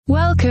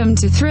Welcome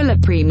to Thriller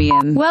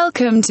Premium.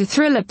 Welcome to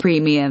Thriller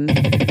Premium.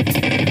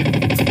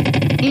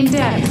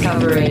 In-depth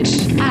coverage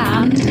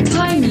and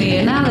timely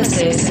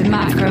analysis of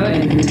macro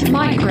and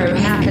micro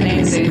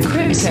happenings in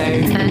crypto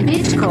and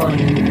Bitcoin.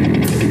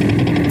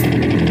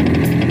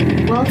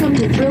 Welcome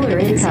to Thriller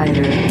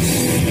Insider.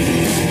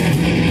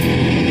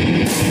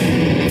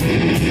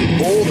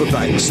 All the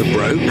banks are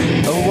broke.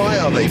 And why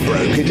are they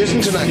broke? It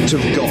isn't an act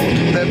of God.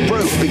 They're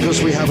broke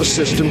because we have a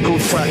system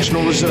called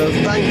fractional reserve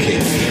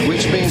banking,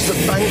 which means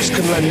that banks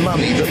can lend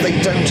money that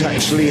they don't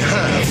actually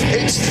have.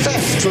 It's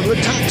theft from the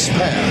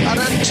taxpayer. And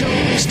until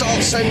we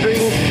start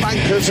sending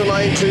bankers, and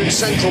I include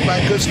central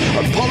bankers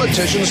and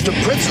politicians, to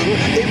prison,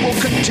 it will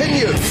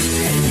continue.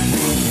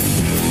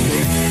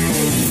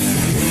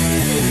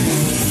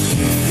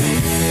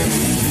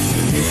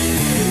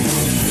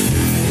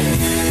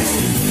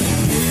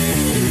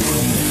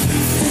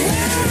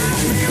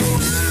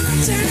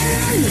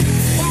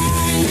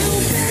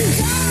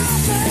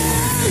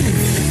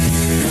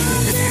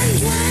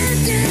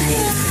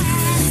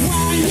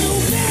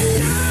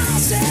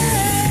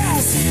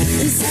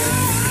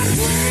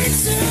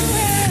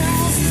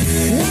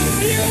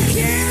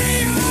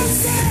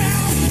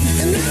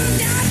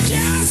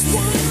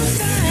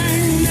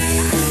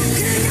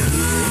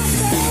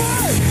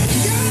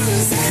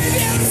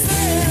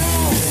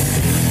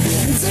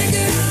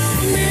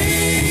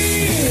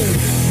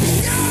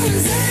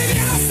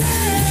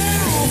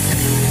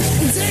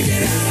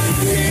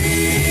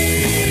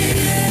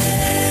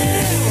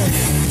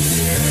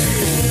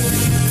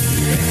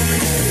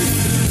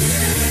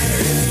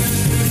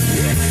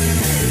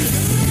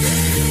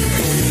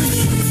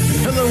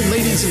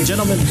 Ladies and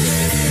gentlemen,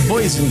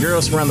 boys and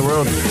girls from around the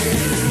world,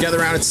 gather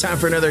around. It's time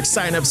for another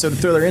exciting episode of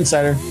Thriller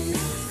Insider.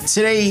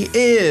 Today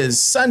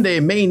is Sunday,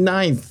 May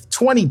 9th,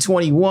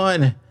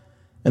 2021.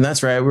 And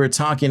that's right, we're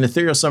talking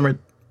Ethereal Summer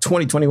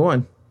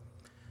 2021.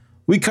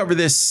 We cover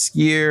this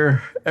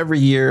year, every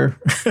year.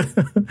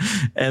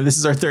 And this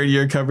is our third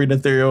year covering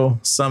Ethereal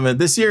Summit.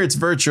 This year it's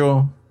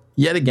virtual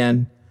yet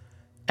again.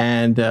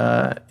 And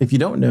if you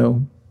don't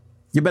know,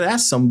 you better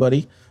ask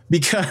somebody,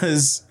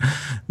 because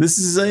this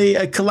is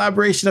a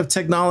collaboration of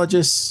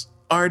technologists,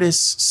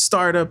 artists,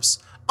 startups,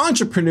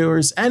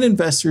 entrepreneurs, and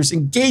investors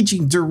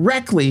engaging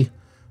directly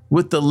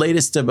with the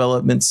latest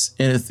developments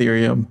in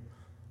Ethereum,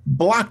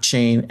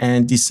 blockchain,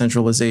 and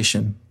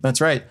decentralization.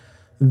 That's right.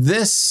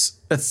 This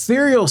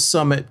Ethereal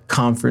Summit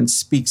conference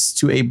speaks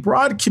to a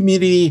broad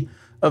community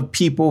of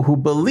people who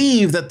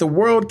believe that the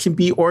world can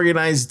be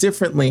organized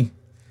differently.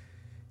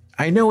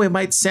 I know it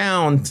might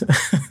sound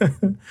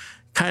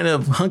kind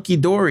of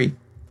hunky-dory,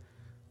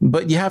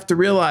 but you have to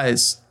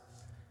realize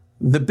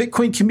the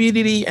Bitcoin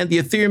community and the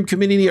Ethereum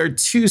community are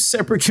two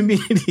separate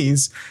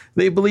communities.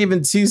 They believe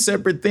in two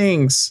separate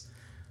things.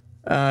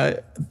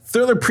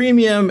 Thriller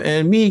Premium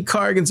and me,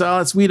 Car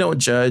Gonzalez, we don't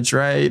judge,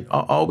 right?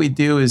 All we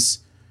do is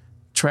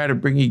try to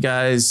bring you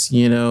guys,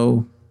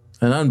 an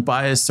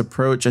unbiased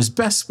approach as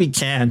best we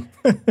can.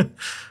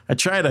 I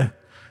try to,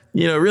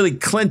 really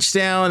clench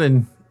down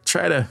and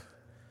try to,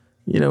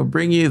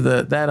 bring you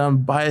that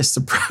unbiased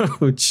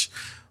approach.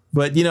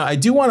 But, I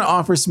do want to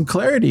offer some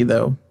clarity,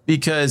 though,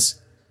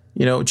 because,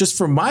 just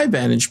from my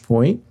vantage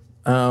point,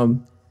 the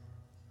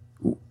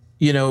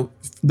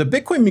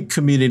Bitcoin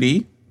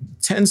community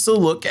tends to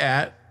look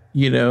at,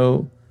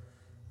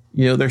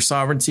 their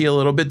sovereignty a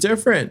little bit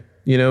different.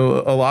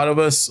 A lot of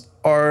us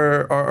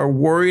are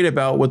worried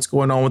about what's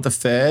going on with the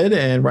Fed,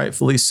 and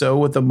rightfully so,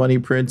 with the money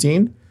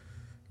printing,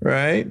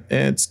 right?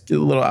 And it's a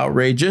little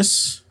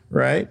outrageous,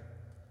 right?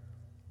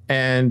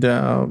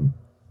 And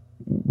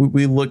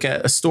we look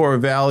at a store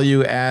of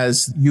value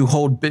as you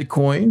hold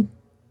Bitcoin,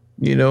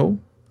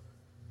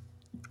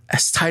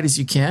 as tight as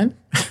you can.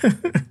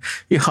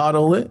 You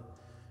hodl it,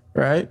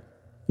 right?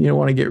 You don't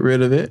want to get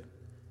rid of it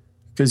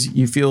because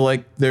you feel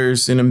like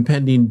there's an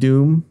impending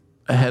doom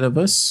ahead of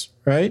us,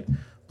 right?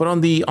 But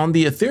on the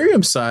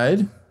Ethereum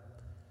side,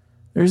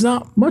 there's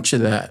not much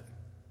of that.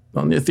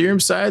 On the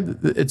Ethereum side,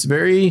 it's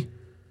very,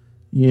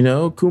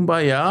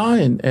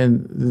 kumbaya,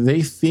 and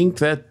they think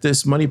that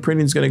this money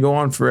printing is going to go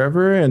on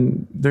forever,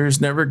 and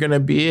there's never going to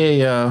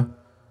be a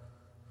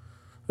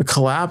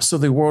collapse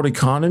of the world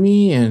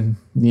economy, and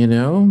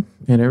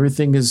and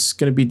everything is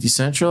going to be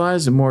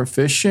decentralized and more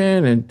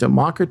efficient and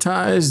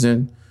democratized,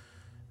 and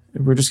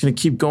we're just going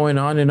to keep going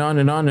on and on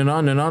and on and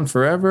on and on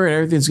forever, and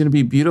everything's going to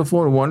be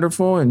beautiful and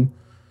wonderful, and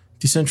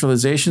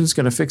decentralization is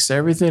going to fix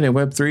everything, and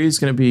Web3 is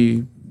going to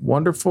be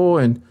wonderful,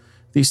 and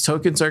these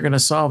tokens are going to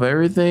solve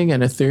everything,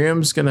 and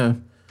Ethereum's going to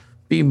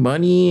be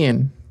money,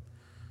 and,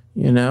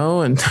 and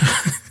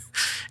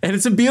and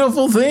it's a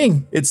beautiful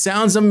thing. It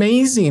sounds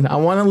amazing. I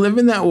want to live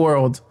in that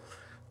world.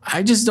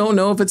 I just don't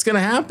know if it's going to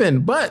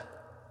happen. But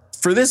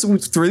for these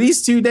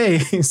 2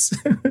 days,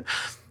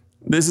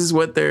 this is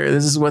what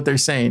they're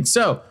saying.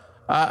 So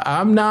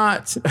I'm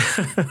not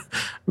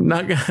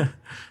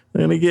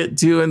gonna get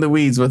too in the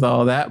weeds with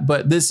all that.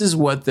 But this is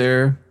what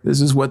they're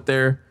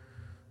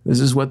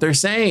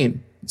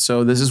saying.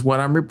 So this is what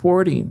I'm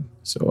reporting.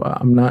 So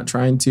I'm not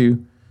trying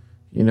to,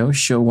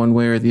 show one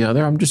way or the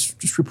other. I'm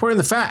just reporting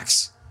the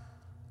facts.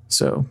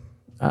 So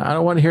I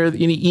don't want to hear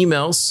any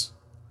emails.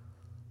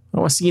 I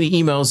don't want to see any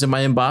emails in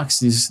my inbox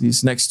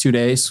these next 2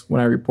 days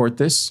when I report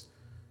this,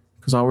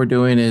 because all we're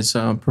doing is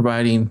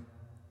providing,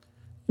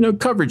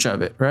 coverage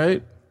of it,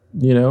 right?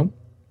 You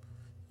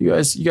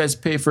guys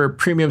pay for a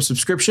premium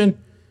subscription.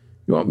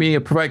 You want me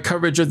to provide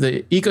coverage of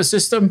the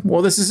ecosystem?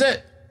 Well, this is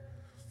it.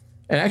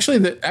 And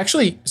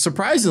actually,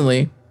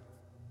 surprisingly,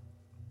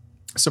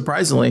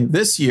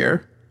 this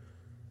year,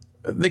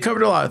 they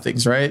covered a lot of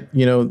things, right?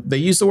 They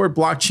used the word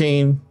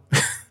blockchain,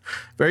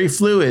 very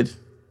fluid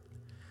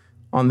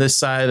on this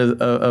side of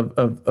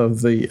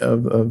the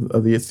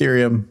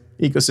Ethereum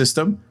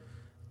ecosystem,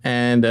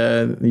 and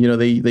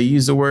they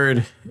use the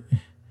word,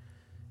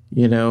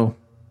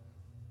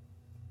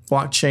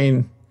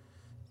 blockchain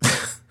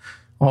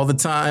all the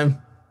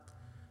time.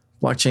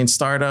 Blockchain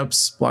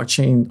startups,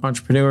 blockchain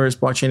entrepreneurs,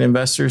 blockchain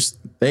investors,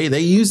 they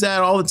use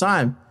that all the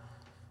time.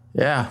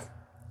 Yeah.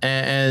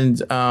 And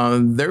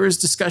there was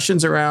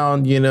discussions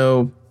around,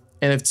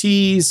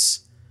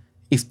 NFTs,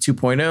 ETH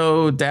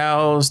 2.0,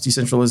 DAOs,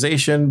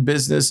 decentralization,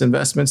 business,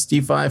 investments,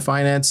 DeFi,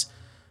 finance,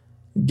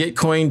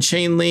 Gitcoin,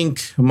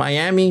 Chainlink,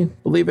 Miami,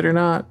 believe it or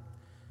not.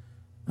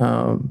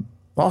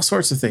 All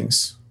sorts of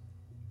things.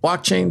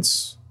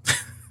 Blockchains.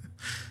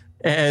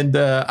 And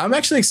I'm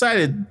actually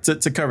excited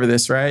to cover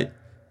this, right?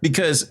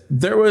 Because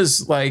there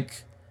was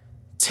like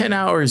 10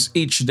 hours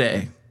each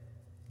day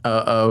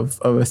of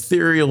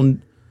ethereal,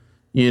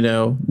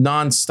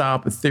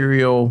 nonstop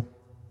ethereal,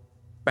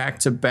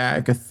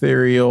 back-to-back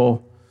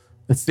ethereum,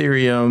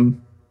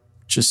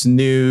 just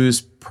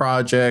news,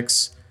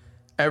 projects,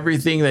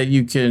 everything that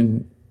you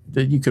could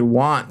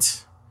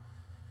want.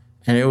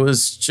 And it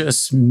was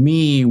just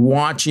me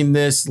watching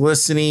this,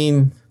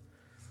 listening,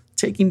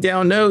 taking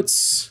down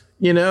notes,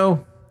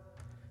 doing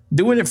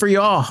it for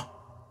y'all.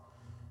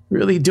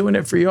 Really doing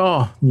it for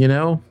y'all,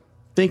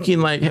 thinking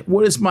like,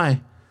 what are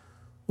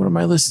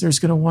my listeners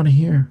going to want to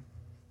hear?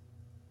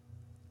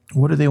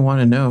 What do they want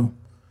to know?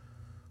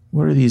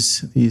 What are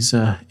these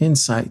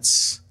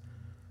insights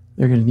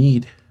they're going to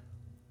need?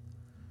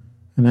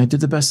 And I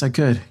did the best I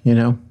could,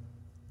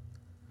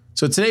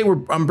 So today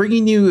I'm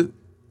bringing you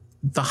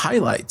the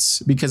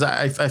highlights, because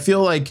I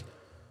feel like,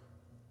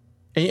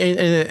 and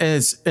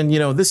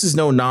this is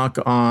no knock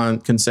on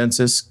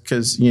Consensus,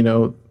 because,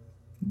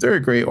 they're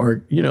a great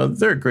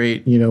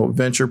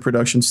venture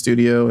production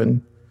studio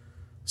and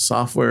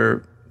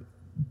software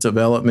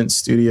development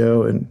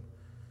studio. And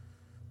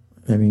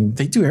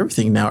they do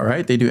everything now,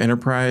 right? They do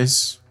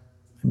enterprise.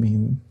 They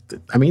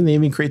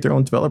even create their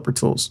own developer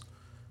tools.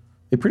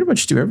 They pretty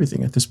much do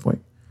everything at this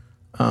point.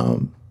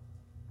 So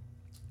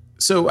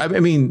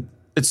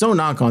it's no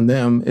knock on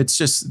them. It's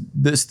just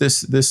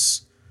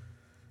this.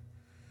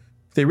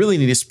 They really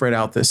need to spread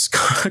out this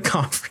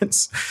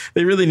conference.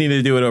 They really need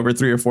to do it over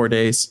 3 or 4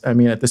 days.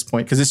 At this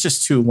point, because it's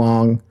just too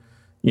long,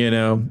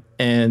 and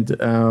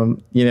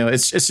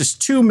it's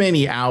just too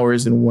many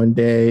hours in one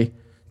day,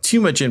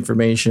 too much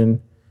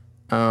information,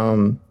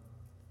 too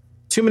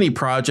many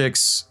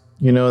projects,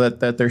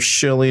 that they're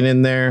shilling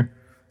in there.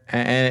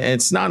 And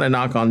it's not a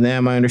knock on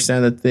them. I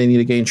understand that they need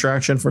to gain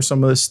traction for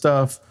some of this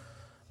stuff.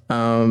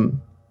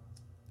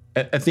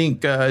 I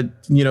think,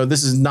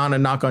 this is not a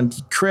knock on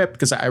Decrypt,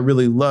 because I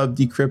really love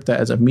Decrypt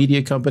as a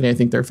media company. I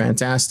think they're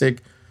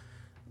fantastic.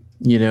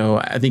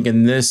 I think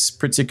in this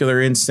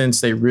particular instance,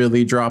 they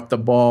really dropped the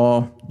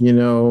ball,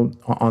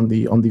 on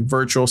the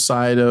virtual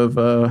side of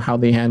how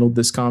they handled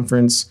this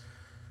conference.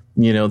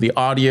 The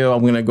audio,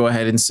 I'm going to go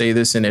ahead and say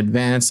this in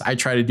advance. I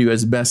try to do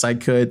as best I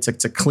could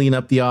to clean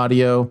up the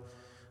audio.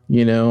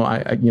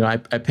 I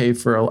pay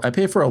for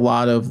a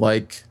lot of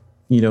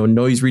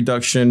noise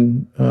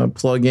reduction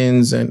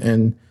plugins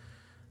and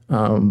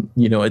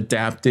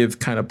adaptive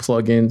kind of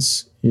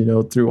plugins,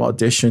 through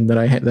Audition that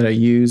I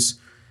use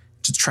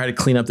to try to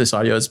clean up this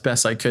audio as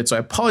best I could. So I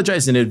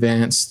apologize in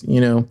advance,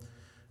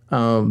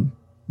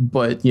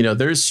 but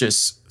there's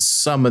just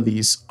some of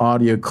these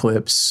audio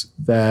clips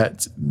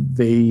that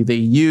they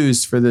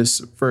used for this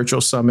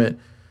virtual summit.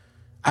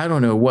 I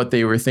don't know what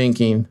they were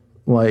thinking.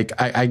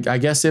 I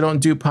guess they don't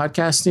do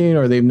podcasting,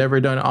 or they've never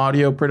done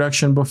audio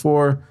production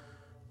before.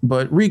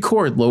 But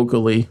record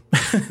locally,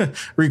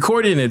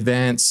 record in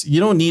advance. You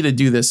don't need to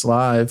do this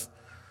live.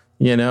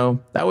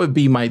 That would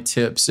be my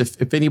tips.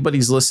 If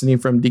anybody's listening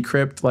from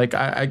Decrypt,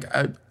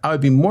 I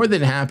would be more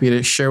than happy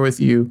to share with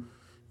you,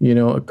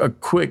 a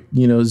quick,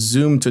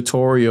 Zoom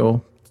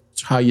tutorial,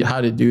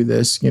 how to do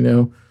this,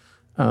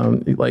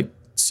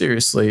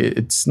 seriously,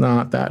 it's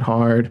not that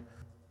hard.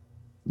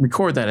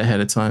 Record that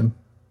ahead of time.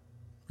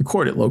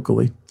 Record it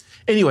locally.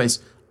 Anyways,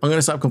 I'm going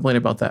to stop complaining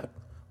about that.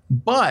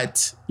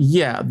 But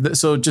yeah,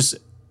 so just,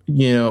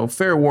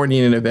 fair warning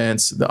in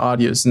advance, the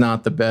audio is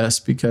not the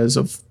best because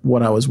of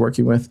what I was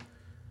working with.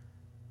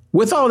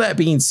 With all that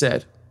being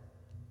said,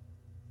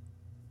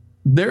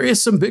 there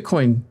is some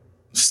Bitcoin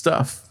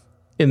stuff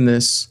in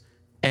this,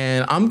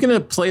 and I'm going to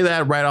play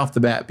that right off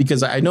the bat,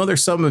 because I know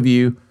there's some of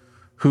you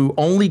who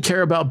only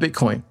care about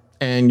Bitcoin,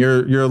 and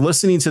you're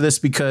listening to this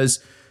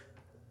because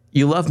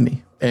you love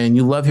me and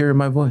you love hearing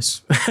my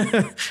voice.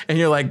 And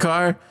you're like,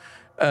 Car,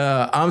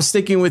 I'm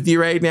sticking with you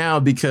right now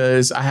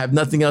because I have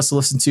nothing else to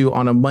listen to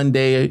on a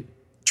Monday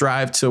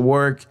drive to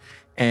work.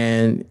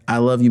 And I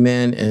love you,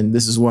 man. And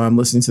this is why I'm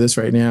listening to this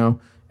right now.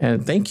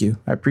 And thank you.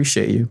 I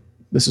appreciate you.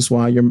 This is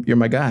why you're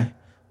my guy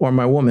or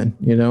my woman,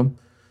 you know?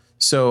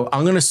 So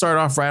I'm going to start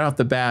off right off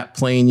the bat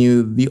playing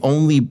you the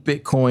only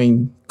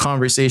Bitcoin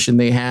conversation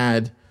they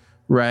had.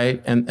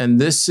 Right. And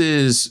it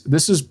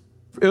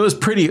was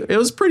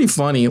pretty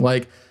funny.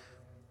 Like,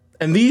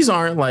 and these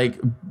aren't like,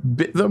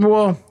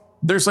 well,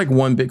 there's like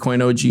one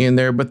Bitcoin OG in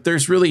there, but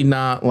there's really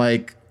not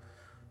like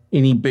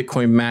any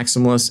Bitcoin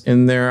maximalists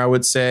in there, I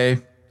would say.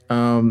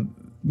 They're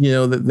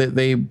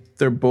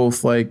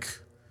both like,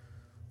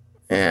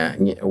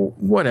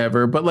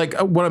 whatever. But like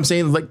what I'm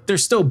saying, like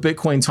there's still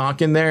Bitcoin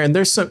talk in there, and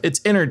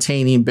it's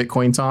entertaining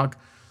Bitcoin talk.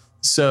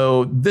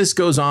 So this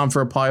goes on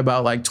for probably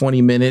about like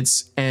 20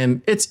 minutes,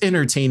 and it's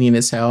entertaining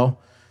as hell,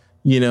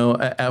 you know,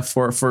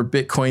 for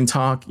Bitcoin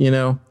talk, you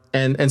know.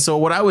 And so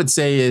what I would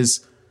say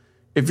is,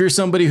 if you're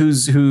somebody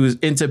who's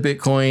into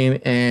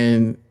Bitcoin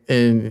and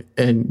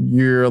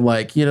you're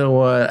like, you know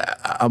what,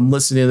 I'm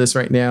listening to this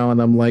right now,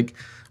 and I'm like,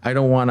 I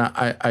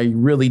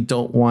really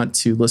don't want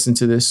to listen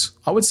to this.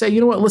 I would say, you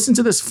know what, listen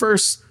to this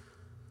first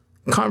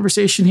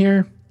conversation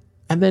here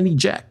and then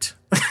eject,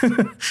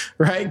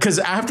 right? Because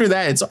after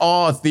that, it's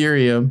all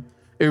Ethereum.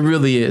 It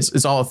really is.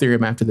 It's all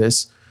Ethereum after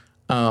this.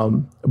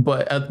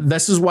 But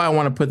this is why I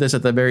want to put this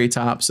at the very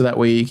top, so that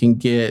way you can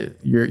get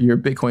your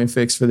Bitcoin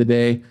fix for the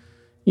day,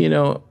 you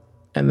know,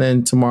 and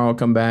then tomorrow I'll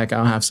come back.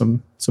 I'll have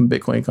some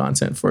Bitcoin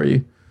content for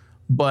you.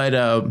 But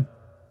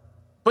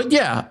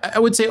yeah, I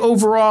would say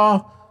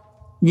overall,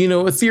 you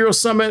know, Ethereal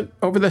Summit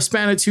over the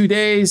span of 2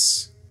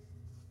 days,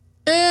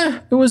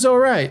 it was all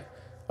right.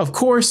 Of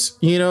course,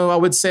 you know, I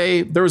would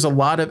say there was a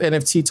lot of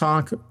NFT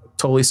talk.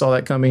 Totally saw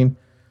that coming.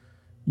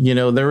 You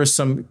know, there was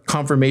some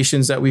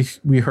confirmations that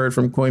we heard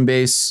from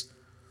Coinbase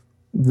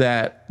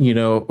that, you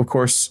know, of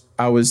course,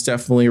 I was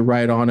definitely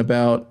right on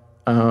about.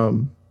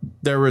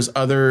 There was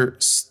other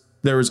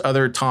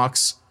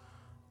talks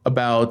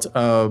about,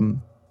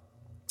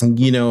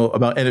 you know,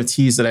 about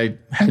NFTs that I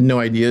had no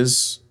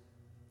ideas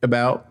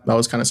about. I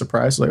was kind of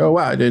surprised, like, oh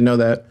wow, I didn't know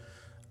that.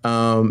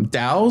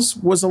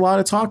 DAOs was a lot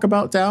of talk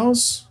about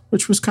DAOs,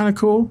 which was kind of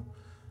cool.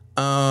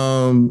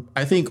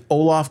 I think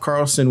Olaf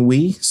Carlson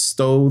Wee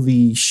stole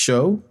the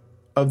show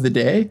of the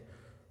day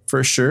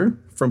for sure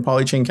from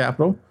Polychain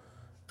Capital.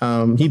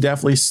 He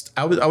definitely,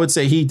 I would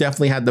say he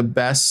definitely had the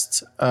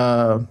best,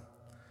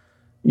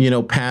 you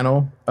know,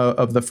 panel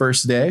of the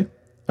first day.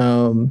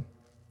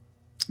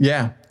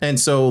 Yeah. And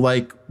so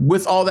like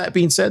with all that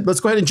being said, let's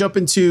go ahead and jump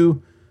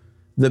into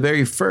the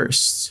very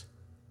first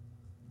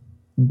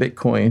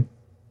Bitcoin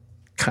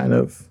kind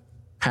of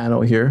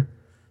panel here.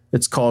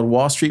 It's called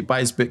Wall Street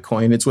Buys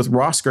Bitcoin. It's with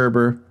Ross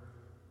Gerber,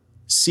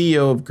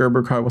 CEO of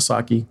Gerber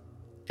Kawasaki,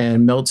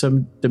 and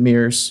Meltem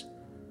Demirs,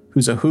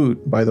 who's a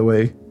hoot, by the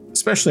way,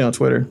 especially on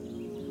Twitter,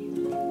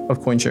 of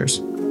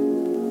CoinShares.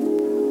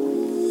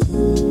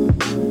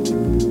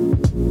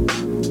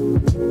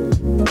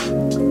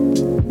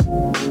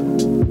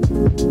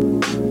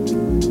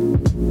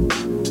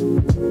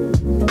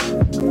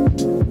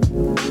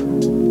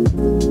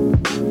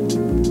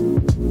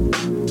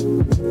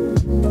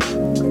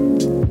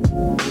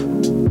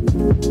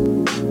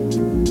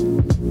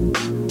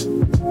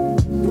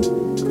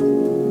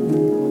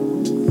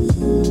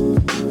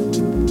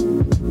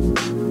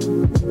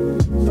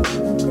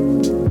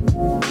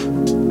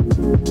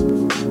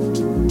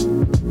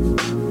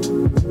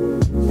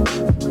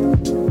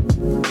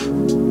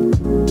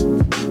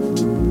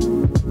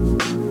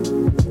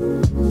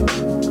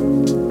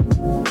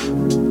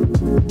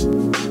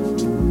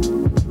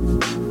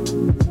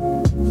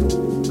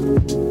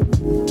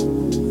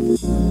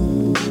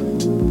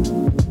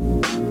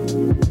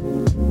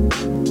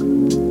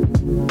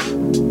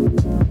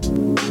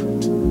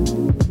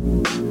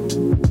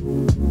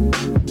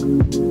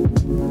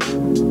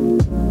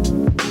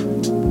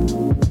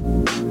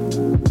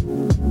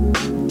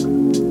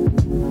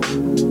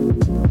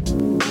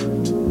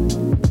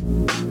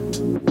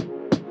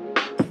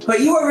 But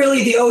you are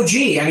really the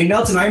OG. I mean,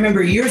 Melton, I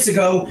remember years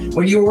ago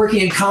when you were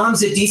working in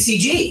comms at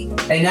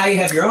DCG, and now you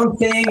have your own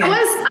thing.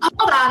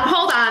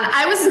 Hold on.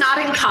 I was not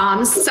in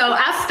comms, so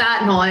F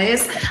that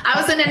noise. I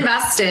was in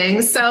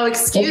investing, so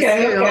excuse you.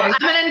 Okay. I'm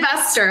an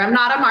investor. I'm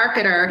not a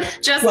marketer.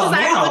 Just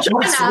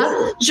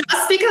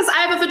because I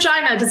have a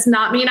vagina does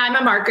not mean I'm a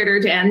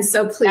marketer, Dan.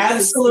 So please.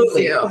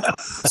 Absolutely.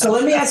 So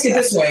let me ask you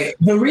this way.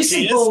 The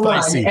recent bull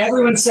run,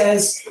 everyone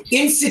says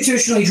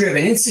institutionally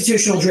driven.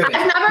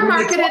 I've never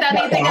marketed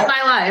anything in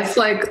my life.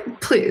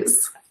 Like,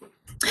 please.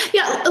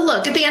 Yeah,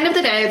 look, at the end of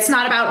the day, it's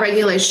not about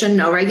regulation,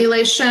 no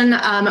regulation.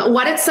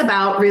 What it's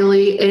about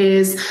really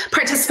is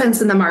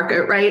participants in the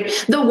market, right?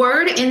 The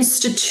word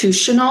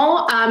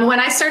institutional, when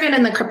I started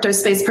in the crypto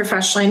space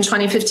professionally in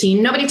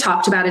 2015, nobody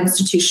talked about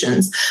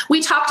institutions.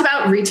 We talked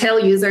about retail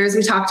users,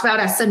 we talked about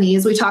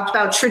SMEs, we talked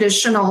about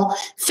traditional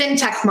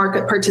fintech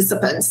market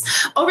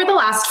participants. Over the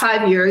last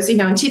 5 years, in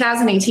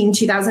 2018,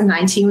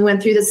 2019, we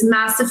went through this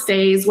massive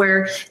phase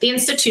where the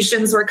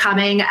institutions were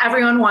coming,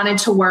 everyone wanted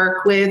to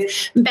work with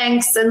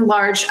banks and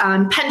large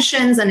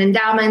pensions and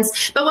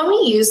endowments. But when we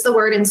use the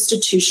word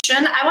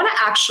institution, I want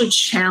to actually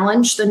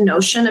challenge the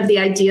notion of the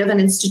idea of an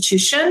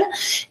institution.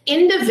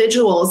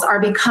 Individuals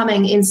are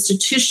becoming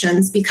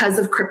institutions because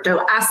of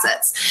crypto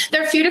assets.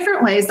 There are a few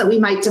different ways that we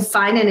might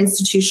define an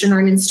institution or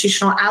an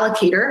institutional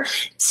allocator.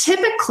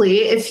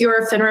 Typically, if you're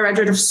a FINRA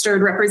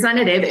registered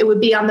representative, it would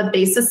be on the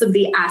basis of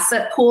the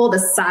asset pool, the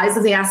size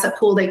of the asset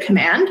pool they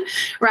command,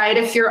 right?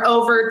 If you're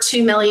over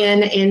 2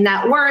 million in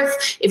net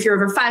worth, if you're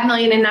over 5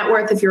 million in net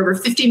worth, if you're over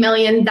 50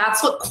 million,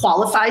 that's what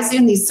qualifies you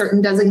in these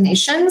certain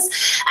designations.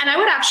 And I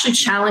would actually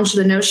challenge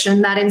the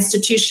notion that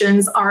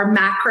institutions are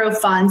macro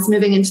funds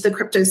moving into the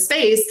crypto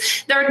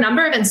space. There are a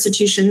number of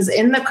institutions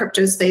in the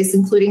crypto space,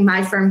 including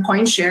my firm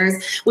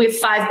CoinShares. We have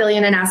 5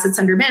 billion in assets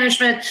under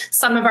management.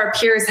 Some of our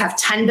peers have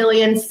 10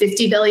 billion,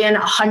 50 billion,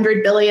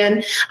 100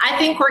 billion. I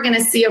think we're going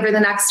to see over the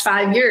next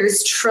 5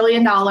 years, $1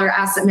 trillion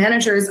asset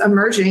managers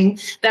emerging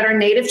that are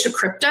native to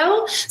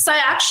crypto. So I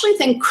actually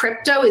think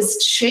crypto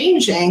is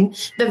changing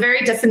the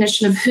very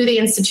definition of who the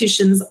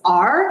institutions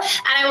are.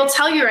 And I will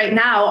tell you right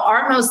now,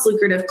 our most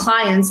lucrative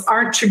clients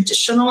aren't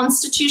traditional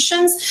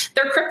institutions.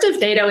 They're crypto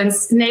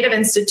native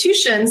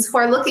institutions who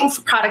are looking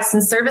for products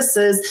and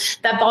services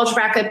that bulge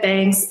bracket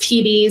banks,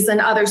 PBs, and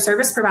other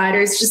service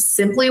providers just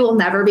simply will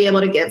never be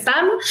able to give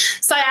them.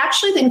 So I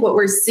actually think what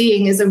we're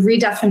seeing is a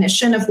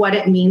redefinition of what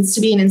it means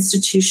to be an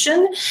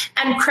institution.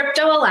 And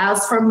crypto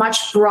allows for a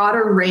much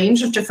broader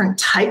range of different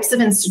types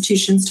of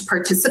institutions to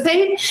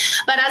participate.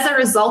 But as a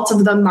result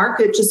of the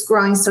market just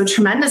growing so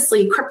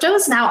tremendously, crypto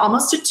is now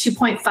almost a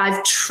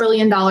 $2.5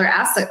 trillion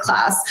asset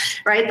class,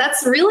 right?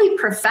 That's really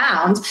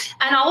profound.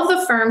 And all of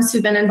the firms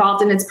who've been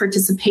involved in its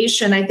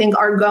participation, I think,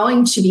 are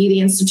going to be the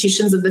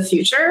institutions of the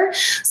future.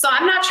 So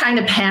I'm not trying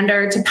to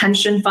pander to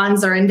pension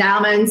funds or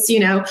endowments,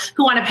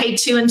 who want to pay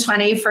 2 and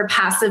 20 for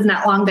passive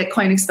net long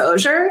Bitcoin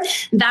exposure.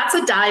 That's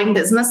a dying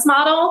business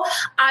model.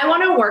 I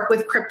want to work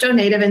with crypto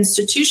native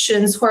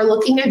institutions who are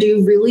looking to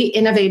do really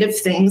innovative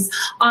things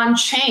on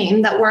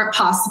chain that weren't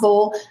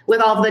possible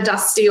with all the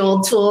dusty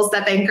old tools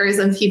that bankers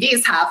and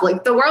PBs have.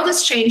 Like, the world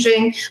is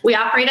changing. We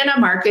operate in a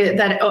market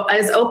that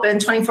is open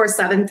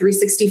 24/7,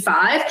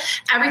 365.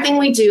 Everything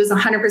we do is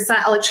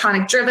 100%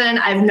 electronic driven.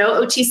 I have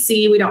no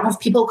OTC. We don't have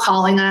people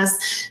calling us.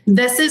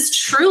 This is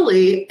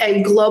truly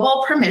a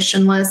global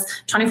permissionless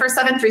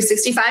 24/7,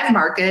 365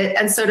 market.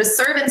 And so to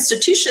serve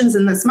institutions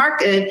in this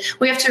market,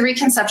 we have to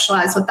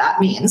reconceptualize what that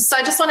means. So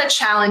I just want to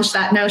challenge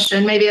that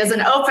notion, maybe as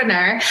an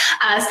opener,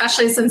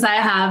 especially since I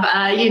have,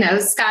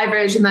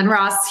 Skybridge and then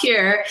Ross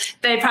here.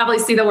 They probably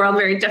see the world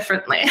very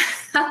differently.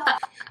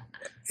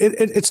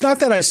 It's not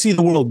that I see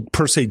the world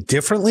per se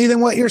differently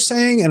than what you're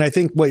saying. And I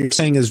think what you're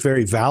saying is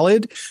very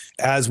valid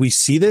as we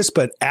see this,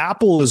 but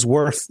Apple is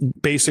worth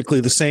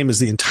basically the same as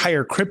the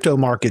entire crypto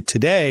market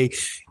today.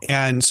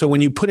 And so when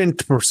you put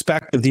into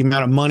perspective the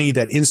amount of money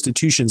that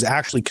institutions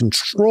actually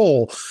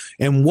control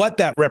and what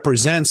that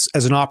represents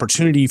as an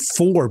opportunity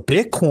for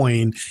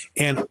Bitcoin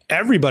and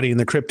everybody in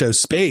the crypto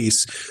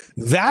space,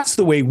 that's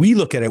the way we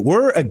look at it.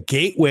 We're a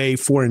gateway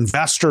for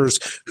investors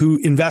who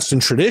invest in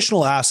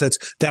traditional assets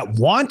that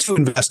want to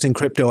invest in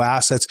crypto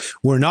assets.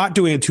 We're not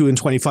doing a 2 and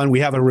 20 fund.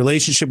 We have a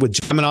relationship with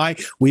Gemini.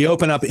 We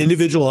open up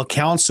individual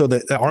accounts so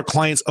that our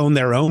clients own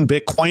their own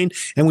Bitcoin,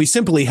 and we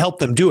simply help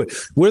them do it.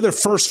 We're the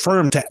first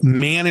firm to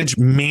manage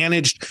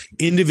managed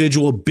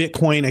individual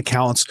Bitcoin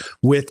accounts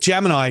with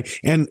Gemini.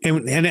 And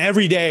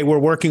every day we're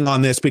working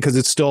on this because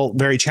it's still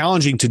very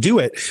challenging to do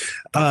it.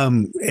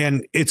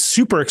 And it's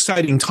super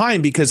exciting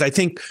time because I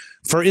think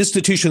for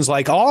institutions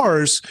like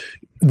ours,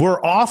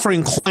 we're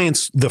offering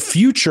clients the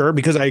future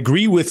because I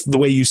agree with the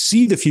way you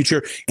see the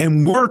future,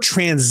 and we're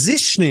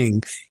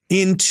transitioning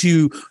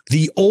into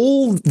the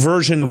old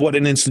version of what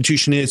an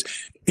institution is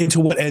into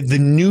what the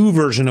new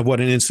version of what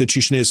an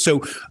institution is.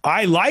 So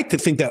I like to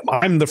think that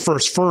I'm the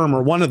first firm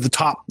or one of the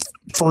top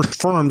first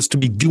firms to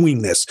be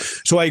doing this.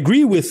 So I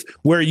agree with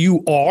where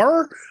you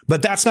are,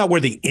 but that's not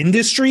where the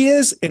industry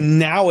is. And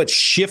now it's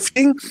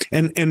shifting.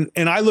 And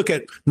I look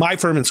at my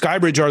firm and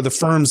Skybridge are the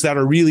firms that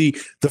are really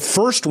the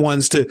first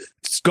ones to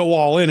go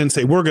all in and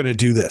say, we're going to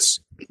do this.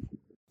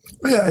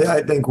 Yeah,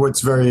 I think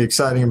what's very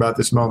exciting about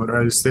this moment,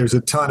 right, is there's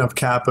a ton of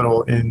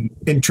capital in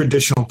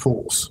traditional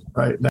pools,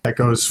 right? That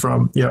goes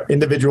from,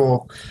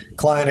 individual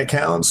client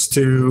accounts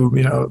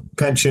to,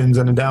 pensions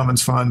and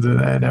endowments funds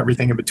and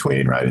everything in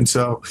between, right? And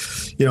so,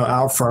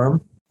 our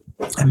firm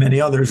and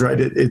many others, right,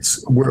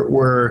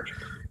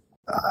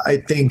 I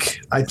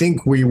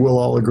think we will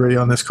all agree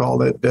on this call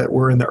that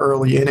we're in the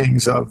early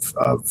innings of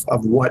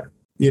what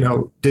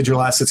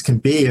digital assets can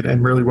be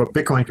and really what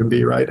Bitcoin can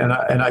be, right? And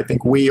I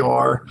think we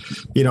are,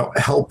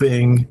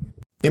 helping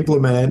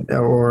implement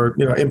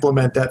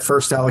that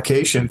first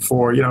allocation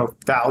for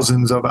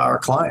thousands of our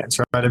clients,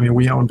 right? I mean,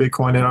 we own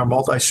Bitcoin in our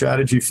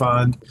multi-strategy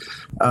fund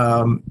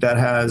that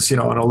has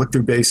on a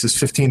look-through basis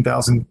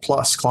 15,000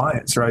 plus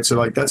clients, right? So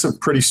like that's a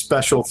pretty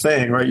special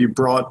thing, right? You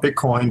brought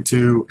Bitcoin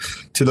to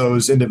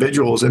those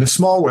individuals in a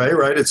small way,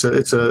 right? It's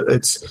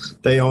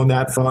they own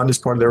that fund as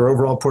part of their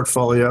overall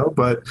portfolio,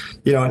 but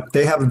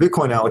they have a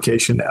Bitcoin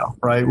allocation now,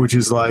 right? Which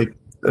is like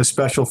a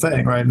special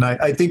thing, right? And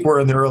I think we're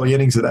in the early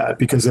innings of that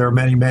because there are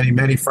many, many,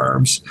 many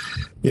firms,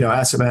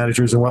 asset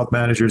managers and wealth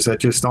managers that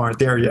just aren't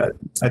there yet.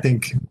 I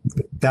think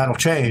that'll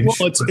change.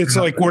 Well, it's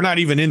like we're not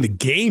even in the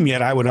game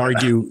yet, I would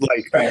argue.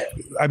 Like,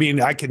 I mean,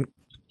 I can't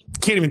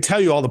even tell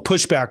you all the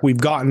pushback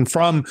we've gotten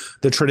from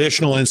the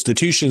traditional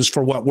institutions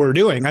for what we're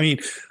doing. I mean,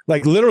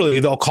 like literally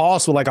they'll call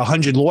us with like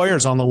 100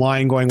 lawyers on the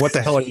line going, what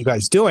the hell are you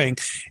guys doing?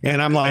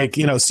 And I'm like,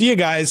 see you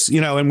guys,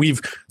 and we've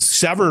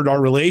severed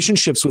our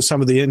relationships with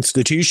some of the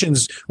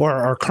institutions or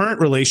our current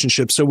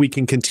relationships so we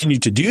can continue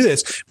to do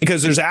this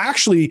because there's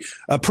actually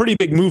a pretty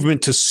big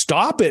movement to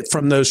stop it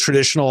from those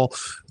traditional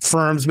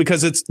firms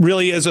because it's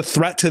really is a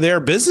threat to their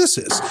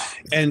businesses.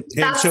 And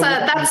that's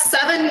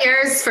 7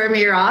 years for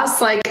me,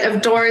 Ross, like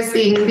of doors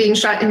being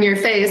shut in your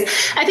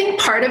face. I think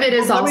part of it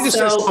is Let me just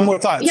say one more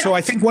thought. Yeah. So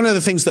I think one of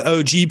the things the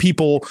OG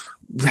people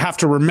have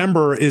to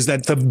remember is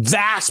that the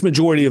vast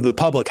majority of the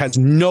public has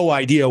no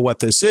idea what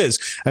this is.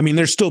 I mean,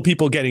 there's still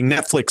people getting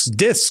Netflix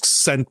discs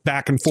sent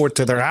back and forth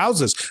to their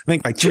houses. I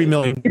think like 3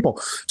 million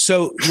people.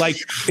 So like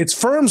it's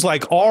firms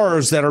like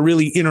ours that are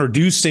really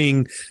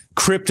introducing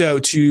crypto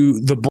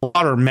to the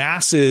broader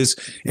masses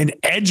and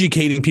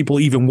educating people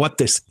even what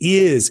this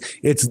is.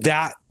 It's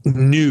that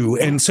new.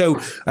 And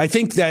so I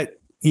think that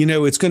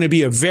it's going to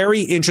be a very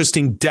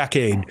interesting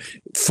decade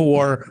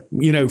for,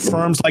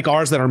 firms like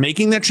ours that are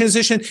making that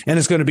transition. And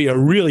it's going to be a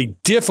really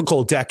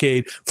difficult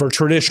decade for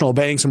traditional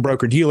banks and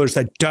broker dealers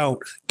that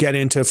don't get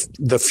into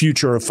the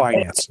future of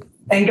finance.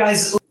 And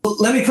guys,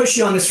 let me push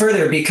you on this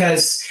further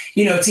because,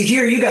 to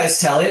hear you guys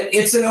tell it,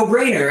 it's a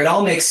no-brainer. It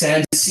all makes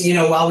sense.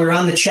 While we were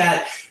on the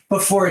chat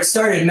before it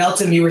started,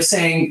 Melton, you were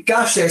saying,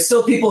 gosh, there are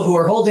still people who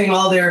are holding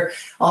all their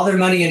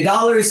money in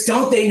dollars.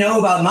 Don't they know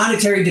about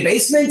monetary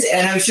debasement?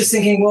 And I was just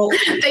thinking, well,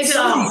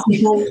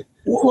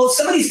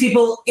 some of these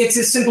people, it's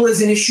as simple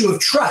as an issue of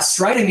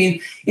trust, right? I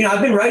mean, I've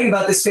been writing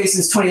about this space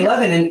since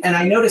 2011, and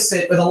I noticed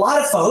that with a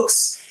lot of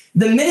folks,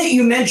 the minute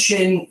you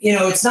mention,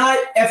 it's not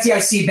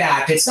FDIC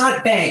backed, it's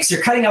not banks,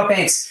 you're cutting out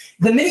banks.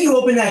 The minute you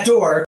open that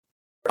door,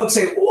 folks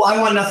say, well, I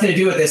want nothing to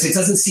do with this. It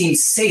doesn't seem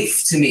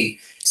safe to me.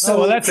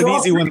 So that's an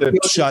easy one to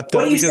shut.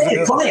 What do you say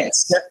to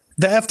clients?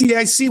 The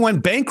FDIC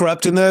went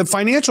bankrupt in the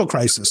financial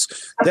crisis.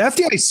 The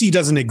FDIC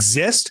doesn't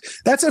exist.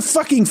 That's a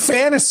fucking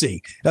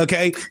fantasy.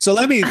 Okay. So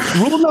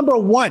rule number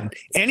one,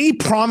 any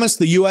promise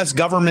the U.S.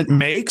 government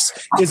makes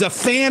is a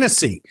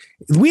fantasy.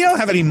 We don't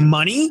have any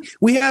money.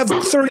 We have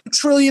 30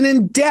 trillion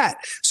in debt.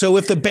 So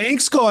if the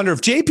banks go under,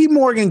 if JP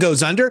Morgan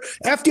goes under,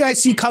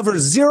 FDIC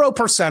covers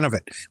 0% of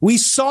it. We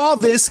saw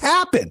this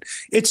happen.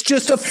 It's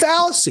just a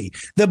fallacy.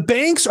 The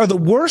banks are the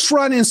worst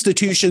run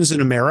institutions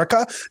in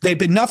America. They've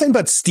been nothing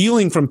but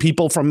stealing from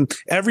people from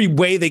every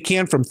way they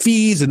can, from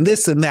fees and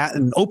this and that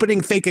and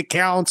opening fake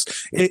accounts.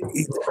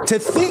 To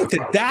think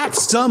that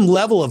that's some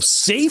level of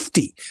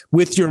safety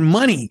with your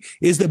money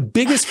is the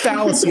biggest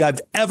fallacy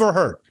I've ever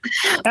heard.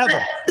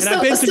 Ever. And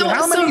I've been through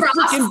how many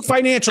freaking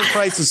financial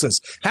crises?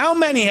 How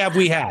many have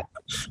we had?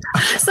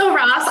 So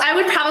Ross, I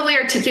would probably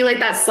articulate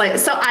that slightly.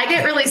 So I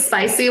get really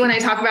spicy when I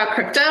talk about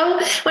crypto.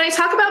 When I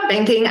talk about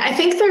banking, I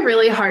think the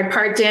really hard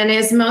part, Dan,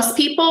 is most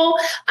people,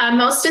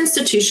 most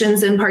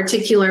institutions in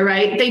particular,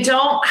 right? They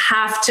don't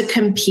have to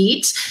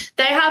compete.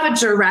 They have a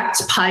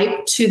direct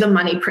pipe to the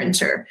money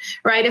printer,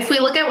 right? If we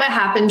look at what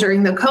happened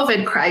during the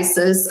COVID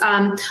crisis,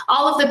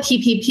 all of the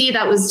PPP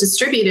that was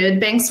distributed,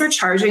 banks were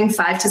charging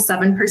 5 to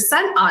 7%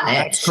 on it.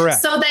 That's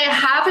correct. So they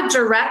have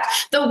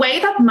the way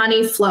that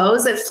money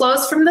flows, it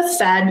flows from the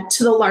Fed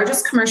to the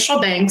largest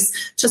commercial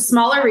banks, to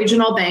smaller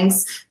regional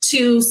banks,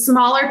 to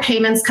smaller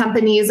payments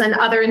companies and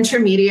other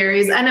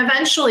intermediaries. And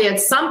eventually at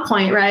some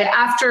point, right,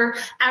 after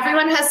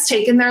everyone has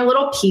taken their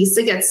little piece,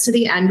 it gets to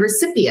the end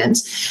recipient.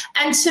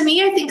 And to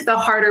me, I think the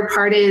harder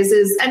part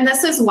is, and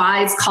this is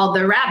why it's called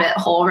the rabbit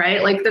hole,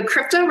 right? Like the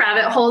crypto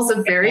rabbit hole is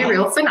a very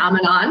real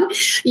phenomenon.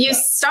 You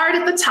start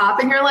at the top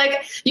and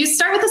you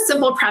start with a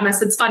simple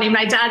premise. It's funny.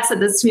 My dad said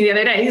this to me the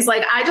other day. He's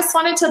like, I just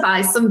wanted to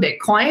buy some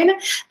Bitcoin.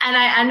 And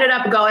I ended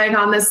up going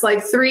on this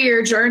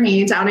 3-year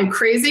journey down a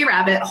crazy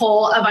rabbit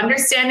hole of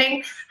understanding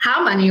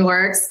how money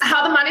works,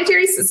 how the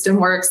monetary system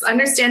works,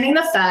 understanding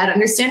the Fed,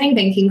 understanding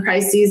banking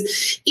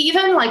crises,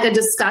 even like a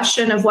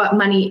discussion of what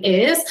money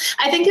is.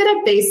 I think at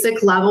a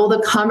basic level, the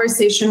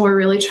conversation we're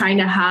really trying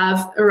to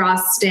have,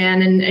 Ross,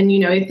 Stan, and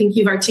I think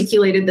you've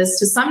articulated this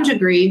to some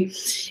degree,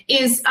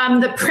 is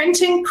the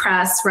printing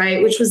press,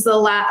 right, which was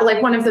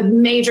one of the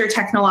major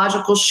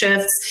technological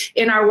shifts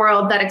in our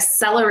world that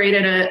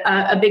accelerated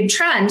a big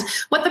trend.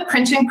 What the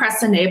printing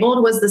press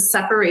enabled was the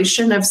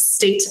separation of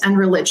state and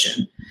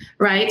religion,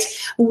 right?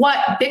 What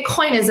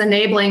Bitcoin is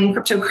enabling,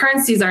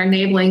 cryptocurrencies are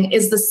enabling,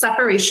 is the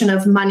separation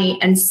of money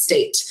and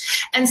state.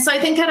 And so I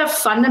think at a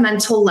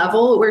fundamental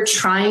level, what we're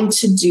trying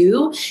to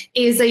do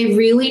is a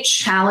really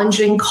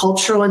challenging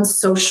cultural and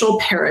social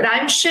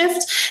paradigm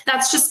shift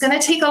that's just going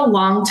to take a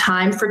long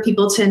time for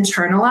people to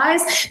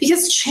internalize,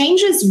 because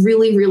change is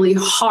really, really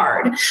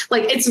hard.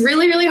 Like, it's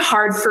really, really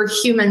hard for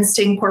humans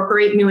to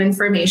incorporate new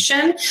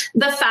information.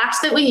 The fact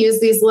that we use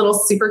these little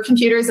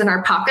supercomputers in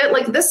our pocket,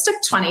 like, this took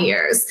 20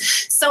 years.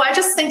 So I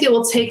just think it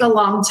will take a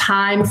long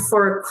time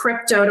for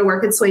crypto to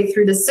work its way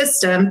through the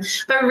system.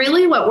 But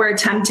really what we're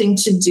attempting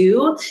to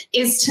do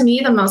is, to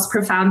me, the most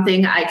profound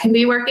thing I can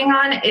be working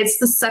on. It's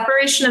the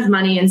separation of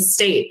money and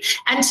state.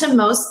 And to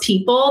most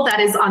people, that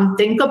is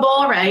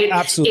unthinkable, right?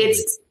 Absolutely.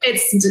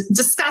 It's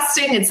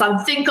disgusting. It's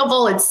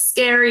unthinkable. It's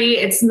scary.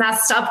 It's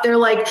messed up. They're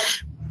like,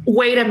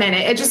 wait a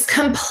minute. It just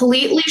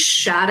completely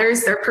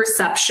shatters their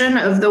perception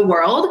of the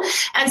world.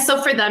 And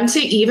so for them to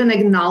even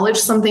acknowledge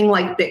something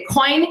like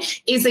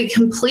Bitcoin is a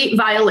complete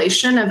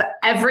violation of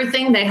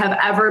everything they have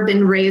ever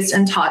been raised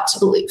and taught to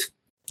believe.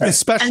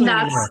 Especially in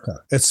America.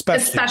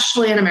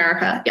 Especially in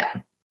America.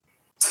 Yeah.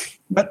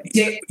 But,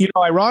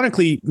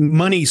 ironically,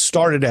 money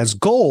started as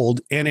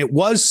gold, and it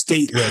was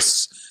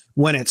stateless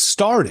when it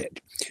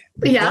started.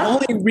 Yeah. The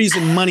only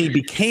reason money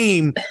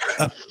became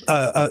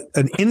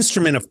an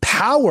instrument of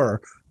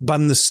power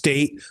from the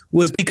state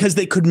was because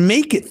they could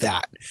make it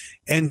that.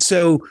 And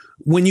so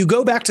when you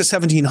go back to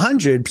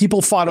 1700,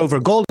 people fought over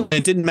gold.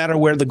 It didn't matter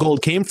where the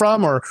gold came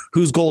from or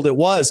whose gold it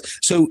was.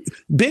 So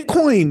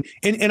Bitcoin,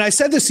 and I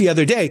said this the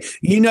other day,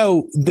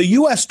 the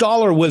US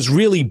dollar was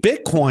really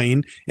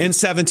Bitcoin in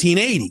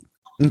 1780.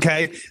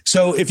 Okay.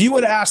 So if you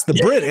would ask the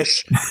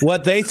British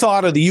what they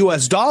thought of the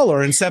US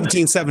dollar in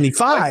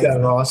 1775,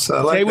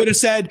 they would have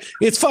said,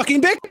 it's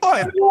fucking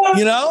Bitcoin.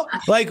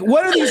 Like,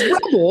 what are these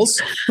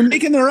rebels who are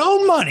making their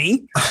own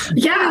money?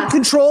 Yeah.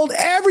 Controlled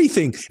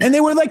everything. And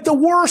they were like the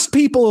worst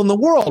people in the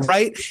world.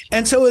 Right.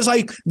 And so it's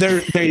like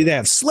they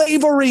have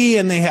slavery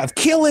and they have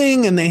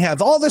killing and they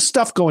have all this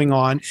stuff going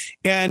on.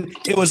 And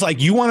it was like,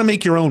 you want to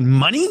make your own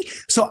money?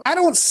 So I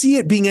don't see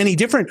it being any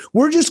different.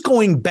 We're just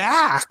going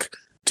back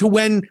to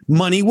when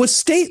money was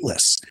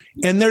stateless.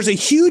 And there's a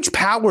huge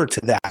power to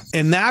that.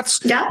 And that's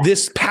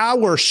this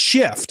power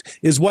shift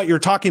is what you're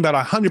talking about.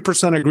 I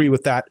 100% agree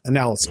with that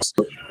analysis.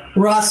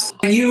 Ross,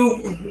 when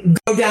you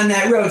go down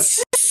that road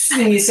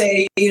and you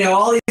say,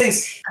 all these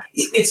things,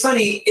 it's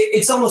funny.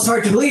 It's almost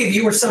hard to believe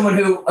you were someone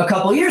who a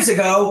couple of years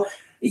ago,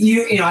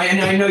 and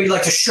I know you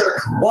like to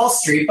shirk Wall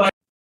Street, but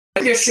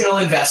traditional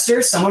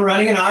investor, someone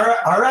running an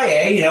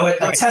RIA,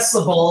 a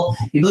Tesla bull,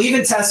 you believe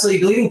in Tesla, you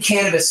believe in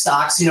cannabis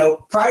stocks,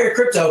 prior to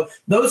crypto,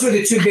 those were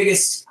the two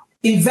biggest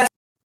investments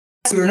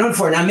we were known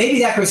for. Now, maybe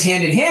that goes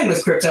hand in hand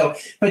with crypto,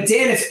 but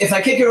Dan, if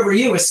I kick it over to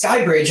you with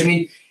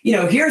Skybridge,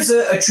 here's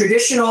a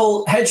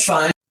traditional hedge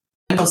fund.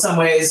 In some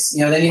ways,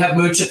 then you have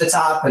Mooch at the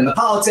top and the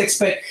politics,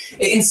 but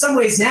in some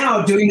ways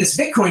now doing this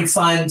Bitcoin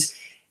fund,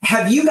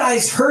 have you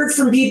guys heard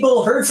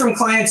from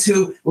clients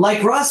who,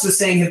 like Ross was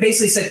saying, have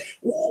basically said,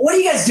 what are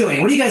you guys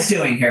doing? What are you guys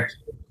doing here?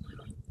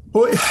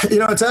 Well,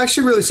 it's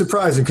actually really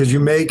surprising because you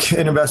make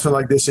an investment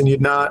like this and you're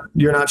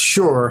not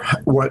sure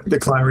what the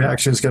client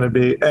reaction is going to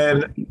be.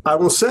 And I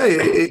will say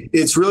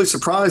it's really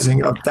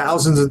surprising. Of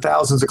thousands and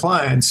thousands of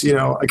clients,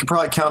 I could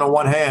probably count on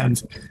one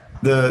hand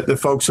the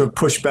folks who have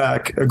pushed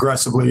back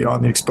aggressively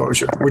on the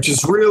exposure, which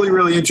is really,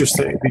 really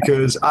interesting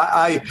because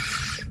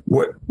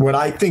what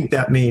I think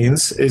that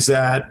means is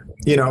that,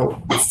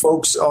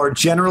 folks are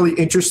generally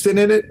interested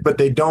in it, but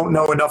they don't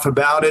know enough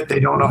about it. They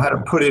don't know how to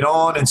put it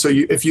on. And so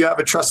if you have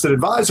a trusted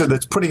advisor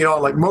that's putting it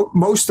on, like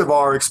most of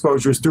our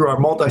exposures through our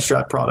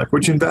multi-strat product,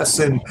 which invests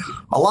in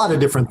a lot of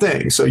different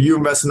things. So you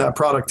invest in that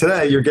product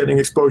today, you're getting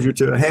exposure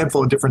to a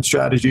handful of different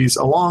strategies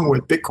along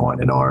with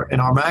Bitcoin in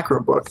our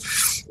macro book.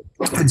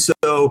 And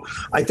so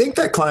I think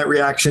that client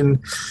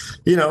reaction,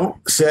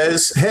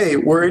 says, hey,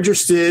 we're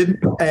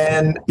interested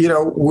and,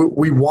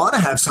 we want to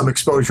have some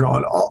exposure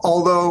on,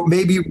 although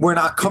maybe we're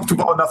not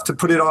comfortable enough to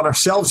put it on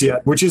ourselves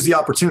yet, which is the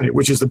opportunity,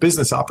 which is the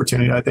business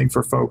opportunity, I think,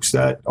 for folks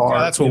that are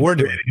that's what we're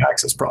doing,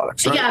 access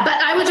products. Right? Yeah, but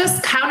I would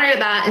just counter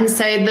that and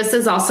say this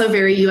is also a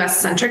very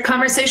US-centric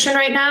conversation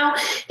right now.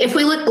 If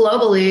we look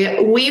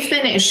globally, we've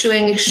been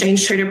issuing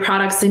exchange-traded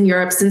products in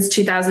Europe since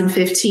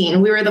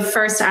 2015. We were the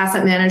first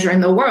asset manager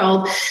in the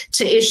world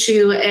to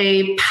issue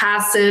a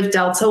passive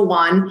Delta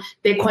One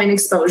Bitcoin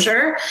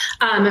exposure.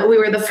 We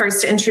were the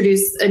first to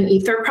introduce an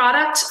Ether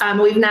product.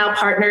 We've now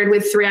partnered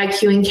with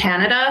 3iQ in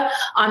Canada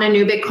on a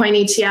new Bitcoin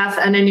ETF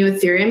and a new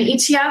Ethereum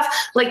ETF.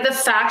 Like, the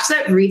fact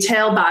that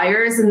retail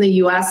buyers in the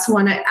US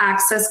want to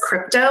access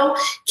crypto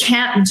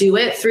can't do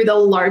it through the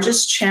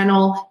largest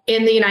channel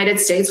in the United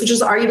States, which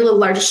is arguably the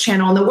largest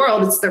channel in the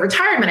world. It's the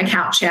retirement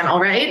account channel,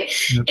 right?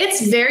 Yep.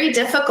 It's very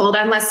difficult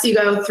unless you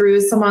go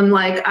through someone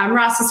like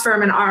Ross's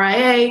firm and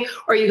RIA,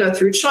 or you go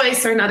through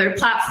Choice or another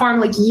platform.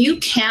 Like, you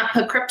can't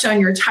put crypto in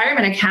your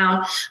retirement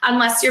account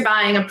unless you're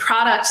buying a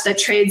product that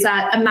trades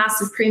at a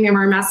massive premium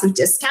or a massive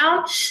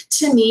discount.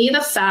 To me,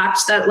 the fact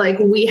that like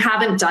we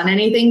haven't done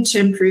anything to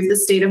improve the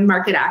state of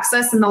market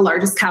access in the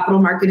largest capital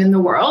market in the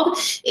world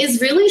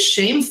is really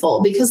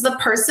shameful, because the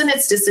person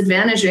it's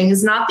disadvantaging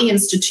is not the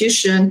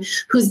institution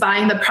who's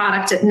buying the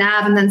product at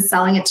NAV and then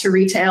selling it to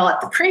retail at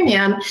the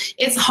premium.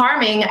 It's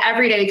harming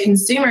everyday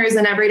consumers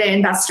and everyday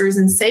investors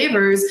and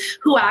savers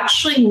who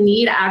actually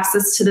need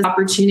access to this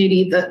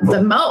opportunity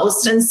the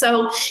most. And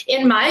so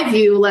in my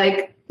view,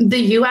 like, the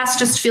US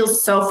just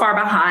feels so far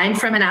behind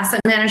from an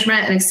asset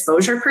management and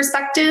exposure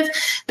perspective.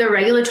 The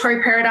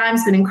regulatory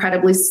paradigm's been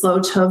incredibly slow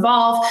to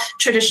evolve.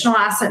 Traditional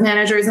asset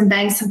managers and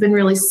banks have been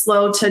really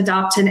slow to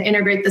adopt and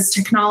integrate this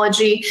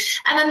technology.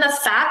 And then the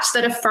fact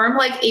that a firm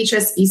like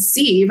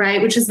HSBC, right,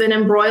 which has been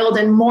embroiled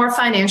in more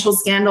financial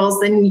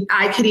scandals than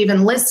I could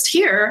even list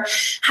here,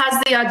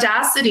 has the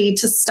audacity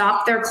to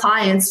stop their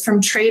clients from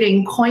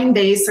trading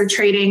Coinbase or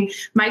trading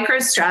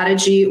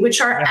MicroStrategy,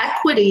 which are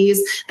equities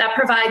that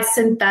provide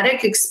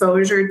synthetic exposure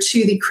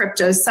to the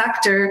crypto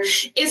sector,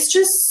 is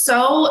just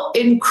so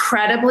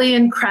incredibly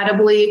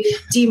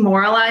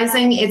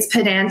demoralizing. It's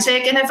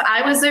pedantic. And if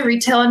I was a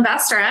retail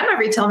investor, I'm a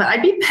retail investor,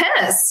 I'd be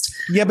pissed.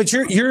 Yeah, but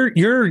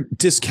you're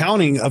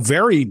discounting a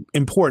very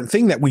important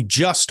thing that we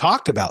just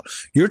talked about.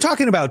 You're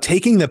talking about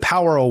taking the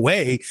power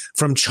away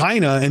from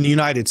China and the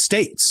United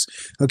States.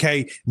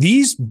 Okay,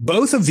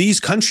 both of these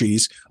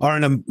countries are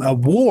in a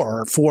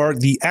war for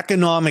the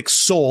economic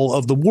soul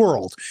of the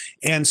world.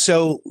 And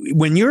so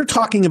when you're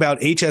talking about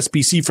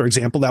HSBC, for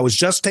example, that was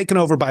just taken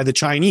over by the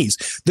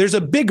Chinese, there's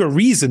a bigger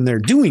reason they're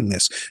doing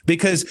this,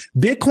 because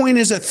Bitcoin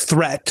is a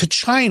threat to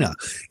China.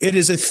 It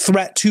is a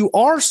threat to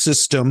our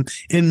system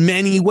in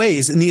many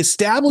ways. And the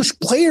established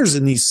players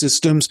in these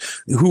systems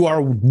who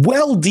are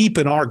well deep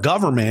in our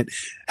government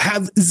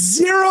have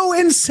zero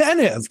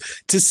incentive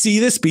to see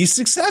this be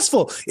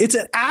successful. It's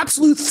an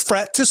absolute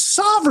threat to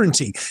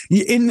sovereignty.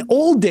 In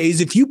old days,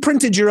 if you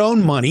printed your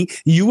own money,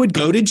 you would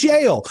go to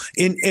jail,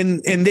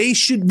 and they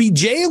should be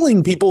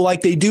jailing people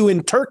like they do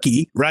in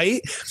Turkey,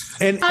 right?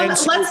 And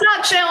let's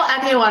not jail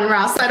anyone,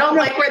 Ross. I don't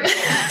like where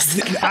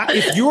this.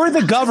 If you're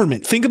the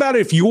government, think about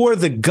it. If you're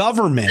the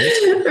government,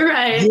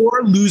 right,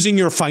 you're losing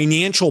your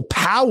financial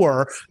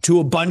power to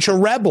a bunch of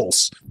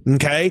rebels.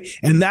 Okay.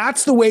 And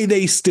that's the way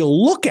they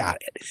still look at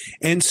it.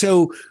 And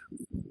so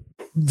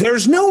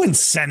there's no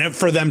incentive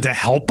for them to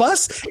help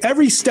us.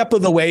 Every step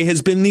of the way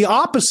has been the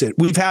opposite.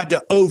 We've had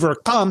to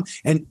overcome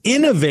and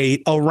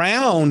innovate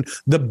around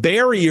the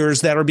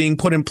barriers that are being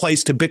put in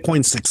place to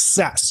Bitcoin's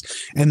success.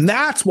 And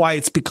that's why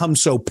it's become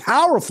so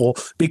powerful,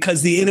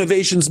 because the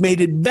innovations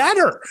made it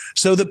better.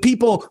 So the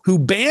people who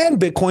ban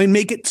Bitcoin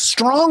make it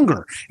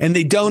stronger, and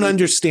they don't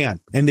understand.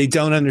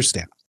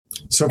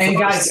 So for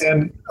guys,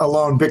 and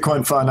alone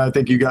Bitcoin Fund, I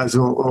think you guys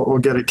will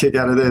get a kick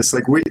out of this.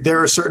 Like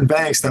there are certain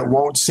banks that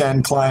won't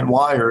send client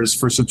wires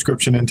for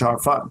subscription into our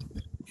fund.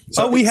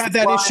 So we had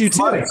that issue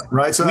too, money,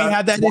 right? So we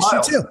had that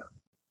issue too.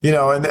 You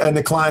know, and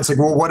the client's like,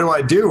 well, what do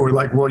I do? We're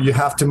like, well, you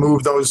have to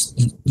move those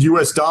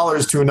US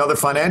dollars to another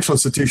financial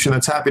institution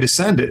that's happy to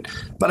send it.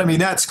 But I mean,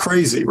 that's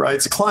crazy, right?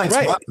 It's a client's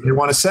money. They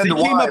want to send the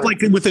wire. They came up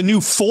like with a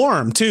new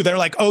form too. They're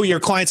like, oh,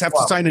 your clients have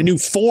to sign a new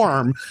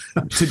form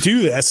to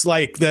do this.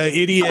 Like the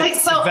idiot.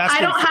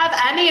 I don't have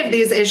any of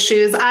these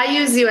issues. I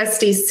use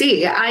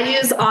USDC. I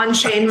use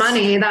on-chain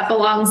money that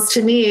belongs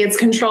to me. It's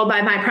controlled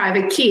by my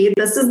private key.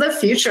 This is the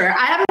future.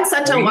 I haven't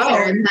sent a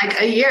wire in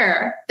like a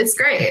year. It's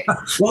great.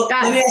 Well,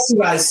 let me ask you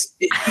guys.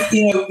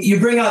 You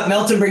know,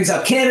 Melton brings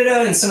up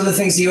Canada and some of the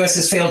things the U.S.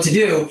 has failed to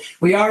do.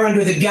 We are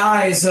under the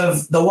guise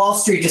of the Wall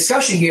Street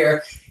discussion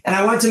here, and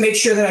I want to make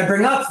sure that I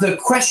bring up the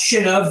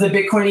question of the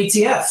Bitcoin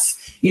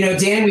ETF. You know,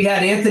 Dan, we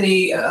had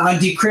Anthony on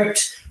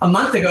Decrypt a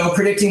month ago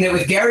predicting that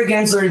with Gary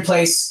Gensler in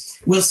place,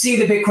 we'll see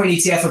the Bitcoin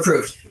ETF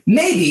approved.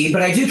 Maybe,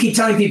 but I do keep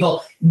telling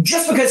people,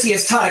 just because he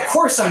has taught a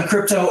course on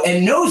crypto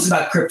and knows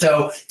about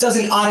crypto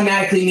doesn't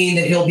automatically mean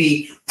that he'll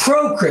be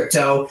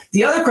pro-crypto.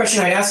 The other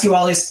question I'd ask you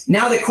all is,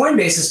 now that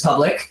Coinbase is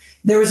public,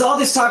 there was all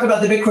this talk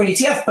about the Bitcoin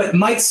ETF, but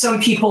might some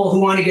people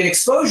who want to get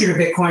exposure to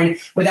Bitcoin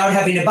without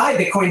having to buy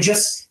Bitcoin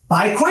just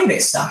buy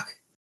Coinbase stock?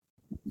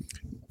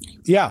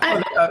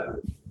 Yeah.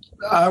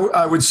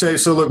 I would say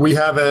so. Look, we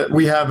have an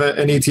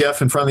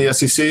ETF in front of the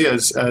SEC,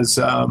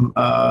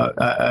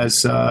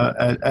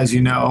 as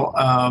you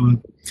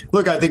know.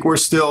 Look, I think we're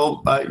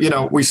still,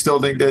 we still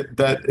think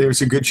that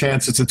there's a good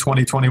chance it's a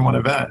 2021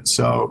 event.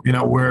 So,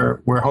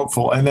 we're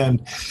hopeful. And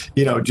then,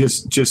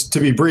 just to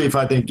be brief,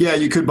 I think,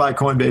 you could buy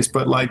Coinbase,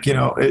 but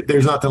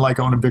there's nothing like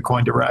owning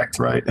Bitcoin direct,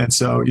 right? And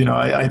so,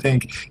 I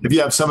think if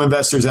you have some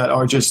investors that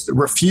are just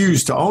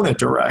refuse to own it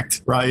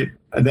direct, right?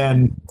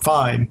 then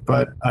fine.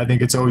 But I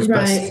think it's always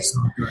best.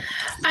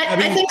 I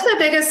think the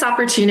biggest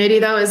opportunity,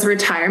 though, is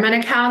retirement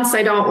accounts.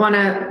 I don't want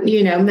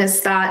to,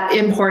 miss that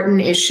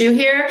important issue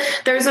here.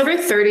 There's over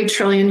 $30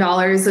 trillion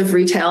of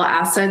retail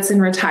assets in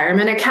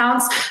retirement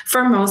accounts.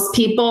 For most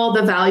people,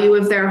 the value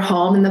of their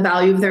home and the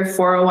value of their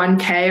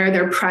 401k are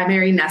their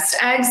primary nest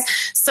eggs.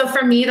 So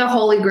for me, the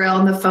holy grail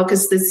and the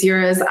focus this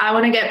year is I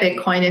want to get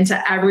Bitcoin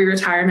into every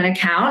retirement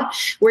account.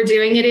 We're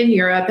doing it in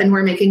Europe and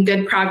we're making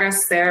good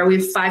progress there. We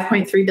have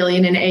 5.3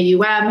 billion in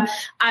AUM.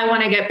 I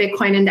want to get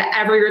Bitcoin into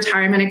every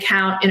retirement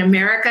account in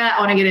America. I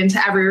want to get into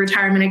every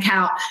retirement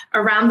account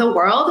around the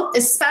world,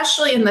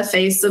 especially in the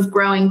face of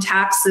growing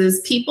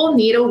taxes. People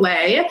need a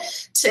way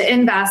to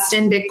invest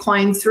in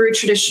Bitcoin through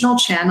traditional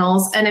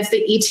channels. And if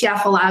the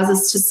ETF allows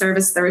us to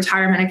service the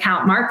retirement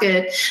account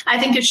market, I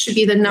think it should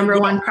be the number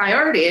one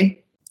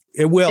priority.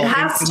 It will. It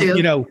has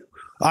to.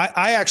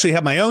 I actually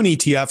have my own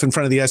ETF in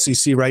front of the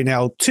SEC right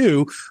now,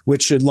 too,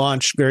 which should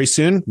launch very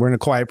soon. We're in a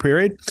quiet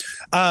period.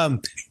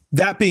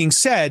 That being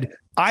said,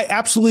 I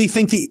absolutely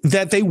think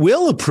that they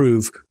will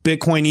approve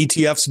Bitcoin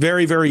ETFs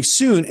very, very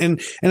soon.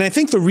 And I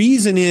think the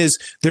reason is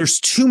there's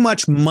too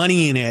much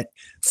money in it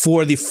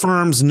for the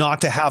firms not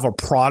to have a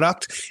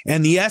product.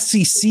 And the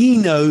SEC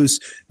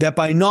knows that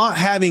by not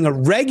having a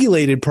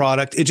regulated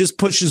product, it just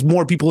pushes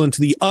more people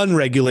into the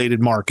unregulated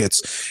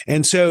markets.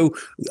 And so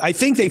I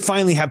think they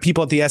finally have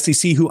people at the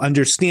SEC who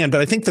understand.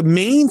 But I think the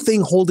main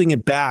thing holding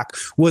it back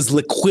was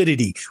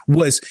liquidity,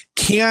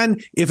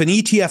 if an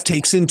ETF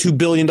takes in $2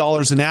 billion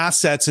in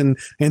assets in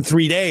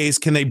 3 days,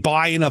 can they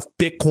buy enough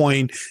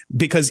Bitcoin?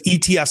 Because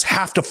ETFs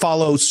have to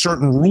follow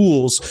certain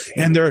rules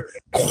and they're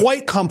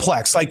quite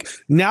complex. Like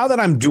now that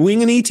I'm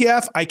doing an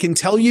ETF, I can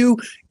tell you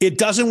it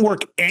doesn't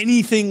work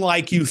anything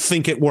like you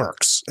think it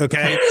works.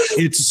 Okay.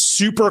 It's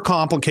super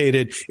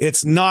complicated.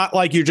 It's not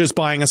like you're just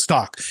buying a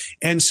stock.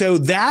 And so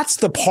that's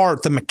the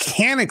part, the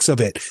mechanics of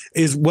it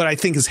is what I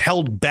think is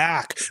held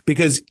back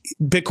because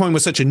Bitcoin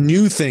was such a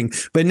new thing.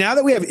 But now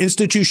that we have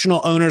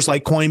institutional owners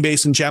like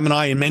Coinbase and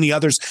Gemini and many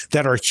others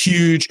that are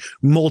huge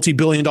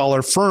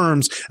multi-billion-dollar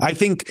firms, I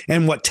think,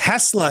 and what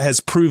Tesla has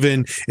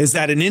proven is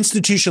that an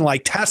institution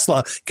like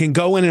Tesla can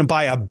go in and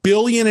buy $1.5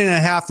 billion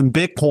in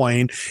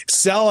Bitcoin,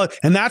 sell it.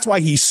 And that's why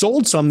he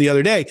sold some the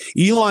other day.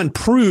 Elon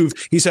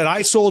proved, he said,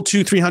 I sold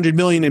 200-300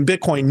 million in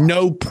Bitcoin,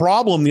 no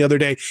problem the other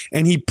day.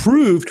 And he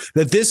proved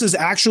that this is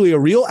actually a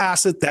real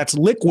asset that's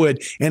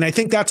liquid. And I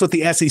think that's what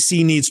the SEC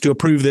needs to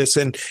approve this.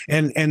 And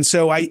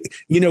so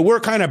we're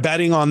kind of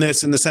betting on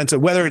this in the sense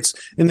of whether it's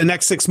in the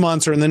next 6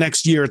 months or in the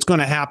next year, it's going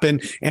to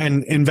happen.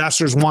 And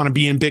investors want to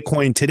be in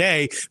Bitcoin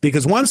today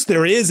because once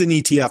there is an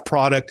ETF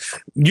product,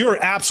 you're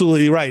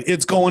absolutely right.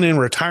 It's going in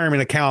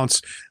retirement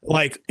accounts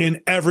like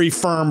in every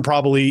firm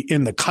probably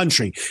in the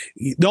country.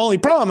 The only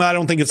problem, I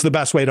don't think it's the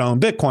best way to own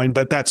Bitcoin,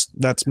 but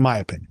that's my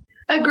opinion.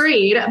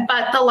 Agreed.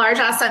 But the large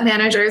asset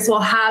managers will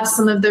have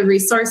some of the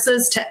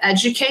resources to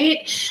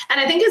educate. And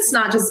I think it's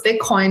not just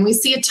Bitcoin. We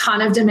see a ton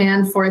of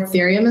demand for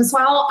Ethereum as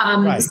well.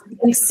 Right.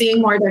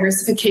 Seeing more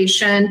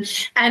diversification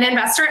and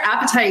investor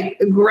appetite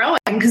growing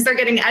because they're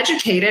getting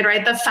educated,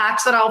 right? The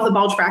fact that all of the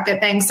bulge bracket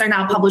banks are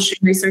now publishing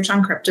research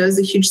on crypto is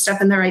a huge step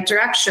in the right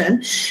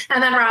direction.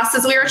 And then Ross,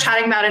 as we were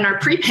chatting about in our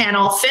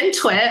pre-panel,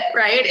 FinTwit,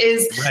 right,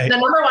 is the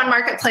number one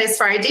marketplace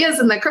for ideas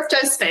in the crypto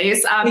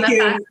space.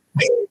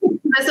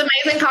 This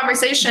amazing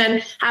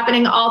conversation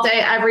happening all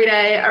day, every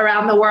day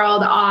around the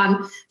world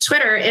on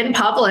Twitter in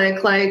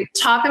public. Like,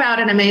 talk about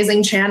an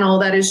amazing channel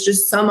that is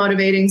just so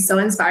motivating, so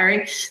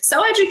inspiring,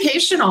 so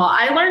educational.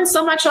 I learn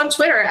so much on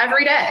Twitter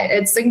every day.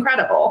 It's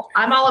incredible.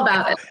 I'm all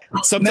about it.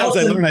 Sometimes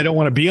I learn I don't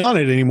want to be on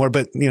it anymore,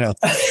 but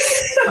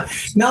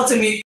Melton,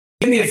 give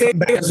me a favor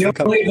because we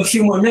only have a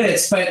few more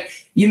minutes, but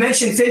you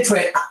mentioned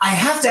FinTwit. I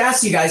have to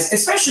ask you guys,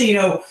 especially,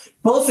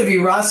 both of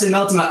you, Ross and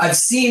Melton, I've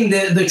seen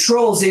the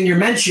trolls in your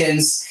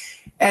mentions.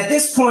 At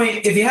this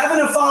point, if you have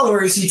enough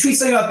followers, you tweet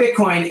something about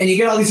Bitcoin and you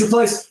get all these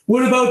replies,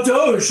 what about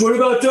Doge? What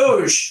about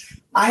Doge?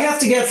 I have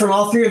to get from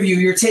all three of you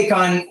your take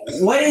on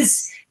what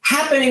is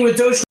happening with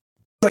Doge.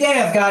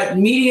 Yeah, I've got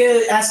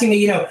media asking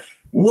me,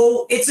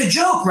 well, it's a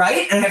joke,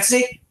 right? And I have to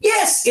say,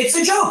 yes, it's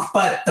a joke,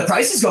 but the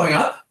price is going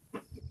up.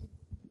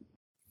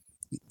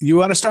 You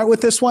want to start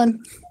with this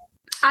one?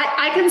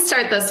 I can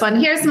start this one.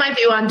 Here's my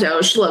view on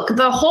Doge. Look,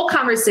 the whole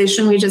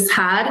conversation we just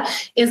had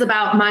is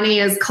about money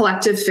as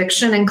collective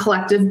fiction and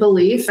collective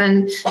belief,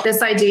 and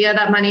this idea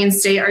that money and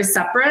state are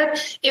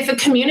separate. If a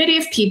community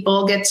of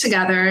people get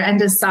together and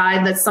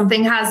decide that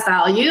something has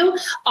value,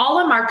 all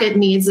a market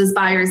needs is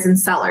buyers and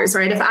sellers,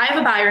 right? If I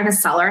have a buyer and a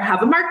seller, I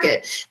have a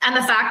market. And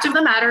the fact of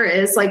the matter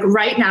is, like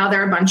right now,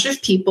 there are a bunch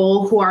of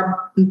people who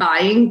are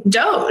buying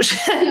Doge,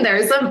 and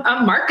there's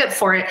a market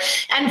for it,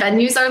 and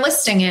venues are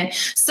listing it.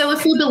 So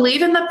if you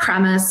believe in the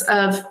premise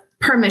of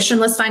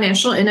permissionless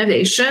financial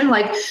innovation.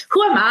 Like,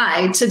 who am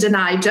I to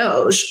deny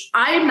Doge?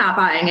 I am not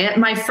buying it.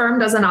 My firm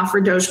doesn't offer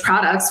Doge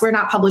products. We're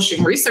not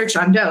publishing research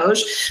on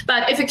Doge.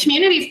 But if a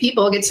community of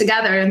people get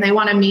together and they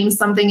want to meme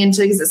something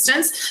into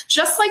existence,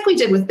 just like we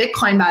did with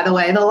Bitcoin, by the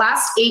way, the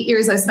last 8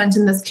 years I spent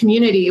in this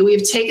community,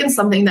 we've taken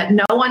something that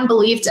no one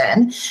believed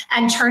in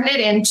and turned it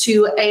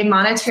into a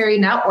monetary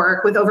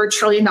network with over $1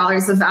 trillion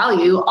of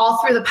value,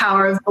 all through the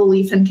power of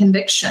belief and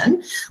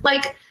conviction.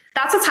 Like,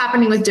 that's what's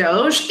happening with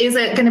Doge. Is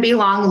it going to be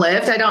long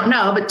lived? I don't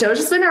know, but Doge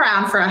has been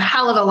around for a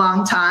hell of a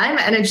long time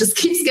and it just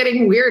keeps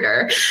getting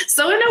weirder.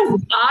 So in a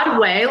odd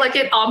way, like,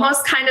 it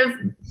almost kind of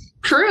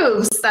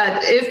proves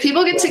that if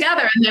people get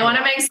together and they want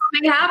to make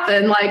something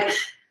happen, like,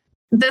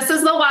 this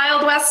is the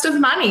Wild West of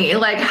money.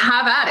 Like,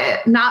 have at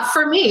it. Not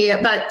for me,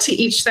 but to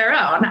each their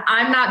own.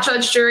 I'm not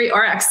judge, jury,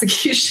 or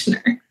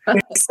executioner.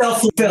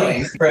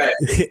 Self-fulfilling, right?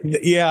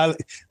 Yeah,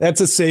 that's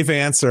a safe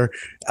answer.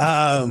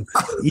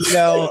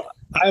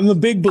 I'm a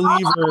big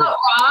believer.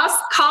 Ross,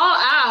 call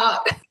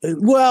out.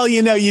 Well,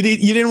 you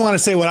didn't want to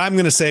say what I'm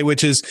going to say,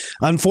 which is,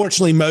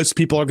 unfortunately, most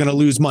people are going to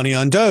lose money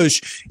on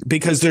Doge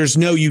because there's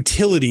no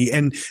utility.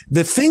 And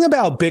the thing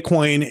about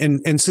Bitcoin,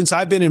 and since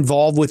I've been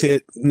involved with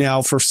it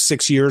now for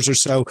 6 years or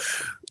so,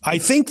 I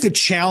think the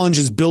challenge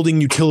is building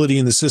utility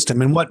in the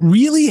system. And what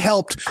really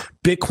helped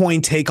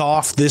Bitcoin take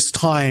off this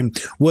time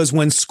was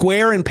when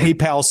Square and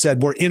PayPal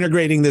said, we're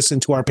integrating this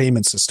into our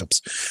payment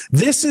systems.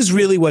 This is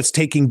really what's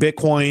taking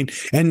Bitcoin.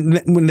 And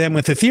then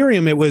with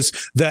Ethereum, it was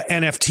the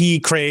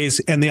NFT craze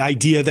and the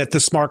idea that the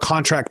smart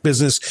contract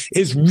business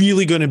is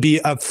really going to be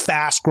a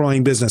fast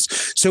growing business.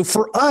 So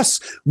for us,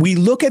 we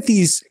look at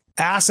these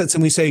assets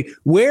and we say,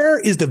 where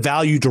is the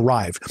value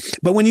derived?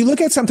 But when you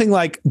look at something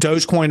like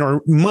Dogecoin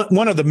or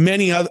one of the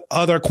many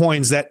other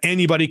coins that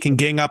anybody can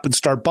gang up and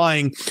start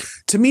buying,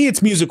 to me,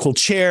 it's musical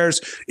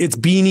chairs, it's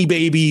Beanie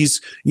Babies.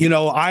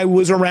 I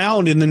was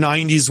around in the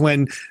 90s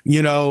when,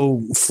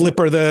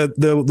 Flipper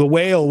the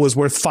whale was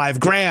worth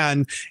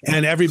 $5,000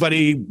 and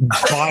everybody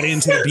bought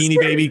into the Beanie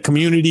Baby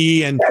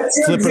community and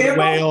Flipper the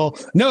whale.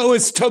 No, it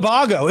was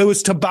Tobago. It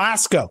was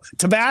Tabasco.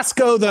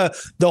 Tabasco, the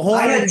horn.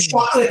 I had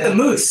chocolate the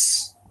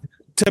moose.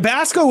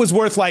 Tabasco was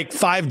worth like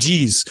 5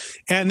 G's,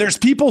 and there's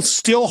people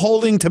still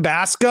holding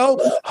Tabasco,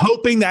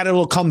 hoping that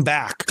it'll come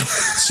back.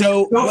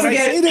 So when I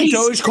say to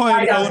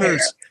Dogecoin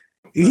owners,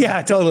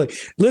 yeah, totally.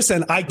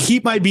 Listen, I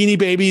keep my Beanie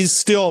Babies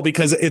still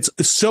because it's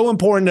so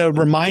important to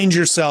remind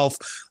yourself,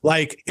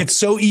 like, it's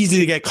so easy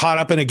to get caught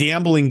up in a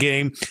gambling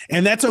game,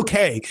 and that's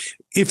okay.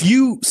 If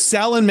you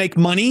sell and make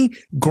money,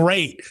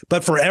 great.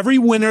 But for every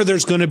winner,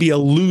 there's going to be a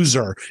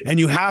loser. And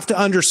you have to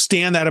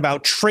understand that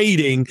about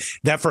trading,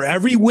 that for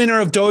every winner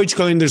of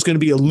Dogecoin, there's going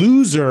to be a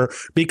loser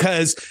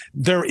because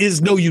there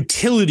is no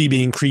utility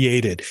being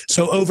created.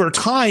 So over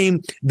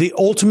time, the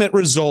ultimate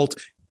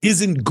result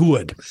isn't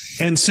good.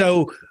 And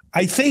so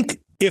I think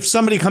if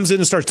somebody comes in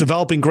and starts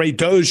developing great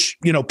Doge,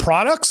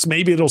 products,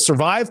 maybe it'll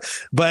survive.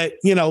 But,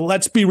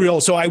 let's be real.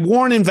 So I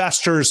warn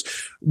investors,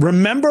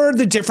 remember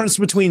the difference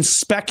between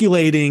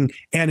speculating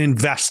and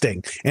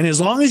investing. And as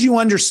long as you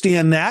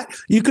understand that,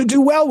 you could do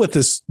well with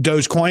this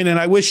Dogecoin, and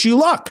I wish you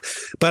luck.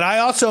 But I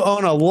also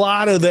own a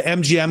lot of the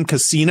MGM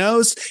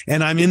casinos,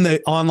 and I'm in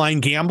the online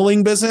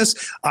gambling business.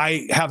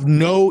 I have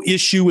no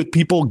issue with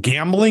people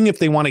gambling if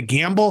they want to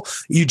gamble.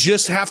 You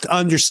just have to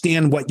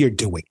understand what you're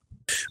doing.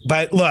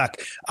 But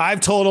look,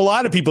 I've told a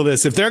lot of people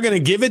this. If they're going to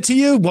give it to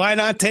you, why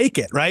not take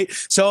it, right?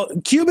 So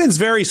Cuban's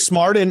very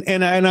smart,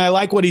 and I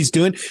like what he's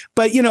doing.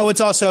 But, it's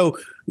also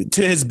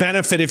to his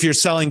benefit if you're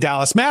selling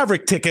Dallas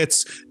Maverick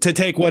tickets to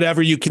take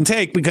whatever you can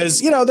take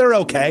because, they're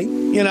okay,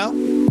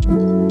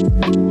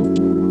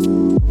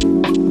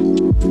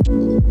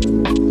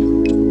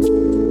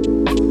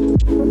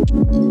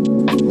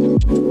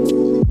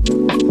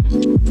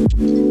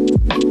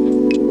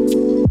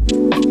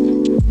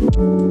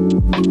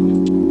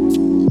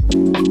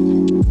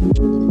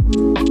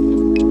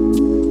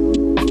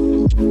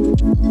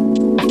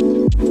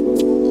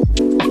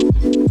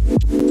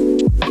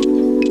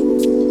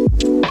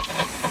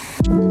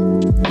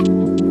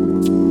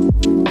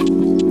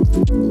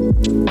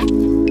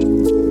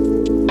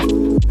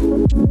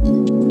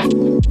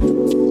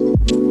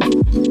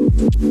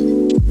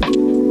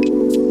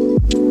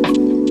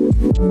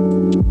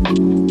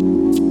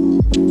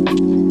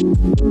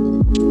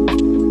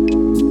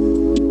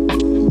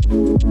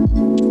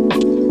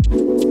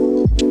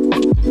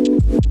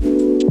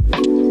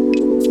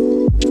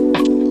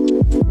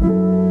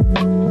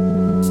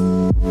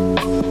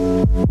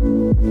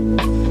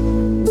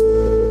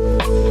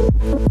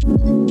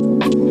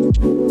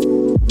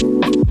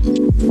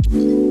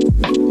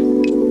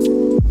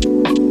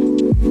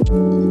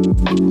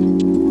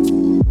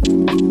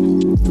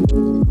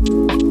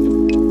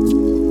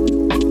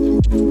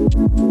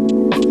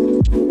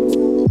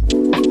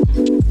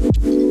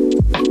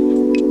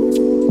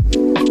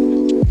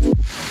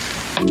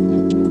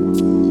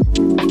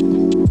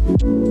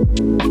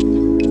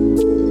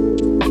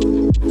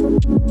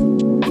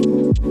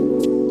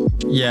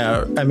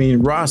 Yeah, I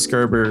mean, Ross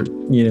Gerber,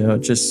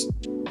 just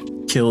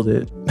killed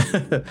it.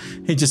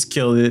 he just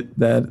killed it.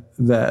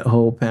 That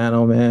whole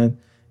panel, man.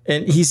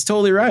 And he's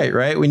totally right.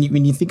 Right. When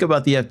you think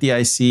about the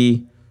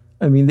FDIC,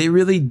 I mean, they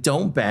really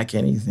don't back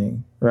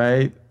anything,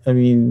 right? I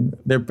mean,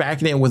 they're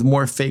backing it with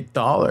more fake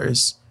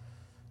dollars.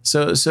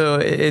 So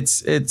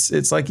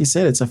it's like you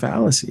said, it's a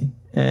fallacy,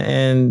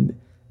 and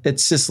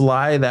it's this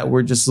lie that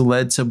we're just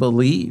led to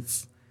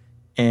believe.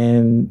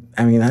 And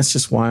I mean, that's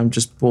just why I'm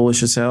just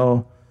bullish as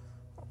hell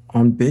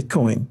on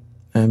Bitcoin.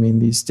 I mean,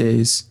 these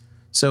days.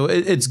 So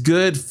it's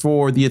good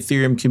for the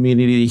Ethereum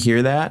community to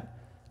hear that.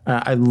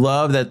 I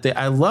love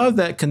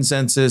that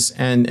consensus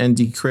and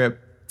Decrypt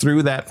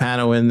threw that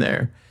panel in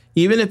there,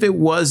 even if it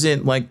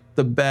wasn't like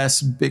the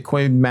best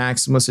Bitcoin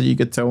Maximus that you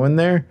could throw in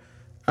there.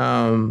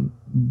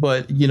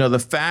 But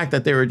the fact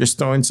that they were just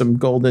throwing some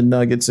golden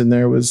nuggets in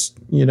there was,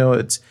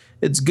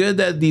 it's good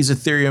that these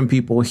Ethereum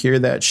people hear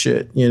that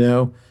shit,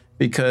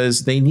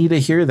 because they need to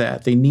hear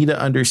that. They need to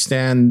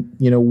understand,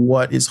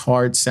 what is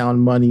hard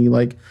sound money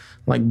like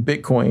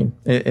Bitcoin.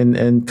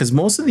 And because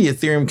most of the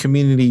Ethereum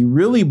community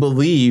really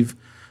believe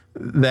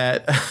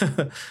that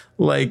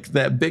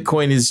that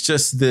Bitcoin is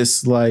just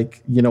this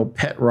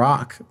pet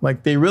rock.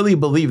 Like they really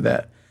believe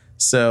that.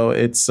 So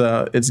it's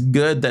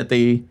good that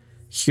they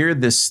hear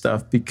this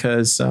stuff,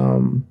 because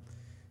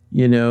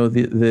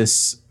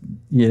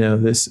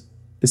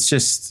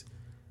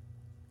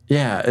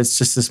it's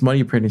just this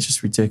money print is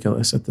just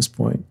ridiculous at this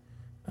point.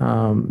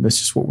 It's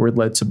just what we're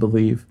led to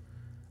believe.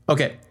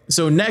 Okay,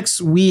 so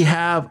next we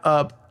have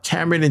up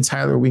Cameron and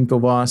Tyler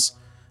Winklevoss.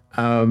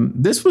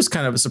 This was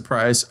kind of a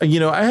surprise.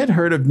 I had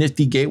heard of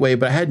Nifty Gateway,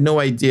 but I had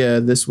no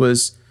idea this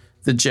was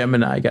the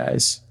Gemini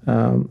guys.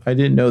 I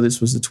didn't know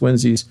this was the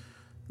twinsies,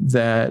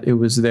 that it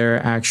was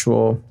their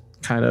actual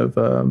kind of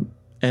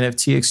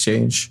NFT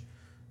exchange.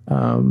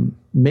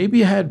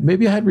 Maybe I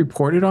had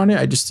reported on it.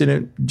 I just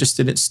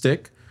didn't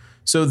stick.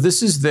 So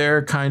this is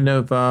their kind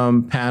of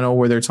panel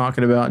where they're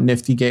talking about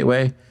Nifty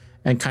Gateway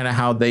and kind of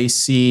how they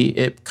see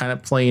it kind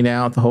of playing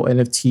out, the whole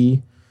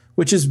NFT,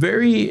 which is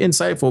very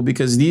insightful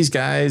because these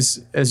guys,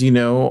 as you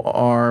know,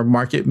 are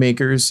market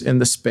makers in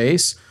the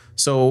space.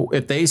 So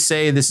if they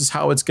say this is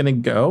how it's going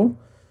to go,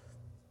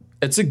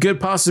 it's a good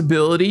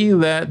possibility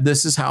that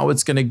this is how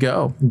it's going to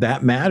go.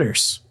 That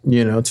matters,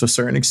 to a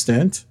certain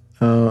extent,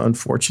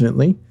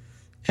 unfortunately.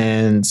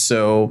 And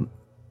so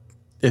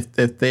if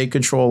they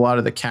control a lot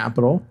of the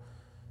capital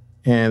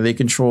and they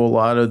control a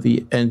lot of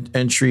the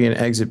entry and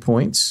exit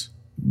points,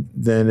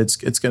 then it's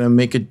going to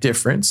make a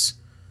difference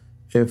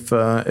if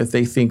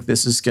they think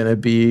this is going to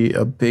be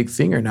a big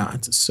thing or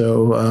not.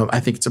 So I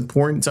think it's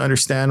important to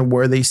understand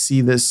where they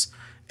see this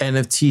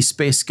NFT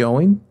space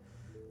going.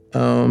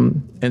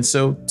 And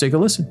so take a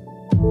listen.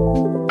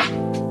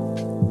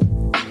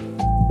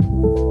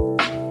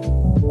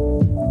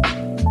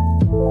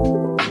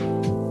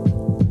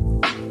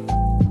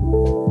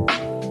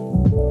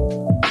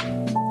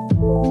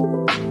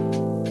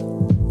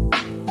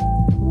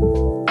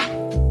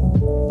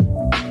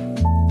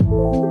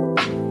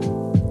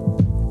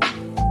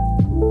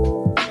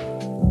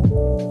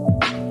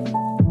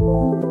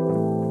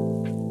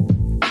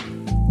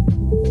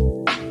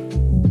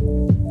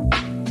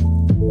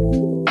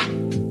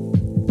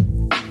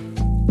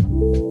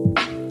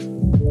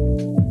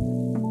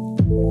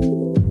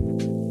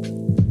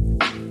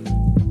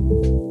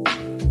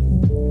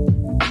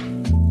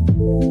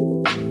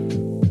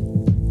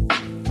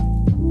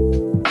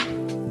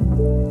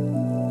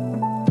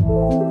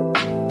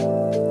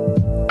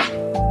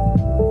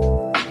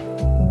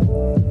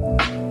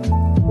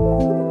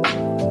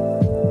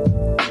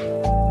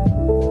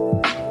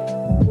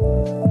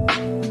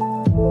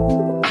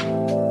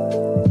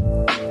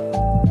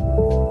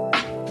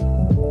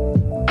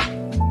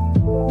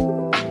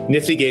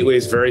 Nifty Gateway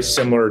is very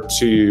similar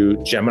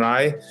to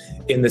Gemini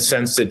in the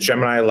sense that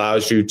Gemini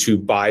allows you to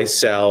buy,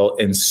 sell,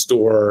 and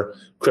store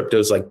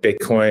cryptos like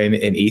Bitcoin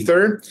and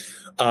Ether,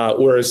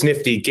 whereas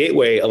Nifty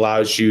Gateway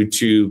allows you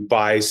to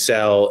buy,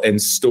 sell,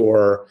 and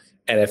store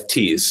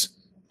NFTs.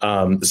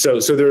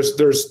 So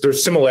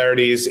there's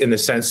similarities in the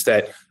sense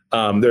that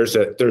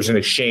there's an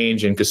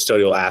exchange and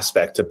custodial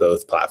aspect to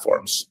both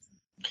platforms.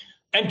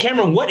 And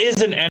Cameron, what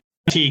is an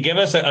NFT? Give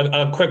us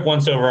a quick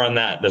once over on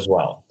that as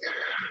well.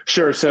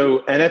 Sure. So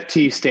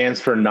NFT stands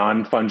for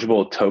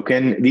non-fungible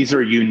token. These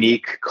are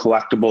unique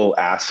collectible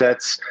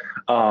assets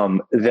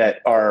that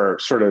are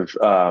sort of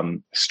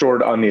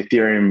stored on the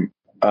Ethereum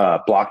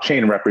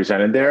blockchain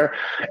represented there.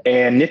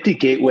 And Nifty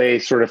Gateway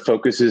sort of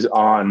focuses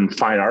on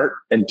fine art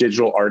and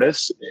digital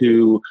artists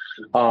who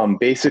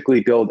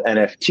basically build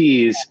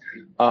NFTs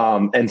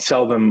and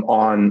sell them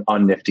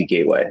on Nifty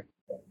Gateway.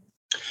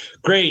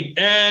 Great.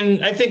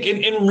 And I think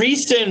in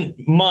recent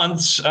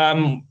months,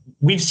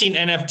 we've seen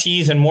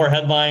NFTs in more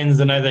headlines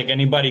than I think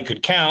anybody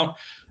could count.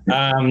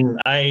 I'm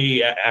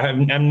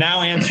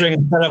now answering,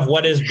 instead of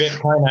what is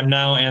Bitcoin, I'm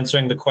now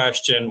answering the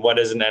question, what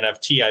is an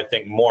NFT, I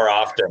think, more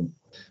often.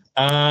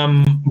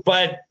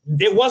 But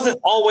it wasn't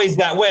always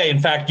that way. In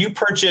fact, you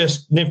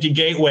purchased Nifty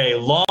Gateway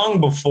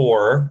long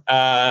before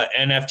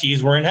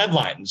NFTs were in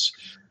headlines.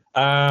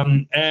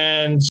 And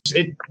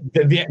the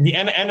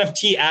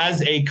NFT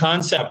as a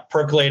concept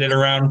percolated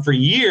around for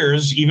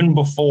years, even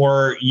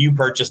before you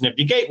purchased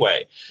Nifty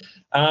Gateway.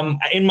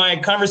 In my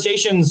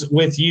conversations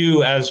with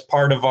you as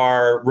part of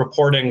our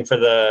reporting for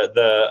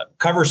the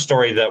cover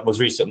story that was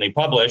recently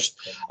published,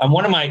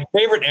 one of my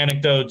favorite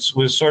anecdotes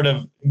was sort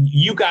of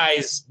you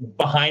guys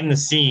behind the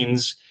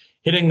scenes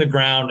hitting the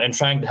ground and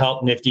trying to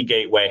help Nifty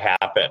Gateway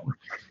happen.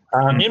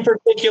 In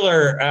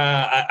particular,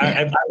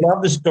 I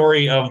love the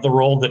story of the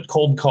role that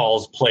cold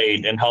calls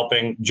played in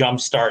helping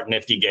jumpstart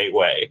Nifty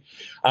Gateway.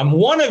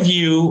 One of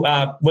you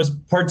was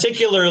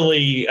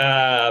particularly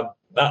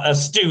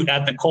astute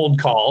at the cold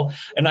call,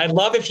 and I'd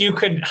love if you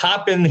could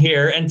hop in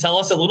here and tell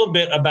us a little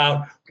bit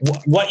about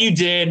what you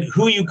did,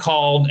 who you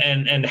called,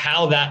 and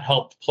how that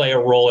helped play a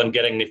role in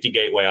getting Nifty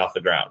Gateway off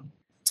the ground.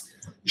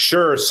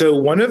 Sure.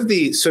 So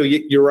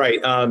you're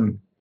right.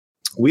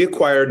 We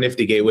acquired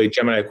Nifty Gateway.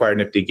 Gemini acquired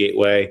Nifty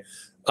Gateway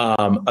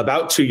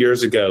about 2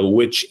 years ago,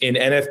 which in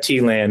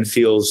NFT land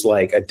feels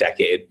like a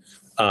decade.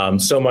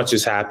 So much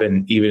has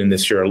happened even in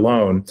this year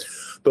alone.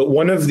 But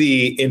one of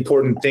the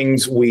important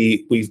things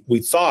we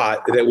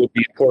thought that would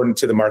be important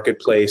to the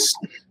marketplace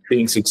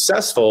being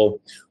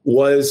successful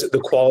was the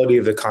quality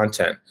of the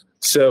content.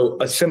 So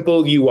a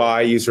simple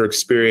UI user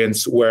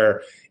experience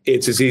where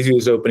it's as easy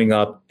as opening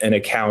up an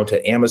account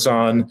at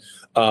Amazon.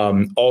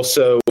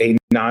 Also a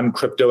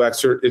non-crypto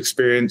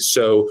experience.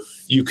 So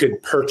you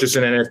could purchase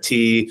an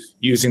NFT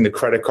using the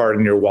credit card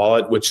in your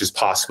wallet, which is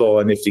possible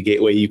on Nifty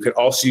Gateway. You could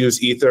also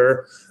use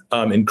Ether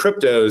in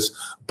cryptos,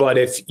 but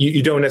if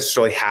you don't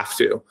necessarily have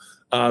to.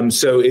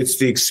 So it's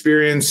the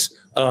experience,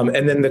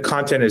 and then the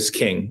content is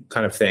king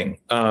kind of thing.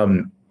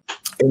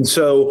 And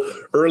so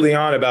early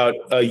on, about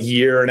a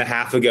year and a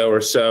half ago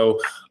or so,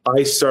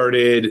 I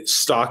started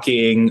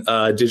stalking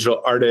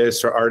digital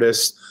artists or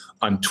artists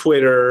on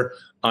Twitter,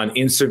 on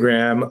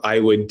Instagram. I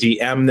would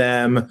DM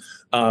them.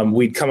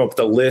 We'd come up with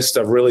a list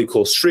of really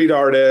cool street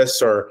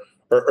artists or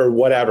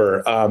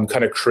whatever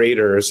kind of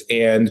creators,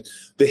 and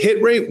the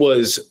hit rate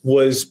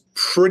was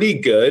pretty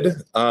good.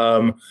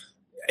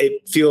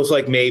 It feels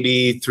like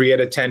maybe 3 out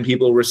of 10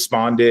 people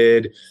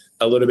responded.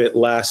 A little bit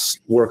less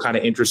were kind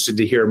of interested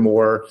to hear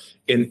more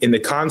in the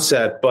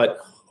concept, but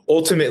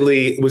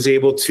ultimately was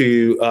able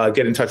to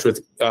get in touch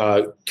with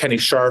Kenny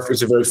Scharf,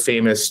 who's a very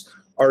famous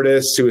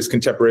artist who is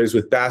contemporaries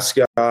with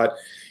Basquiat.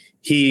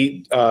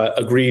 He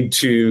agreed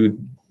to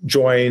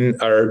join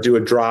or do a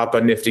drop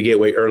on Nifty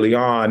Gateway early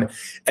on.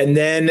 And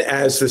then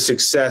as the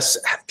success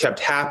kept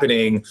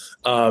happening,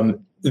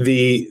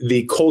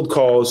 the cold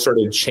calls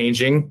started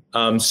changing.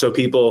 So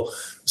people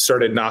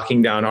started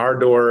knocking down our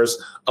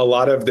doors. A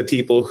lot of the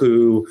people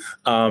who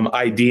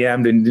I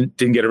DM'd and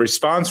didn't get a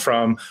response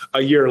from,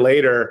 a year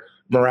later,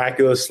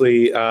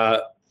 miraculously,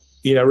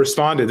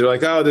 responded. They're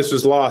like, "Oh, this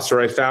was lost," or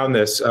 "I found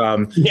this."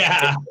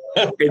 Yeah.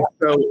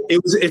 So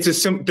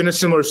it's been a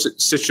similar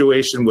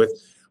situation with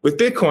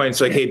Bitcoin.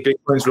 It's like, hey,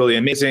 Bitcoin's really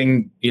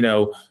amazing,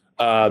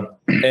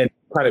 and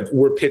kind of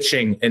we're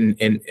pitching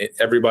and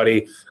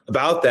everybody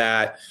about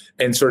that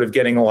and sort of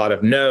getting a lot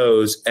of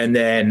no's. And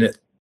then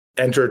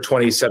enter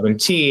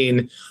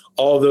 2017,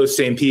 all those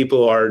same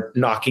people are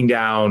knocking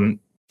down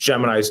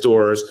Gemini's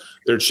doors.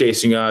 They're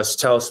chasing us.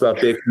 Tell us about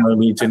Bitcoin.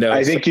 We need to know.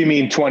 I think you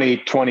mean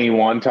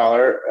 2021,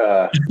 Tyler.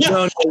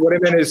 No, what I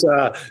meant is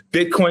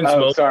Bitcoin's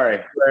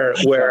moment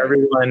where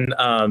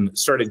everyone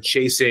started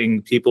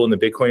chasing people in the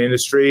Bitcoin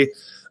industry.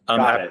 We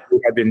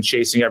had been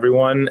chasing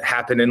everyone,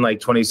 happened in like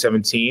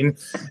 2017.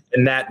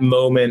 And that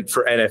moment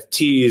for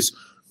NFTs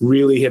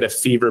really hit a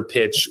fever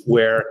pitch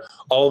where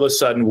all of a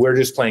sudden we're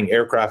just playing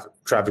aircraft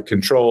traffic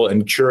control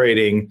and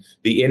curating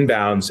the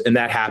inbounds. And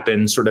that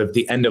happened sort of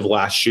the end of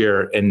last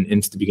year and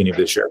into the beginning of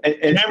this year.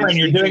 And Cameron,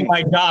 you're doing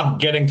my job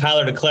getting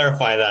Tyler to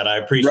clarify that. I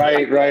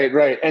appreciate it.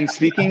 Right. And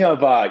speaking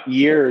of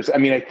years, I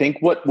mean, I think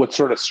what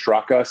sort of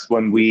struck us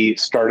when we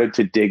started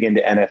to dig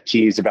into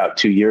NFTs about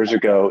 2 years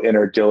ago in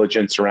our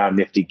diligence around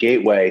Nifty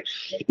Gateway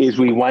is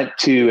we went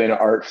to an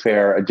art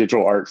fair, a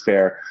digital art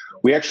fair.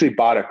 We actually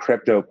bought a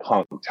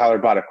CryptoPunk. Tyler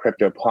bought a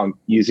CryptoPunk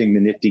using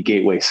the Nifty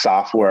Gateway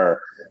software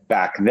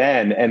back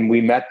then, and we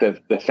met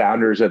the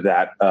founders of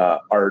that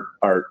art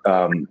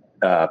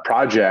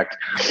project.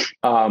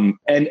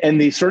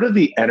 And the sort of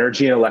the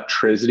energy and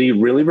electricity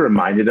really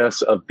reminded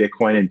us of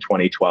Bitcoin in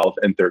 2012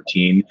 and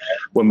 13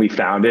 when we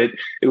found it.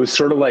 It was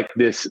sort of like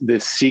this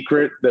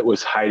secret that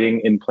was hiding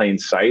in plain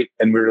sight.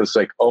 And we were just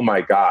like, oh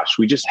my gosh,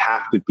 we just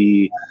have to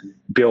be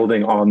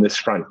building on this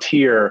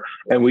frontier.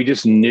 And we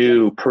just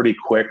knew pretty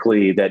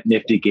quickly that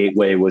Nifty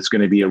Gateway was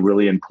going to be a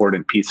really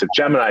important piece of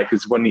Gemini,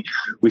 because when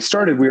we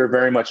started, we were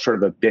very much sort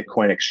of a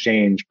Bitcoin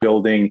exchange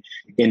building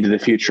into the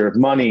future of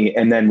money.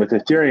 And then with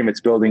Ethereum,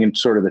 it's building into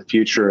sort of the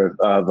future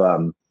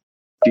of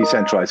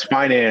decentralized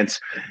finance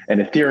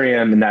and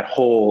Ethereum and that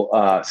whole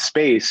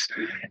space.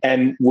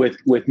 And with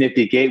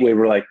Nifty Gateway,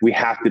 we're like, we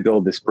have to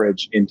build this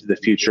bridge into the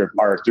future of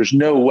art. There's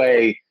no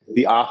way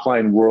the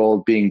offline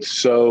world being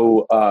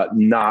so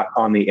not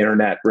on the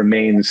internet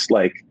remains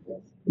like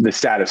the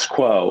status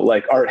quo.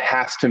 Like art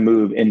has to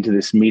move into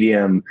this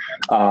medium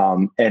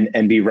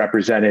and be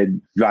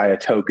represented via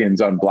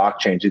tokens on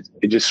blockchains.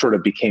 It just sort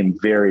of became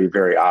very,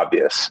 very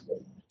obvious.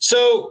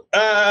 So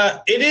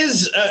it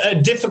is a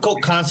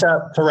difficult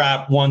concept to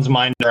wrap one's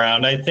mind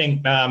around. I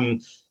think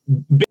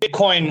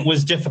Bitcoin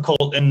was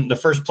difficult in the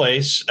first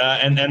place,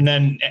 and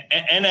then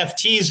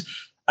NFTs.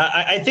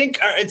 I think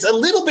it's a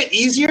little bit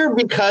easier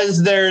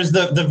because there's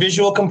the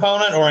visual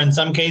component, or in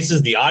some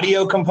cases, the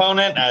audio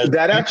component.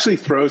 That actually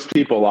throws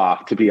people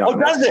off, to be honest. Oh,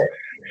 does it?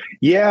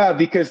 Yeah,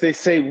 because they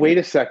say, wait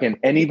a second,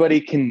 anybody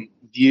can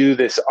view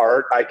this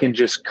art. I can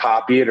just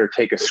copy it or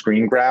take a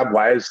screen grab.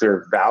 Why is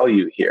there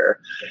value here?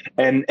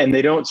 And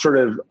they don't sort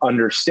of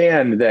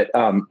understand that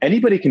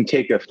anybody can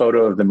take a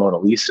photo of the Mona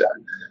Lisa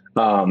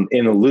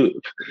in the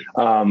Louvre.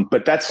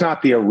 But that's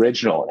not the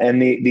original.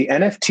 And the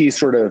NFT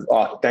sort of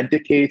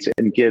authenticates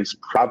and gives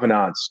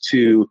provenance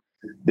to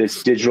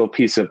this digital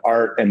piece of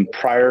art. And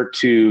prior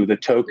to the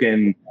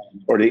token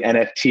or the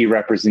NFT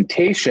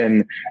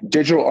representation,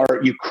 digital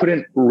art, you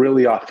couldn't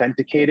really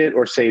authenticate it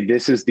or say,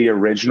 this is the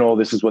original,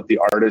 this is what the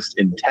artist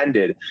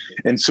intended.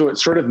 And so it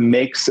sort of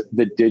makes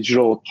the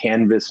digital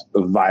canvas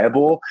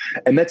viable.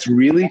 And that's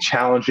really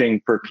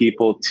challenging for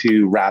people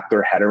to wrap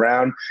their head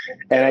around.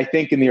 And I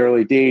think in the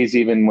early days,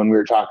 even when we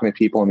were talking to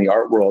people in the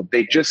art world,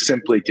 they just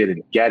simply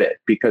didn't get it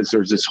because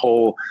there's this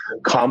whole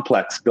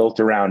complex built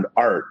around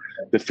art,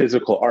 the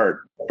physical art,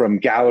 from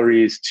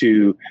galleries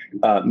to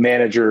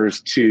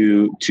managers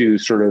to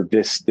sort of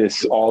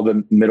this all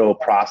the middle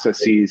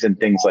processes and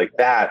things like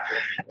that.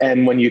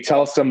 And when you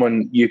tell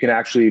someone you can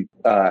actually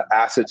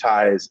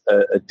assetize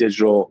a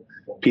digital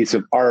piece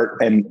of art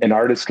and an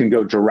artist can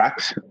go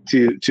direct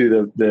to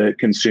the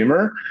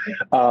consumer,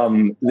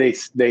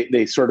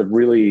 they sort of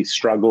really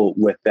struggle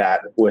with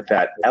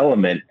that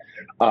element.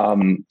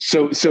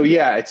 So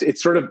yeah,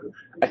 it's sort of,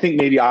 I think,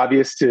 maybe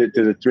obvious to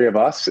the three of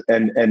us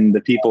and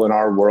the people in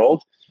our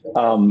world.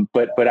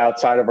 But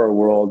outside of our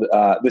world,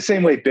 the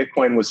same way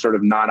Bitcoin was sort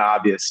of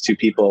non-obvious to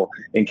people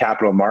in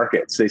capital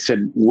markets. They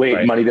said, wait,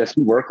 right, money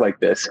doesn't work like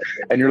this.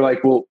 And you're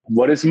like, well,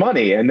 what is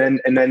money? And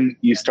then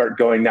you start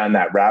going down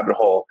that rabbit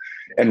hole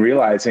and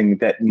realizing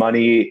that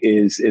money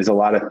is a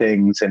lot of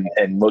things,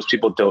 and most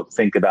people don't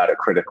think about it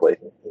critically.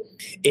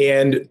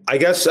 And I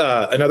guess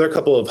another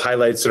couple of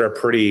highlights that are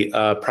pretty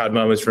proud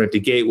moments for Nifty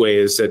Gateway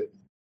is that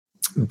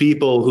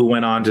people who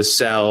went on to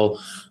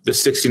sell the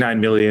 $69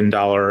 million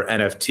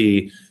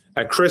NFT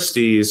at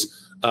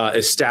Christie's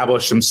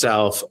established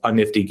himself on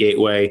Nifty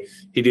Gateway.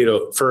 He did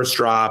a first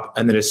drop,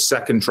 and then his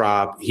second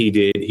drop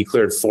he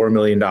cleared $4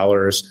 million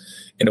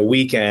in a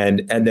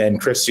weekend. And then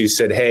Christie's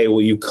said, hey,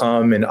 will you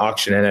come and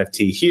auction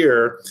NFT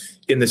here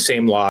in the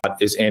same lot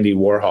as Andy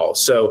Warhol?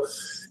 So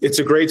it's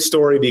a great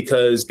story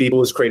because Beeple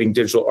was creating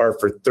digital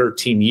art for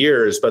 13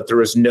 years, but there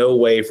was no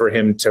way for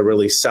him to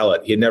really sell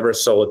it. He had never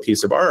sold a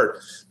piece of art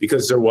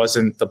because there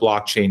wasn't the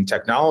blockchain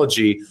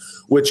technology,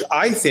 which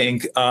I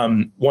think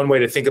one way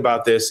to think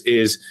about this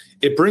is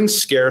it brings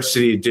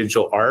scarcity to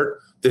digital art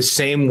the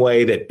same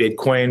way that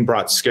Bitcoin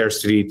brought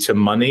scarcity to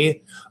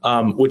money,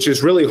 which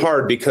is really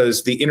hard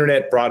because the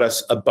internet brought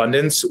us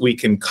abundance. We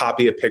can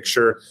copy a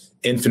picture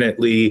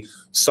infinitely.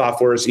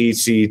 Software is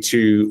easy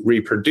to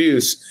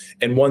reproduce,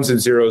 and ones and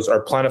zeros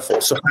are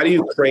plentiful. So how do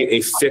you create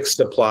a fixed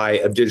supply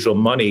of digital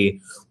money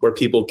where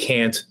people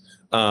can't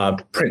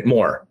print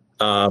more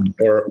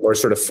or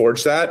sort of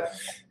forge that?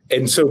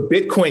 And so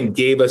Bitcoin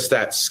gave us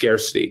that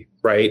scarcity,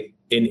 right?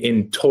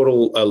 In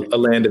total, a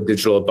land of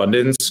digital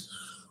abundance.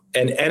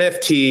 And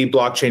NFT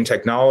blockchain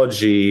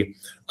technology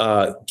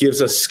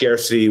gives us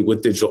scarcity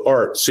with digital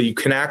art. So you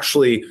can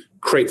actually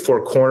create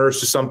four corners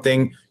to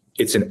something.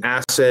 It's an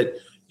asset.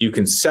 You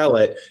can sell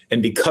it.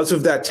 And because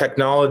of that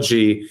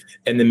technology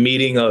and the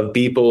meeting of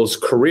Beeple's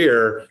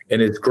career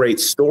and his great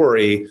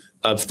story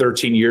of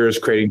 13 years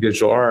creating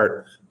digital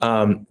art,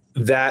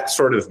 that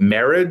sort of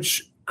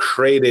marriage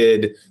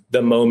created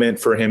the moment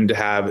for him to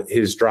have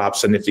his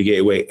drops on Nifty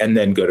Gateway and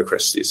then go to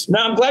Christie's.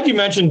 Now, I'm glad you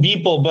mentioned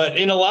Beeple, but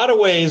in a lot of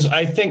ways,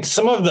 I think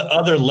some of the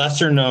other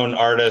lesser known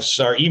artists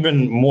are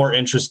even more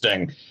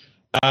interesting.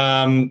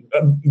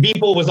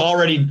 Beeple was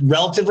already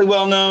relatively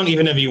well known,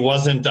 even if he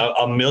wasn't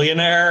a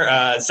millionaire.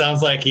 It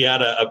sounds like he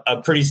had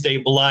a pretty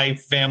stable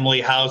life,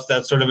 family, house,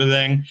 that sort of a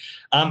thing.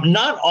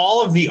 Not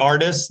all of the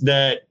artists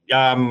that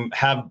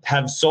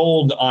have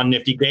sold on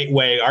Nifty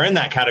Gateway are in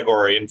that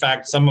category. In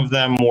fact, some of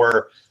them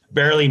were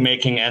barely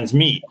making ends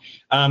meet.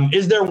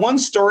 Is there one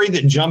story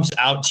that jumps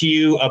out to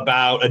you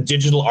about a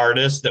digital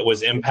artist that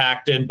was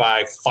impacted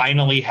by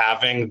finally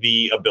having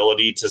the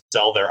ability to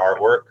sell their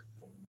artwork?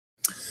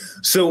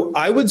 So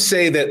I would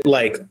say that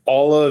like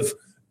all of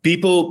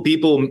people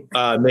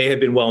may have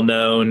been well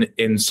known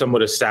and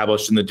somewhat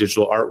established in the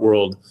digital art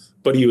world,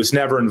 but he was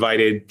never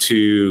invited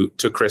to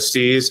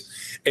Christie's.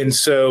 And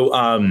so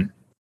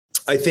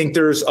I think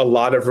there's a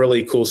lot of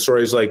really cool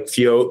stories like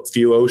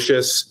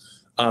Fuocious.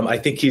 I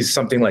think he's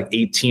something like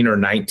 18 or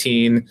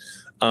 19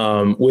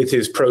 with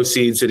his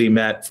proceeds that he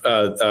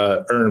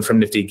earned from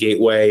Nifty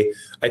Gateway.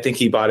 I think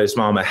he bought his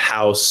mom a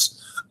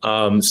house.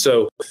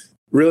 So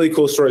really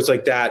cool stories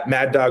like that.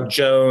 Mad Dog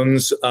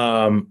Jones,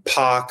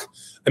 Pac.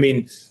 I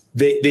mean,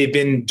 they've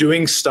been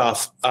doing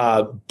stuff,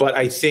 but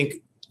I think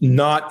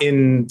not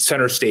in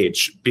center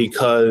stage,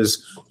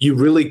 because you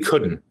really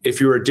couldn't. If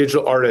you were a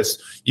digital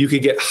artist, you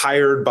could get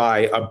hired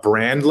by a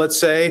brand, let's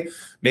say,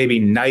 maybe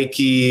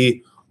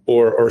Nike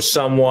or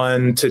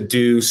someone to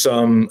do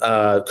some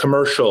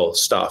commercial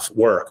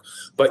work.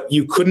 But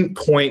you couldn't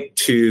point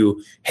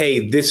to,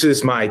 hey, this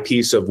is my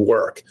piece of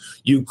work.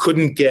 You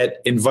couldn't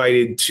get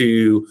invited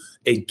to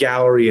a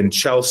gallery in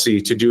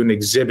Chelsea to do an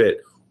exhibit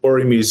or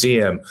a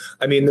museum.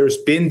 I mean, there's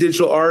been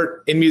digital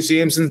art in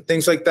museums and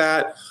things like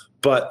that,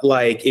 but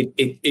like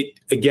it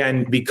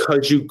again,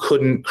 because you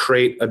couldn't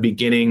create a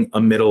beginning,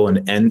 a middle,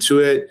 and end to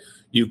it,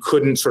 you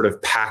couldn't sort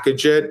of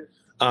package it.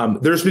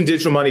 There's been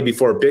digital money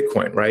before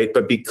Bitcoin, right?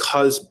 But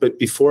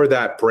before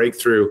that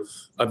breakthrough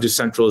of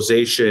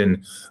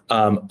decentralization,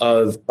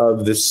 of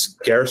the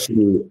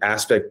scarcity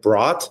aspect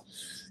brought,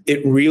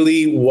 it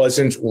really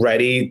wasn't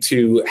ready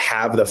to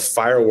have the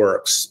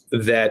fireworks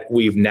that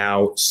we've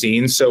now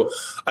seen. So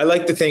I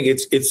like to think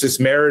it's this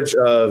marriage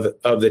of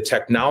the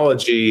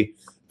technology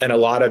and a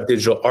lot of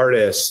digital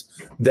artists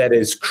that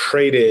has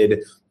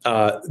created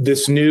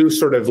this new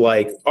sort of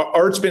like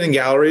art's been in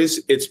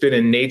galleries, it's been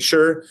in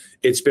nature,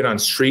 it's been on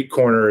street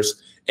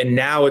corners, and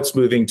now it's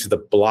moving to the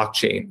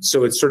blockchain.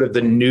 So it's sort of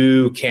the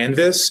new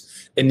canvas.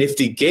 And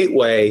Nifty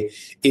Gateway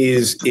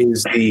is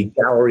the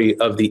gallery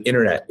of the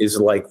internet, is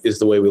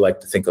the way we like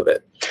to think of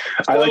it.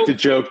 I like to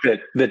joke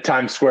that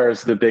Times Square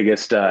is the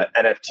biggest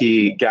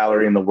NFT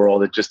gallery in the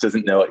world. It just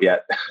doesn't know it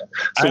yet.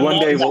 So one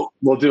day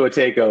we'll do a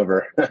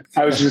takeover.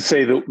 I was just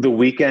say the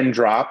Weeknd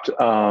dropped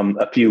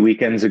a few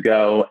weekends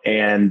ago,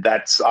 and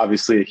that's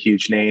obviously a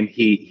huge name.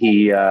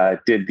 He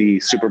did the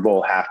Super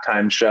Bowl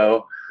halftime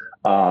show.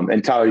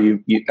 And Tyler,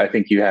 you I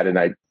think you had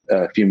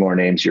a few more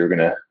names you were going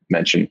to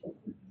mention.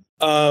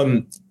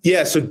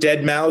 Yeah, so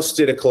Deadmau5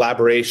 did a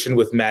collaboration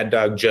with Mad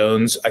Dog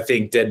Jones. I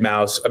think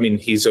Deadmau5, I mean,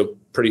 he's a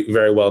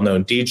very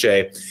well-known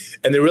DJ.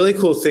 And the really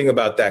cool thing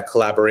about that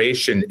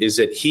collaboration is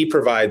that he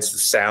provides the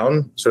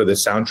sound, sort of the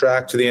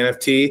soundtrack to the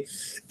NFT,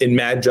 and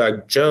Mad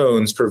Dog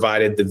Jones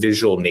provided the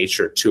visual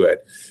nature to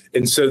it.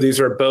 And so these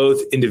are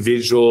both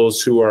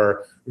individuals who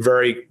are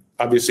very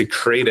obviously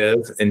creative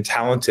and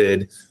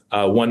talented.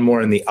 One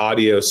more in the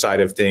audio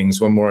side of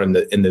things, one more in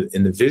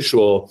the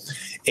visual,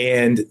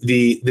 and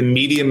the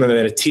medium of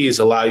NFTs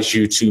allows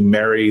you to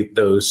marry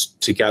those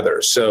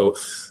together. So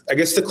I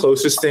guess the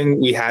closest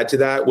thing we had to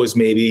that was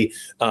maybe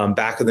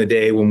back in the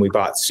day when we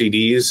bought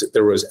CDs,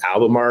 there was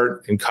album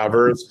art and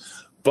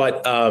covers.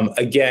 But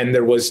again,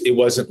 it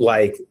wasn't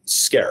like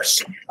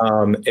scarce.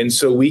 And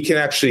so we can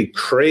actually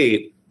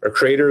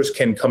creators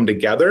can come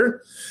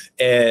together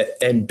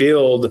and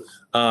build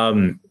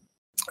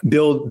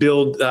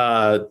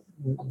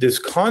this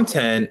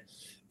content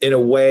in a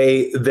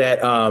way that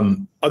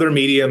other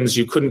mediums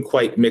you couldn't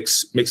quite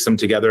mix them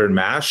together and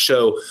mash.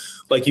 So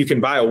like you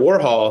can buy a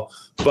Warhol,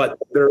 but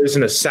there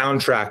isn't a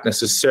soundtrack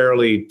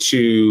necessarily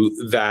to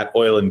that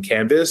oil and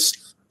canvas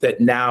that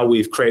now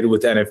we've created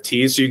with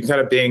NFTs. So you can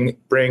kind of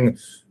bring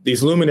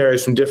these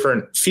luminaries from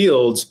different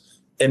fields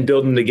and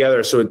build them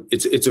together. So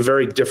it's a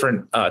very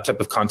different type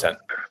of content.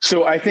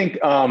 So I think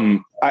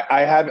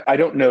I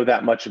don't know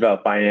that much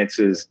about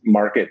Binance's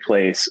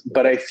marketplace,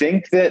 but I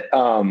think that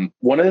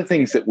one of the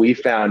things that we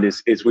found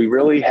is we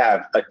really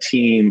have a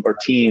team or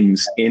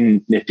teams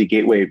in Nifty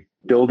Gateway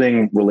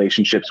building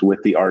relationships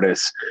with the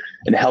artists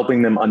and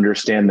helping them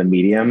understand the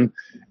medium.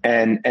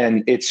 And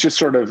it's just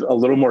sort of a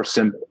little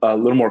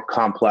more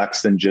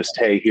complex than just,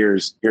 hey,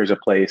 here's a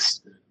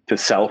place to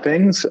sell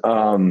things.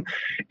 And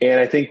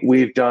I think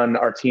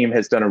our team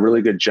has done a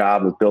really good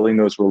job of building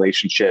those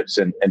relationships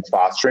and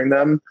fostering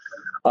them.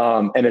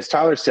 And as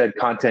Tyler said,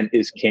 content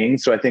is king.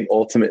 So I think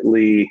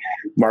ultimately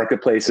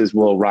marketplaces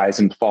will rise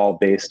and fall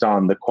based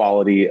on the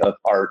quality of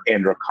art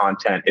and or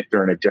content if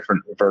they're in a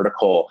different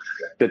vertical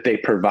that they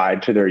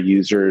provide to their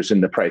users in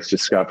the price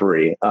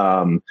discovery.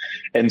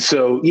 And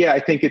so, yeah, I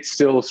think it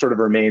still sort of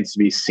remains to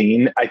be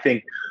seen. I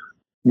think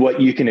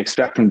what you can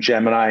expect from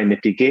Gemini and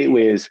Nifty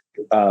Gateway is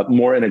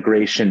more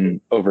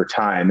integration over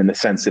time, in the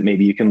sense that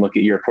maybe you can look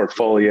at your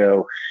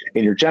portfolio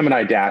in your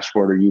Gemini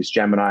dashboard or use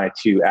Gemini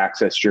to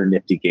access your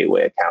Nifty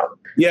Gateway account.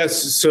 Yes.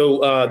 So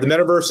the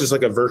metaverse is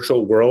like a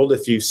virtual world.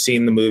 If you've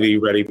seen the movie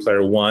Ready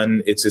Player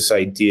One, it's this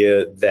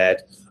idea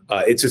that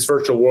it's this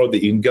virtual world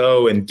that you can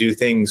go and do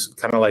things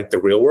kind of like the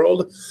real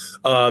world.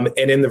 And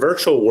in the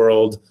virtual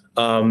world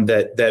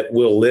that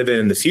we'll live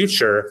in the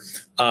future,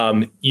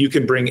 you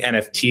can bring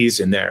NFTs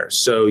in there.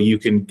 So you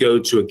can go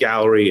to a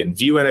gallery and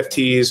view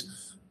NFTs,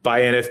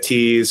 buy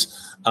NFTs,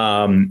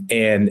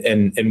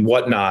 and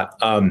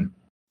whatnot.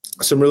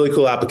 Some really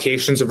cool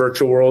applications of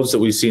virtual worlds that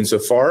we've seen so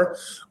far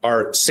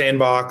are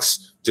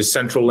Sandbox,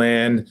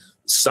 Decentraland,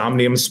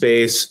 Somnium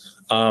Space.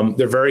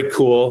 They're very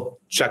cool.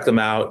 Check them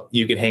out.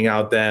 You can hang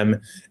out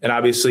them. And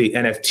obviously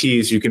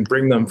NFTs, you can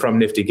bring them from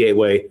Nifty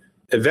Gateway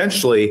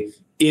eventually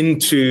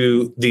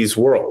into these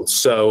worlds.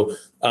 So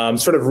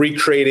sort of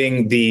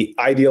recreating the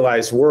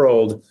idealized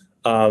world,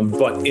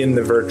 but in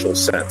the virtual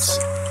sense.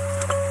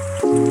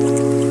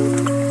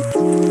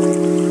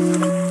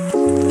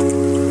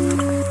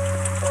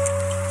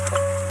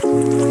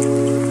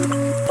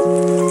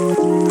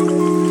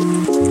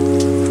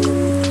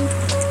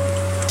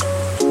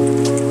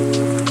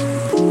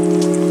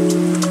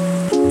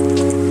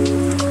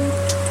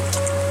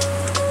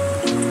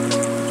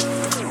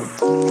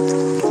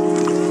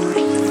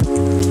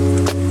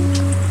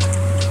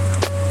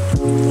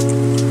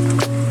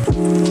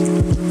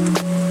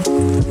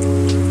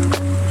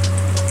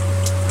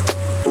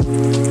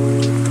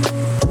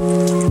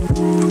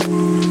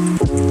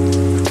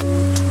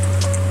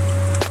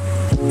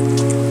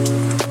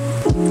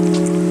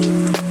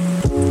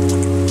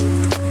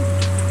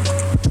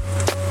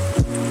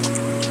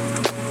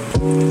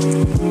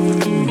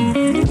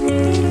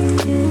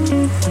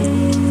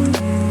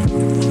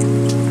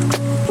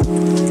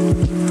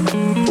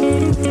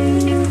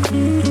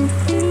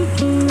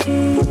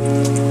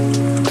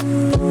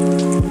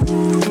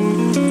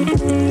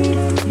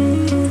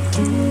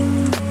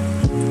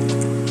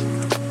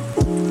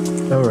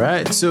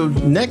 So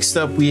next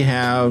up, we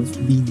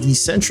have the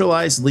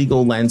decentralized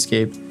legal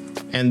landscape.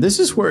 And this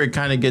is where it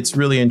kind of gets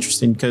really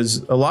interesting, because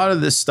a lot of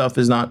this stuff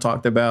is not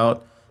talked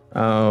about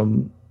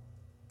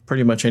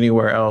pretty much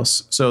anywhere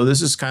else. So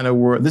this is kind of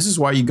where, this is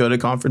why you go to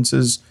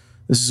conferences.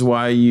 This is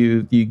why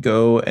you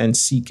go and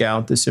seek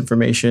out this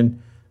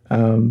information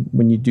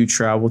when you do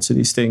travel to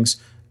these things.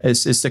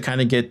 It's to kind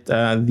of get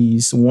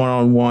these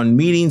one-on-one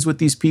meetings with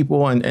these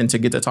people and to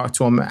get to talk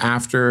to them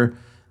after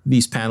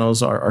these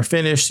panels are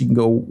finished. You can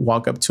go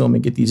walk up to them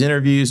and get these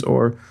interviews,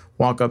 or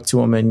walk up to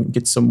them and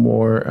get some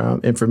more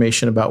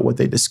information about what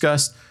they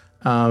discussed.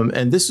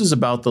 And this is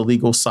about the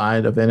legal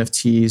side of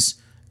NFTs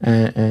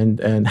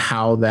and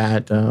how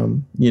that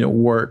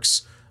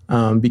works.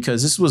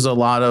 Because this is a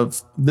lot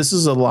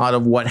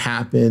of what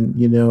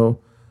happened,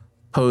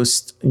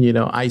 post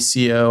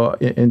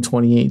ICO in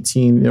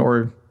 2018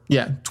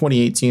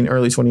 2018,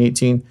 early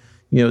 2018.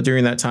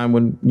 During that time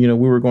when we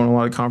were going to a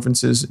lot of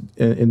conferences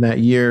in that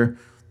year.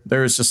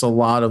 There was just a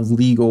lot of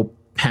legal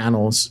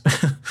panels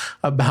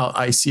about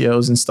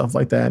ICOs and stuff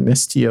like that, and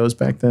STOs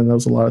back then. There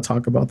was a lot of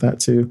talk about that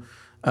too.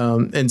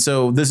 And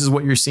so this is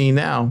what you're seeing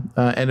now.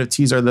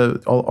 NFTs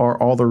are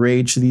all the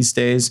rage these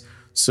days.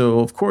 So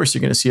of course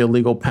you're going to see a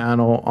legal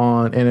panel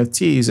on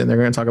NFTs, and they're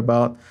going to talk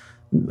about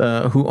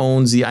who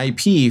owns the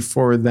IP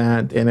for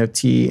that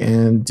NFT,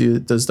 and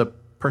does the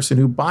person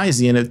who buys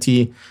the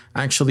NFT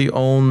actually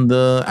own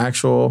the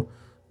actual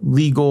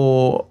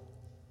legal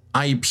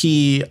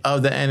IP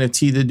of the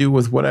NFT to do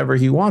with whatever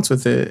he wants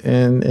with it,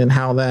 and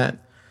how that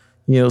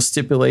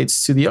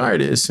stipulates to the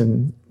artist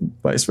and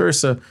vice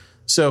versa.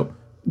 So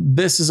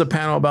this is a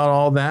panel about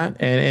all that,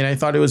 and I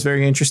thought it was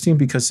very interesting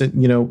because it,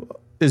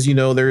 as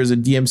there is a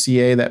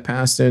DMCA that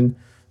passed in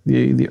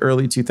the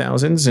early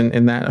 2000s,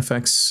 and that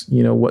affects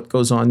what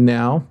goes on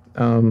now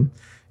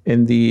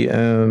in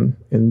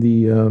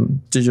the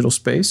digital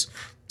space.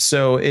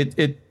 So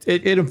it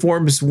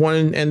informs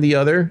one and the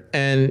other.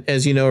 And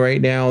as you know, right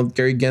now,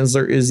 Gary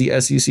Gensler is the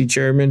SEC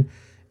chairman,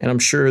 and I'm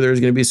sure there's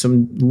going to be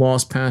some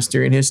laws passed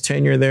during his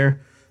tenure there.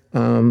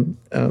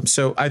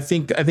 So I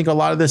think a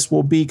lot of this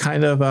will be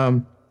kind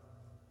of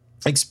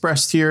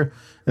expressed here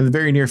in the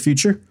very near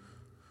future.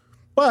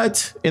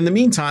 But in the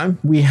meantime,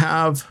 we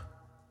have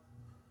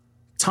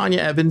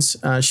Tanya Evans.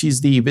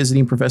 She's the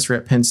visiting professor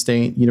at Penn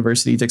State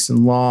University,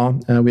 Dixon Law.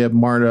 We have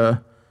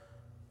Marta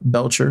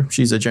Belcher.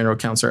 She's a general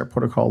counselor at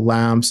Protocol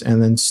Labs.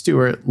 And then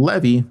Stuart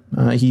Levy.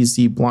 He's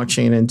the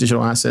blockchain and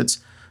digital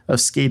assets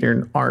of Skater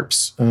and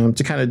ARPS,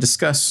 to kind of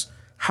discuss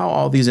how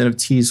all these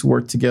NFTs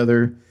work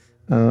together,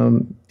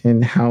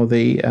 and how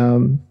they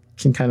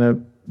can kind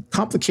of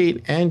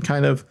complicate and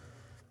kind of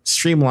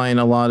streamline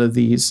a lot of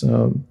these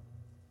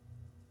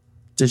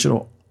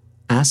digital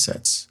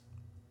assets,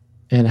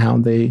 and how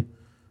they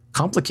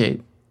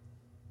complicate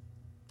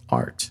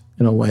art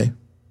in a way,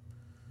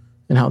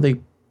 and how they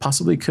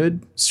possibly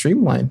could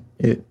streamline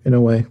it in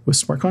a way with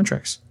smart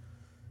contracts.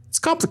 It's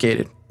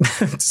complicated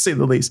to say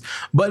the least,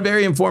 but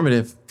very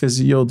informative,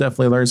 because you'll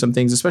definitely learn some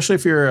things, especially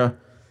if you're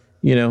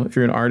if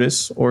you're an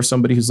artist or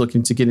somebody who's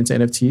looking to get into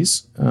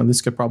NFTs.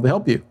 This could probably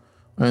help you.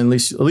 At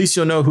least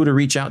you'll know who to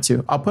reach out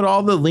to. I'll put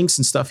all the links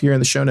and stuff here in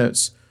the show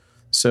notes,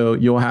 so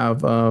you'll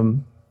have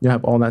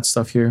all that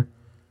stuff here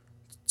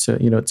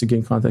to to get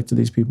in contact with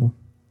these people.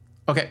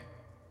 Okay,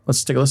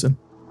 let's take a listen.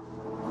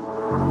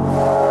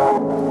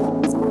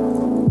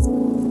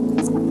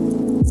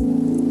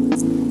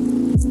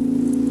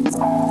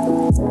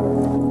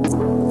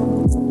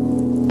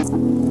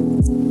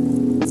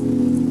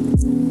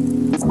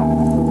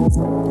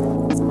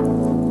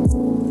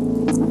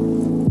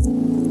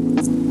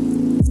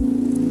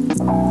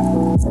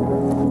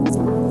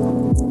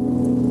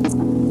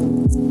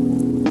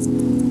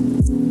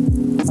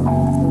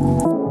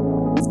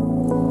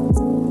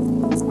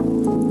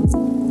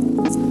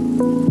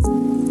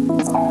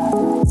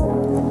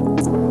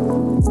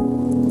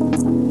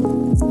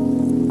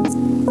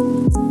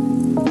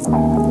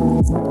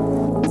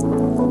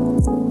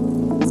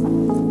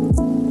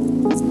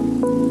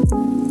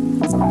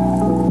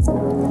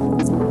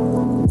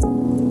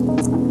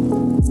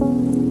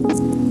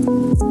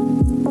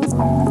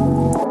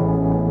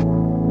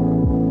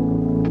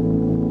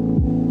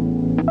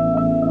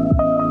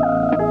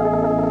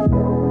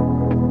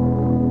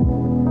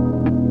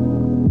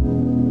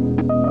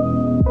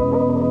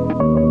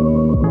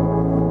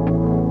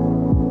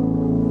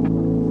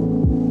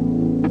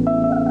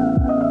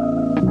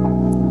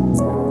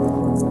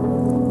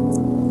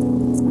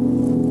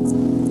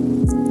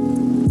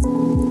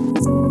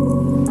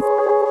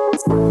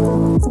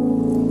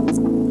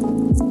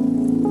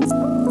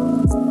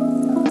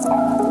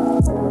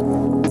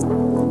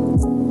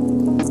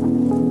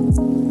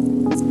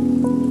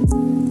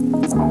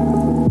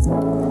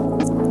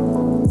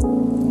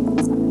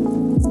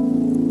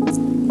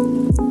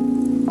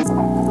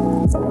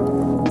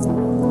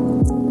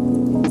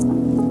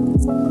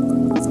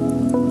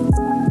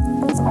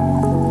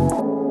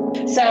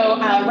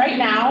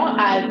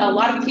 A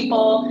lot of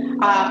people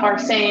are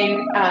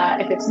saying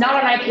if it's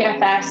not on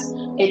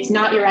IPFS, it's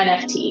not your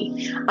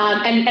NFT.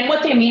 And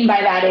what they mean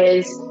by that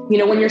is,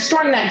 when you're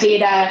storing that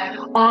data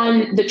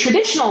on the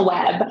traditional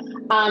web,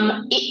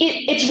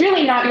 it's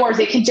really not yours.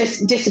 It can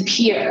just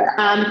disappear.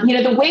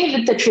 The way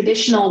that the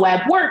traditional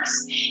web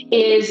works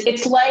is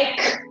it's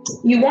like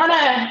you want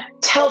to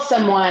tell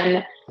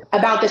someone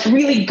about this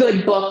really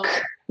good book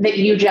that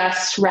you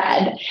just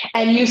read,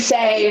 and you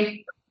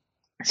say,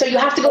 so you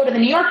have to go to the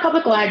New York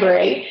Public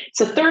Library. It's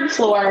the third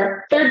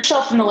floor, third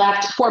shelf from the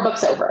left, 4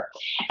 books over.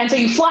 And so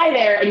you fly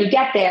there and you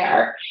get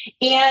there,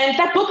 and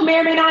that book may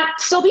or may not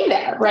still be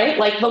there, right?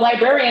 Like the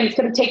librarian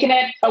could have taken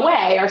it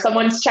away, or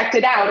someone's checked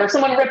it out, or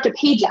someone ripped a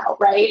page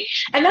out, right?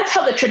 And that's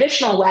how the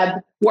traditional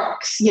web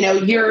works.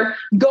 You're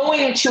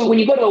going to, when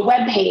you go to a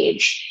web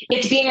page,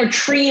 it's being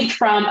retrieved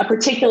from a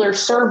particular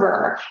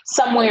server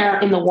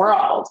somewhere in the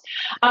world.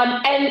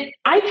 And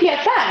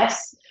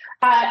IPFS,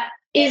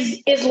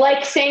 is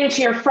like saying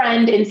to your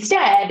friend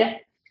instead,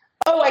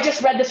 oh, I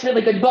just read this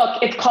really good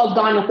book. It's called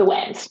Gone with the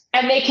Wind.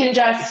 And they can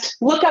just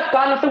look up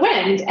Gone with the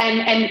Wind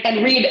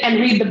and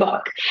read the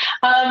book.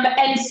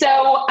 And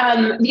so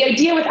the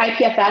idea with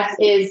IPFS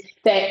is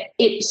that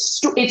it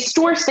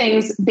stores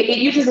things. It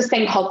uses this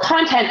thing called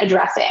content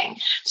addressing.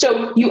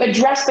 So you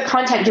address the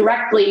content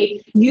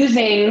directly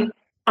using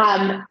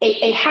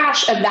a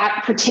hash of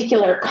that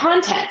particular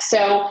content.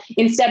 So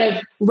instead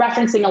of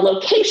referencing a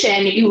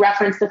location, you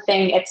reference the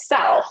thing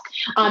itself.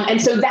 And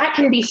so that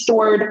can be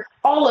stored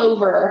all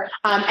over,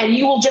 and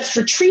you will just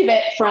retrieve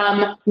it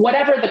from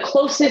whatever the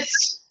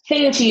closest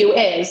thing to you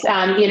is.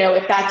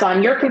 If that's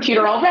on your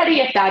computer already,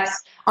 if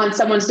that's on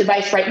someone's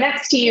device right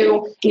next to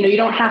you, you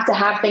don't have to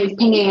have things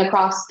pinging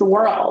across the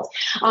world.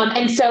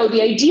 And so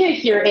the idea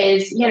here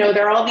is,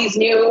 there are all these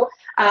new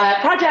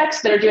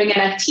projects that are doing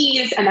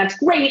NFTs, and that's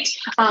great.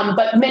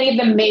 But many of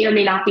them may or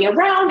may not be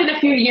around in a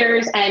few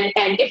years. And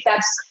if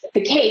that's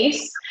the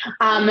case,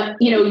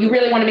 you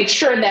really want to make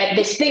sure that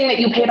this thing that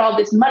you paid all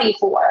this money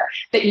for,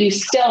 that you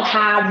still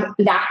have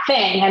that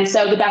thing. And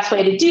so the best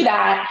way to do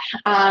that,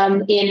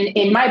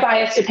 in my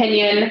biased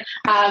opinion,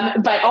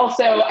 but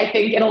also I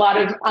think in a lot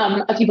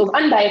of people's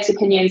unbiased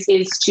opinions,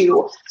 is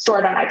to store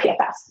it on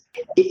IPFS.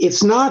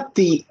 It's not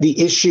the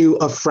issue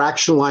of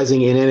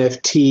fractionalizing an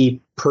NFT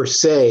per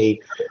se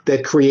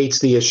that creates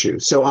the issue.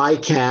 So I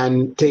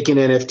can take an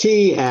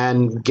NFT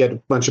and get a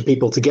bunch of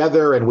people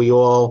together, and we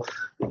all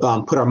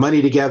put our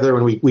money together,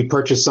 and we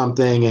purchase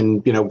something,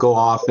 and go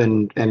off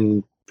and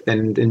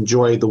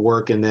enjoy the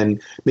work, and then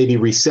maybe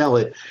resell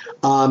it.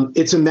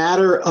 It's a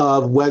matter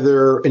of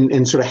whether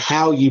and sort of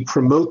how you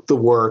promote the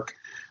work,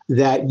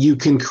 that you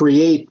can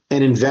create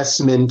an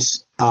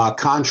investment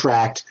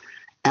contract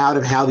out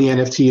of how the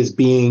NFT is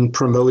being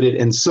promoted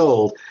and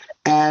sold.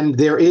 And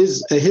there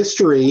is a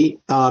history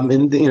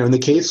in the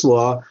case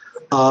law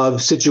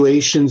of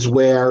situations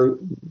where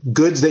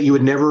goods that you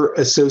would never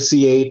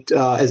associate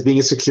as being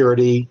a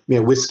security,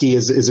 whiskey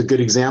is a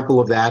good example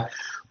of that,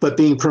 but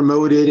being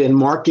promoted and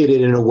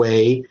marketed in a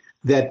way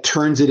that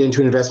turns it into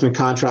an investment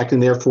contract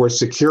and therefore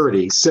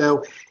security.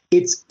 So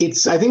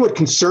it's I think what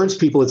concerns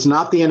people, it's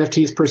not the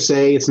NFTs per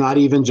se, it's not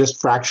even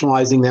just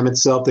fractionalizing them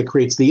itself that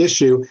creates the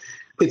issue.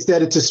 It's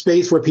that it's a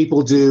space where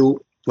people do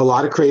a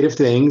lot of creative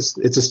things.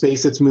 It's a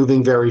space that's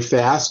moving very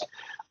fast.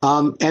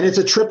 And it's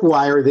a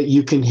tripwire that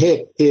you can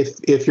hit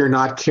if you're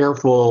not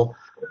careful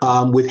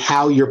with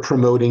how you're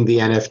promoting the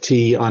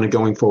NFT on a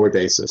going forward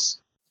basis.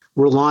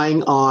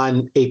 Relying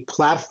on a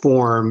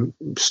platform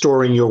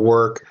storing your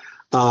work,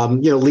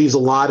 leaves a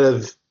lot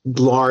of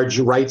large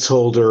rights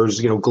holders,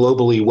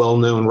 globally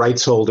well-known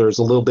rights holders,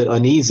 a little bit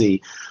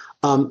uneasy.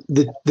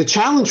 The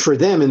challenge for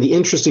them, and the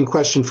interesting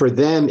question for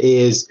them,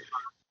 is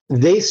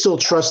they still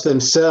trust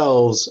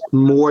themselves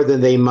more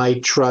than they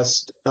might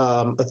trust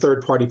a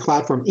third-party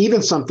platform,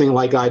 even something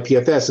like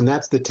IPFS. And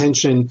that's the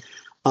tension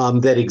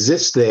that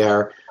exists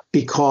there,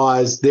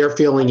 because their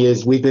feeling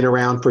is, we've been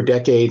around for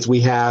decades.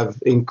 We have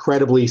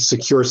incredibly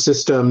secure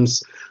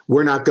systems.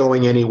 We're not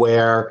going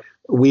anywhere.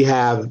 We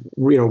have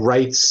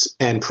rights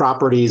and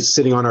properties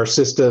sitting on our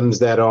systems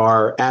that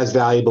are as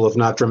valuable, if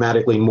not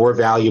dramatically more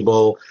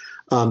valuable,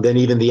 than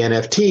even the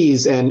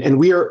NFTs. And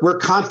we're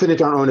confident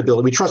in our own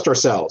ability. We trust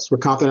ourselves. We're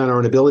confident in our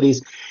own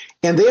abilities.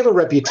 And they have a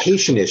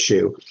reputation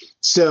issue.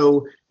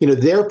 So,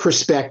 their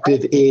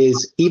perspective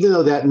is, even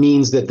though that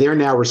means that they're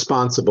now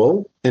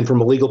responsible, and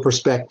from a legal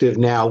perspective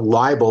now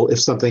liable if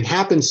something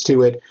happens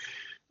to it,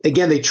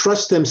 again, they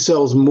trust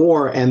themselves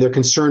more, and they're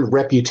concerned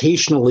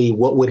reputationally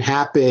what would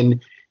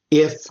happen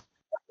if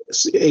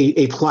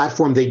a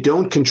platform they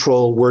don't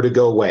control were to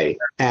go away.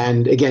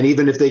 And again,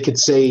 even if they could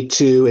say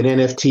to an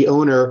NFT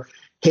owner,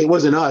 hey, it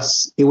wasn't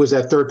us, it was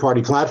that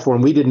third-party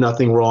platform, we did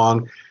nothing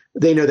wrong,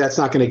 they know that's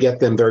not going to get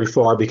them very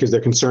far because they're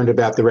concerned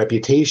about the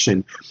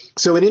reputation.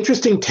 So an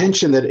interesting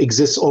tension that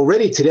exists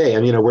already today.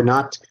 I mean, we're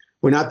not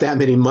that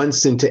many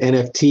months into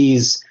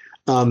NFTs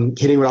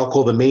hitting what I'll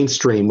call the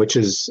mainstream, which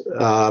is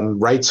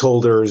rights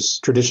holders,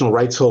 traditional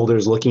rights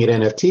holders looking at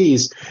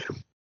NFTs.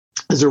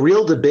 there's a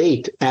real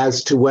debate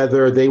as to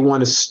whether they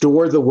want to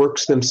store the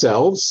works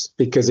themselves,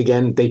 because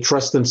again, they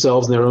trust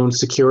themselves and their own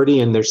security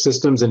and their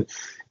systems and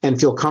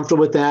feel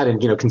comfortable with that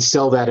and, can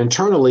sell that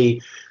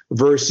internally,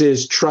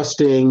 versus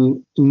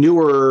trusting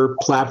newer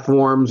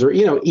platforms or,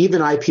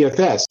 even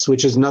IPFS,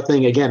 which is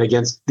nothing, again,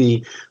 against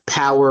the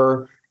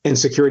power and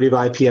security of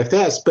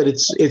IPFS, but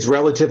it's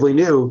relatively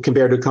new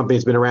compared to a company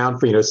that's been around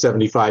for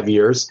 75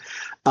 years,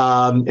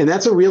 and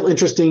that's a real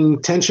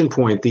interesting tension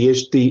point.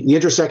 The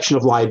intersection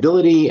of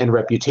liability and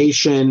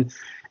reputation,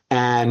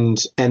 and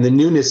the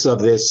newness of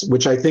this,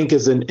 which I think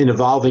is an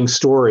evolving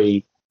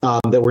story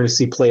that we're going to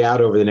see play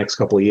out over the next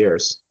couple of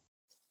years.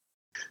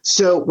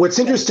 So what's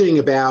interesting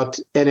about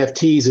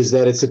NFTs is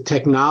that it's a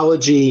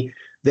technology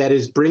that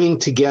is bringing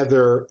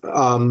together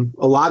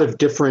a lot of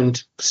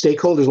different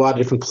stakeholders, a lot of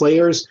different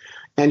players.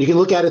 And you can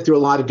look at it through a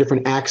lot of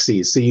different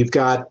axes. So you've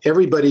got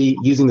everybody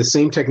using the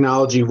same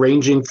technology,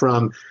 ranging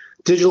from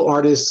digital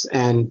artists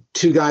and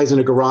two guys in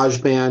a garage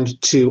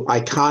band to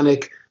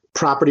iconic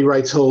property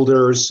rights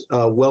holders,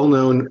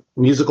 well-known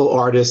musical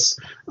artists,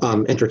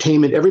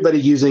 entertainment, everybody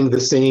using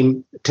the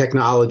same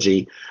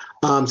technology.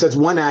 So that's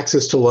one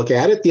axis to look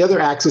at it. The other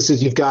axis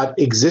is you've got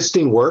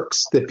existing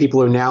works that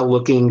people are now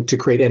looking to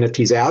create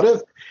NFTs out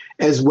of,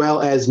 as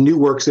well as new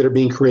works that are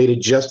being created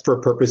just for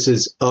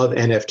purposes of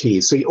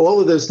NFTs. So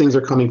all of those things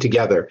are coming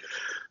together.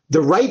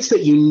 The rights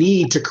that you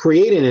need to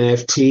create an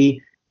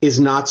NFT is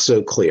not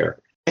so clear.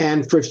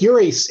 And if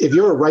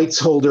you're a rights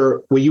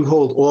holder where you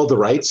hold all the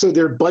rights, so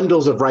there are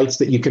bundles of rights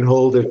that you can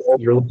hold if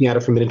you're looking at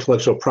it from an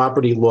intellectual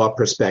property law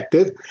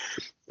perspective.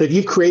 If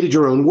you've created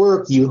your own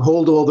work, you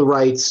hold all the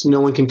rights.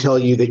 No one can tell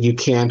you that you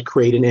can't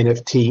create an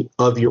NFT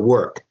of your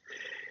work.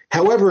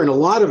 However, in a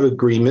lot of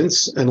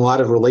agreements and a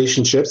lot of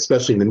relationships,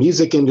 especially in the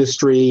music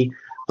industry,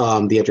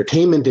 the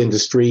entertainment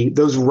industry,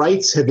 those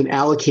rights have been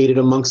allocated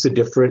amongst a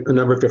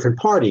number of different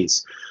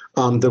parties.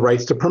 The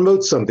rights to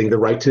promote something, the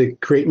right to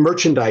create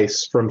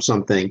merchandise from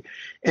something.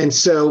 And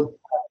so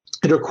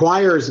it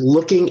requires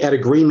looking at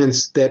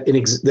agreements that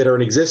are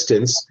in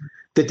existence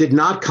that did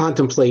not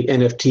contemplate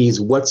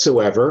NFTs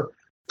whatsoever,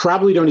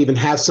 probably don't even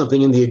have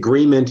something in the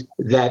agreement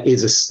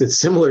that's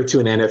similar to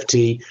an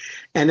NFT,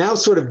 and now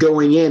sort of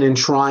going in and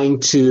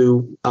trying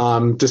to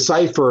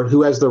decipher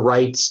who has the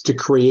rights to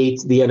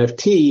create the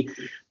NFT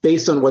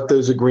based on what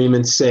those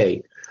agreements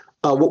say.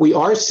 What we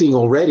are seeing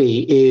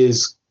already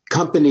is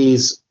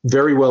companies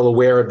very well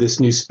aware of this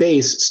new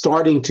space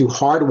starting to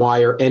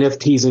hardwire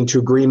NFTs into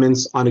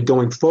agreements on a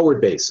going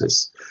forward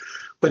basis.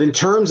 But in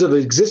terms of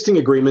existing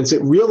agreements,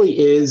 it really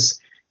is,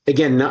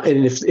 again,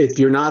 and if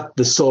you're not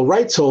the sole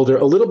rights holder,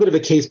 a little bit of a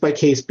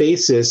case-by-case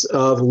basis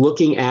of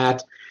looking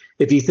at,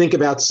 if you think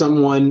about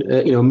someone,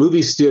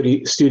 movie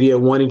studio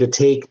wanting to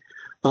take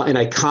an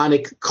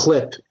iconic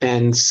clip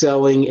and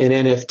selling an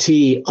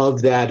NFT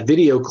of that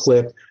video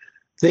clip,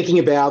 thinking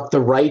about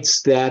the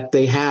rights that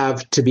they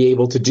have to be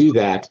able to do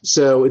that.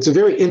 So it's a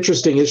very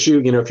interesting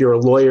issue, if you're a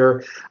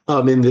lawyer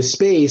in this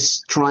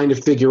space, trying to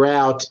figure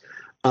out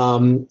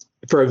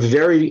for a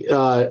very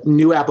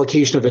new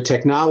application of a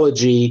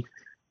technology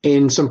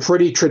in some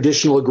pretty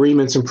traditional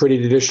agreements and pretty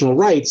traditional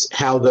rights,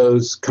 how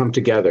those come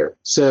together.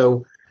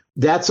 So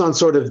that's on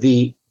sort of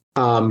the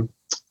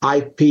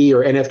IP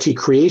or NFT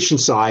creation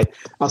side.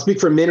 I'll speak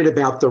for a minute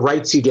about the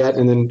rights you get,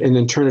 and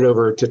then turn it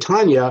over to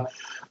Tanya.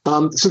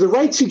 So the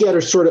rights you get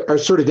are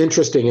sort of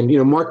interesting,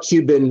 and Mark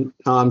Cuban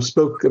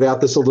spoke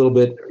about this a little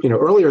bit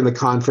earlier in the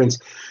conference.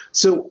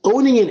 So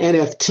owning an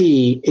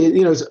NFT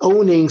is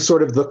owning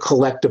sort of the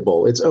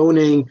collectible. It's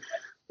owning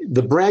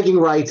the bragging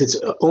rights. It's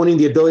owning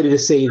the ability to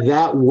say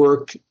that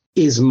work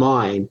is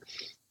mine.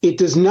 It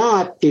does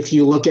not, if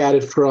you look at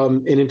it from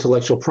an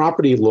intellectual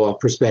property law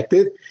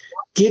perspective,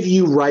 give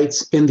you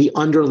rights in the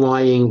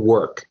underlying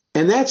work.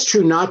 And that's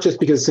true not just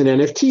because it's an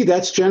NFT,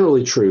 that's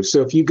generally true.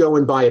 So if you go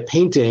and buy a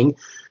painting,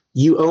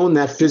 you own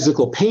that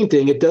physical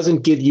painting. It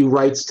doesn't give you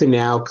rights to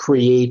now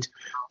create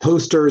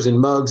posters and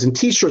mugs and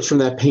T-shirts from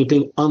that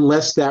painting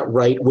unless that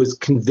right was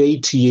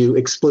conveyed to you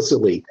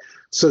explicitly.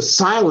 So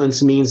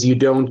silence means you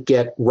don't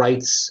get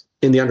rights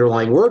in the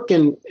underlying work.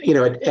 And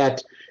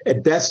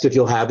at best, if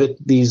you'll have it,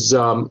 these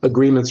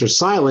agreements are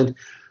silent.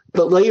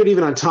 But layered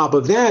even on top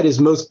of that is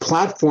most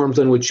platforms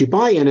on which you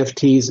buy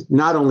NFTs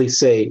not only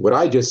say what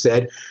I just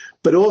said,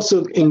 but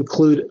also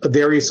include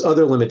various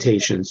other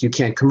limitations. You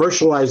can't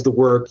commercialize the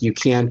work. You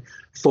can't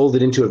fold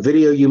it into a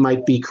video you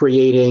might be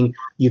creating.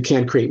 You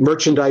can't create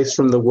merchandise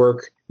from the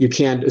work. You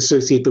can't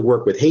associate the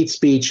work with hate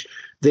speech.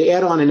 They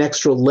add on an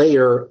extra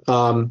layer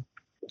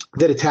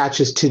that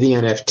attaches to the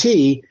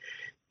NFT.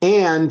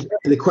 And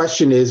the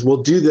question is, well,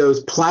 do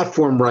those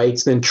platform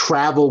rights then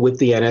travel with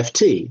the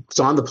NFT? It's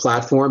on the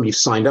platform. You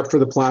signed up for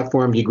the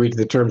platform. You agreed to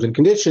the terms and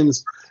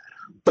conditions.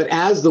 But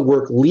as the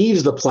work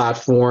leaves the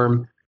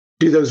platform,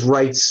 do those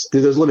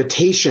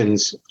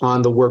limitations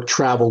on the work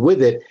travel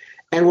with it?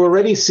 And we're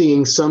already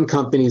seeing some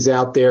companies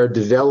out there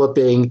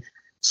developing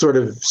sort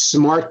of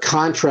smart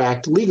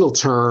contract legal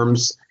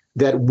terms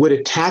that would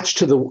attach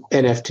to the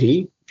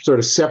NFT, sort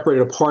of separate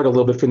it apart a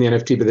little bit from the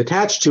NFT, but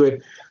attached to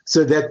it,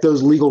 so that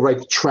those legal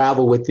rights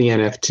travel with the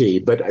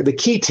NFT. But the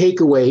key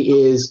takeaway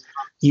is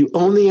you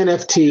own the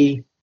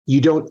NFT, you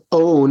don't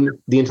own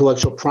the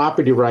intellectual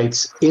property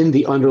rights in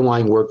the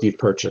underlying work you've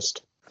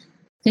purchased.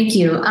 Thank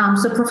you.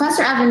 So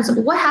Professor Evans,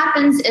 what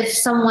happens if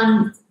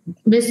someone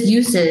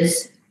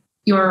misuses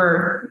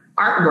your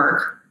artwork?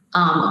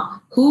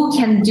 Who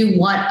can do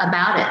what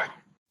about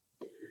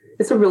it?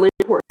 It's a really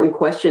important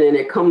question, and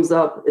it comes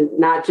up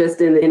not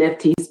just in the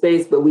NFT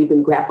space, but we've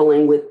been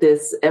grappling with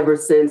this ever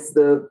since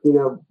the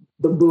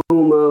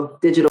boom of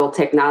digital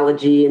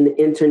technology and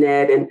the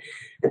internet. And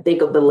I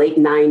think of the late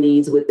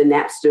 90s with the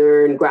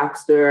Napster and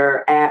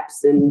Grokster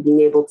apps and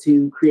being able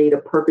to create a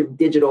perfect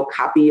digital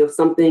copy of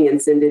something and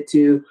send it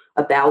to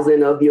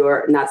 1,000 of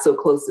your not so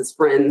closest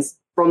friends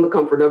from the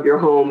comfort of your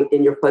home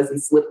in your fuzzy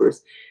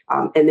slippers,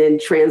 and then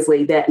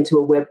translate that into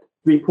a Web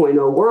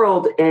 3.0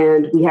 world.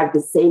 And we have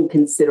the same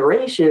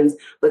considerations,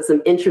 but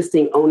some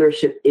interesting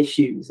ownership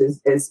issues,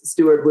 as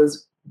Stuart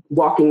was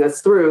walking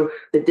us through,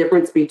 the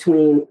difference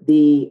between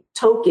the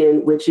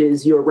token, which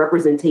is your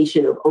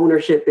representation of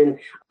ownership and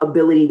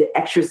ability to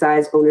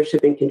exercise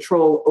ownership and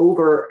control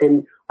over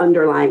an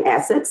underlying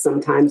asset.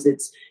 Sometimes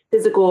it's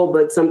physical,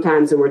 but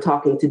sometimes, and we're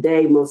talking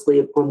today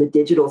mostly on the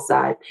digital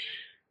side.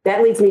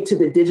 That leads me to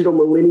the Digital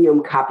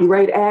Millennium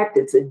Copyright Act.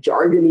 It's a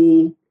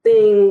jargony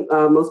thing.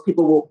 Most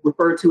people will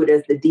refer to it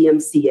as the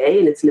DMCA,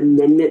 and it's an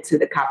amendment to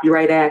the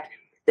Copyright Act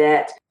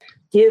that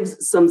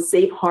gives some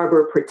safe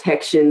harbor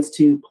protections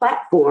to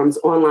platforms,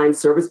 online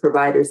service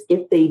providers,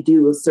 if they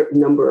do a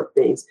certain number of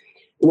things.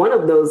 One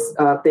of those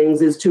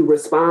things is to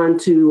respond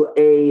to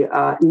a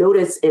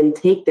notice and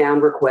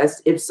takedown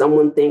request if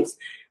someone thinks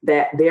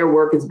that their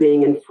work is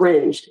being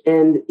infringed.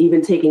 And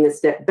even taking a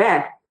step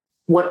back,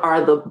 what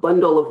are the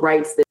bundle of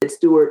rights that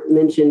Stuart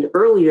mentioned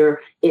earlier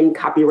in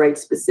copyright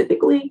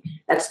specifically?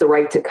 That's the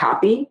right to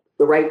copy,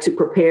 the right to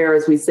prepare,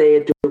 as we say,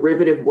 a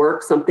derivative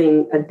work,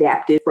 something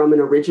adapted from an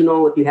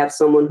original. If you have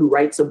someone who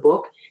writes a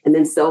book and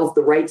then sells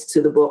the rights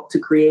to the book to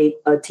create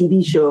a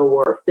TV show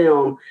or a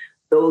film,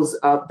 those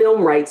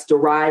film rights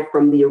derive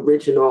from the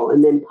original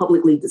and then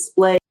publicly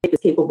display if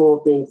it's capable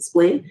of being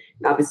displayed.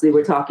 Obviously,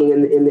 we're talking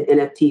in the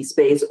NFT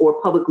space,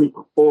 or publicly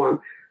perform.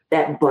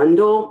 That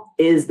bundle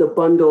is the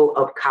bundle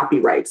of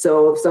copyright.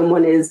 So if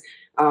someone is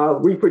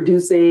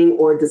reproducing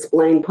or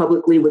displaying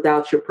publicly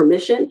without your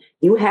permission,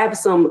 you have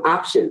some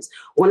options.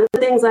 One of the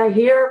things I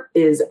hear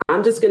is,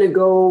 I'm just going to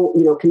go,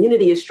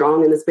 community is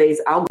strong in the space.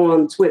 I'll go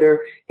on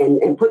Twitter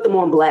and put them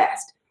on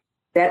blast.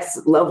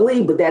 That's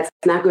lovely, but that's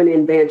not going to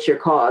advance your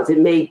cause. It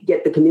may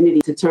get the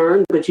community to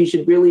turn, but you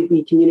should really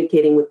be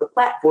communicating with the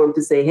platform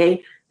to say,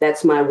 hey,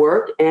 that's my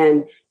work,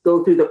 and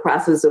go through the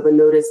process of a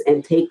notice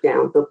and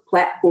takedown. The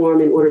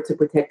platform, in order to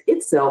protect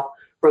itself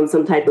from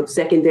some type of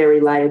secondary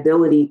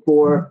liability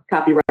for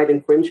copyright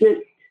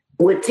infringement,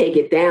 would take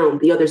it down.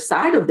 The other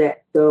side of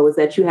that, though, is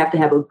that you have to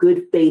have a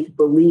good faith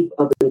belief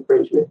of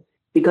infringement,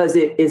 because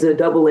it is a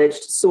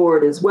double-edged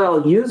sword as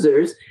well.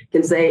 Users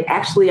can say,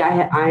 actually,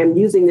 I am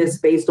using this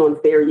based on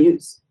fair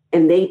use.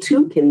 And they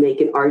too can make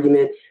an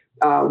argument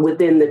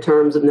within the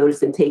terms of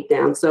notice and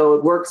takedown. So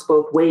it works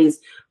both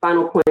ways.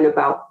 Final point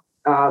about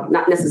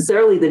not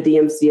necessarily the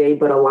DMCA,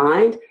 but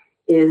aligned,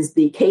 is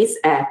the CASE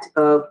Act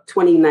of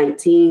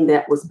 2019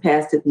 that was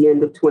passed at the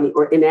end of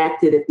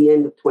enacted at the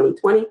end of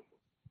 2020.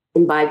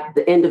 And by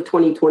the end of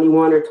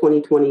 2021 or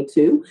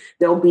 2022,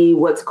 there'll be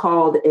what's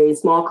called a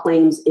small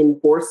claims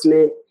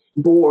enforcement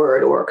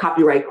board, or a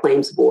copyright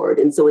claims board.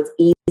 And so it's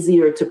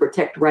easier to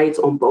protect rights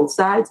on both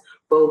sides,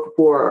 both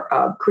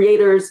for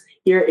creators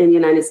here in the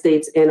United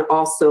States and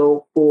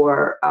also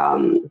for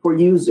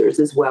users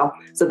as well,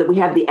 so that we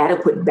have the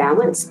adequate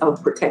balance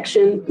of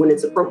protection when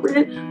it's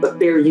appropriate, but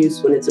fair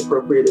use when it's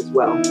appropriate as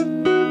well.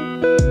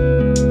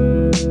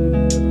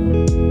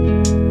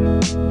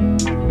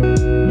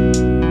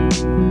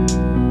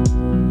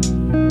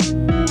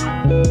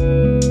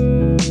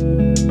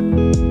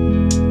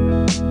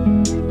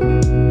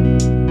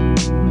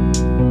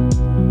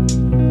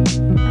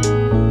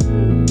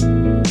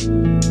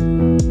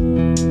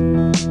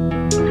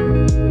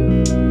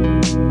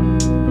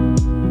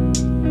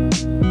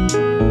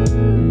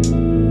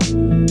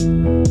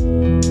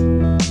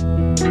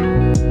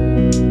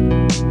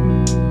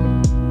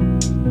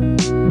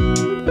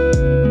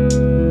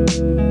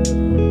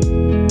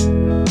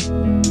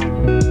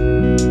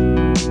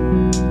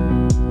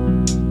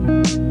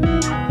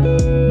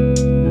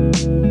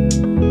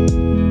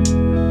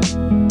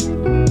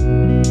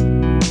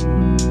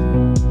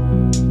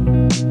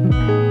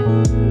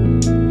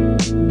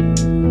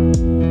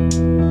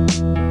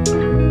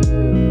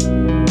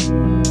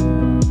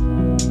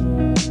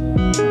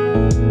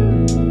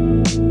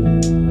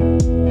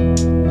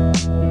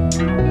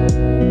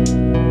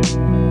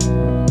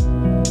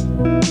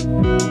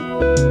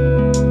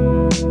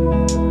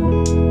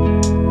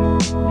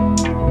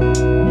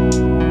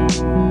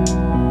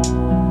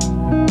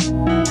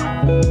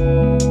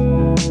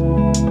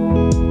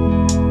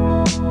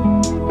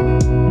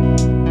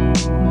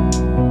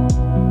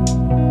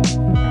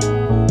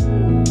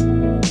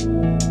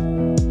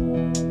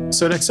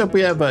 So next up, we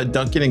have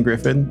Duncan and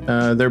Griffin.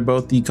 They're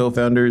both the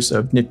co-founders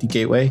of Nifty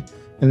Gateway.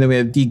 And then we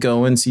have Dee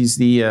Goins. He's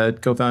the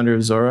co-founder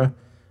of Zora.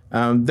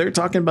 They're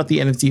talking about the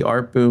NFT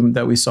art boom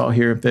that we saw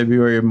here in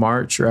February or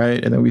March,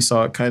 right? And then we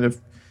saw it kind of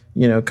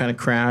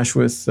crash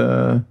with,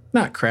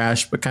 not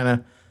crash, but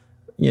kind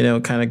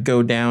of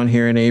go down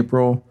here in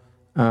April.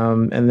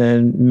 And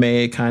then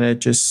May it's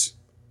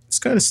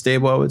kind of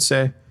stable, I would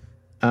say.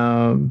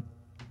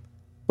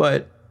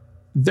 But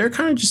they're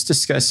kind of just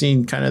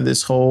discussing kind of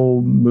this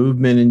whole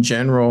movement in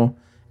general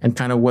and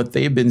kind of what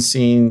they've been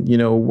seeing,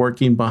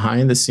 working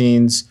behind the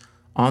scenes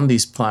on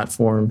these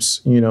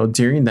platforms,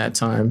 during that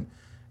time,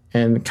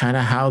 and kind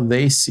of how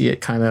they see it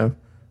kind of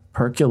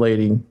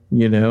percolating,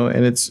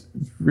 and it's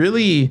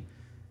really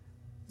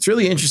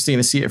interesting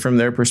to see it from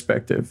their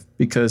perspective,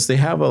 because they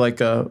have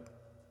a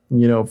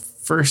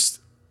first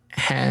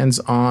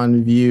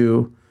hands-on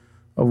view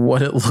of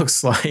what it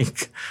looks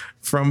like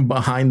from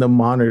behind the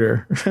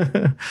monitor,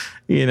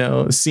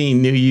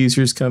 seeing new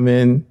users come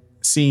in,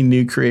 seeing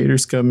new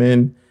creators come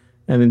in,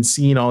 and then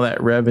seeing all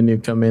that revenue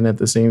come in at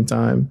the same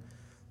time.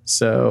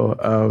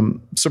 So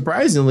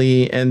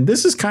surprisingly, and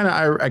this is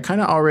I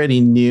kind of already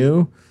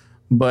knew,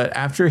 but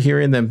after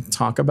hearing them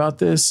talk about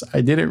this,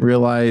 I didn't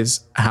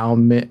realize how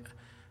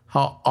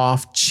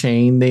off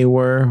chain they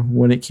were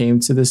when it came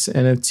to this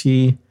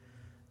NFT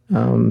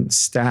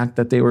stack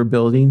that they were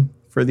building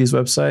for these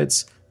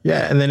websites.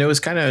 Yeah. And then it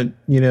was kind of,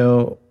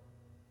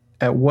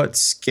 at what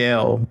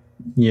scale,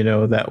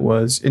 that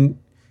was, and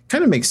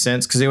kind of makes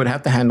sense because they would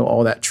have to handle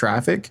all that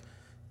traffic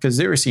because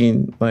they were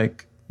seeing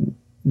like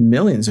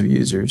millions of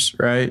users,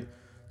 right?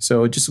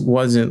 So it just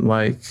wasn't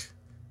like,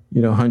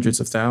 hundreds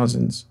of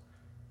thousands.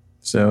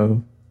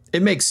 So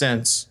it makes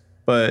sense,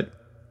 but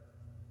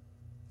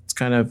it's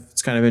kind of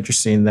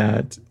interesting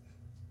that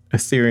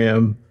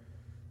Ethereum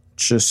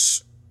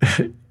just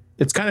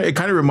it kind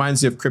of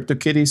reminds me of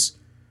CryptoKitties,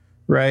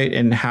 right?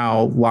 And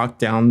how locked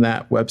down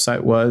that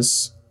website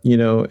was, in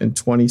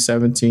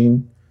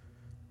 2017.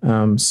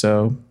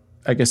 So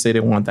I guess they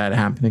didn't want that to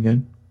happen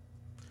again.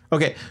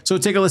 Okay, so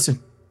take a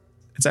listen.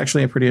 It's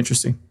actually pretty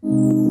interesting.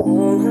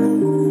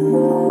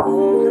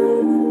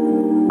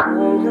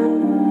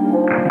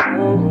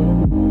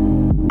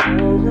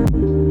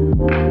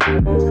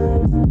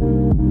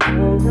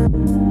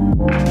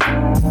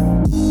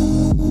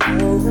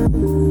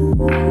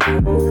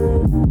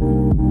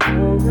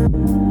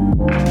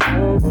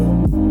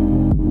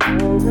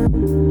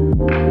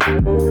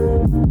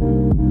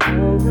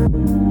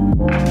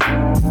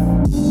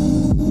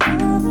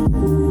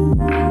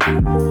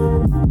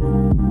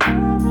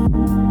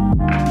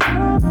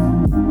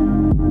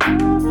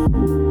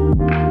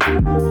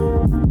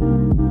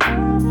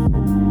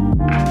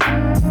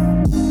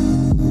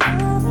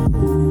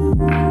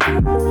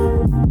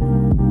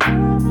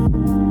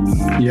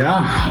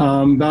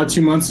 Yeah, about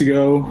 2 months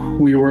ago,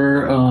 we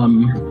were,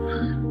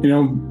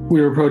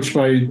 approached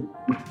by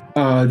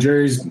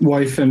Jerry's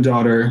wife and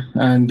daughter,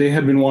 and they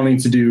had been wanting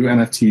to do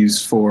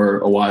NFTs for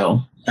a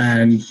while.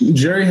 And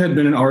Jerry had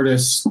been an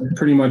artist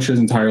pretty much his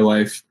entire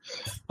life.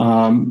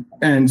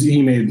 And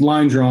he made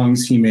line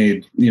drawings, he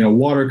made,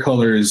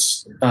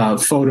 watercolors,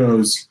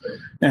 photos.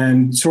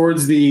 And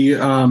towards the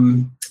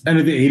end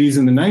of the 80s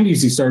and the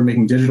 90s, he started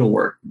making digital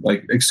work,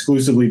 like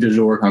exclusively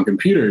digital work on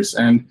computers.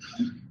 And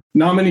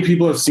not many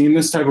people have seen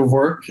this type of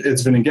work.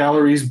 It's been in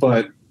galleries,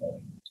 but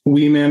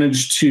we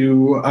managed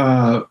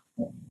to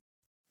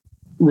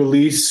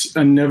release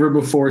a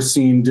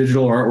never-before-seen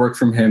digital artwork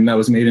from him that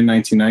was made in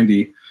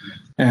 1990.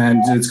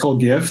 And it's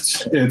called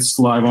Gift. It's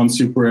live on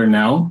Super Rare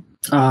now.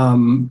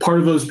 Part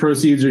of those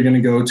proceeds are going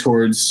to go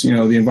towards,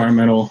 the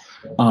environmental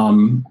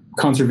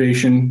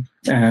conservation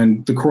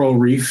and the coral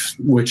reef,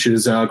 which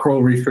is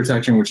coral reef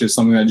protection, which is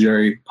something that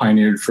Jerry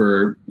pioneered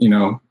for,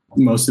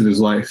 most of his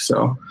life.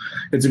 So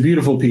it's a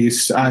beautiful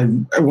piece.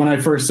 When I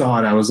first saw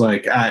it, I was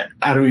like, I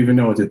don't even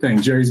know what to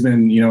think. Jerry's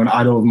been, an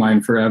idol of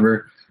mine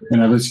forever.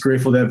 And I was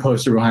grateful to have a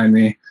poster behind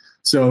me.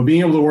 So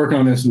being able to work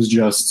on this was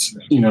just,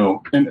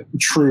 a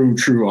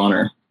true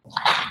honor.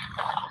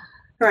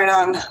 Right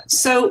on.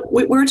 So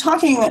we're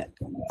talking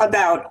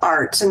about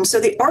art. And so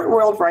the art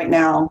world right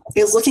now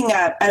is looking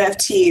at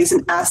NFTs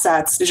and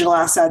assets, digital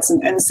assets,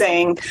 and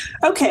saying,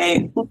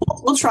 okay,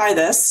 we'll try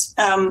this.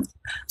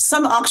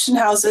 Some auction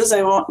houses,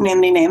 I won't name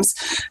any names,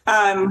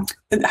 that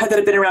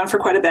have been around for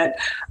quite a bit,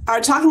 are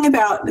talking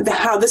about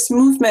how this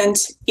movement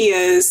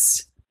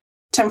is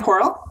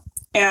temporal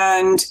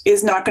and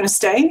is not going to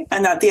stay,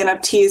 and that the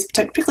NFTs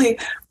typically,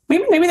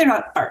 maybe they're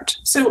not art.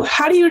 So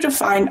how do you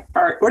define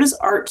art? What is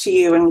art to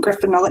you? And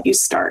Griffin, I'll let you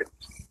start.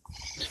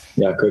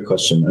 Yeah, great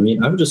question.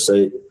 I would just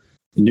say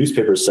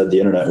newspapers said the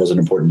internet wasn't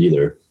important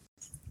either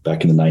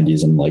back in the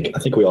 90s. And I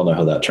think we all know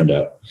how that turned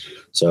out.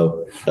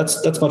 So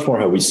that's much more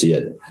how we see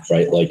it,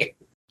 right? Like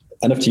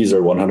NFTs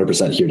are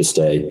 100% here to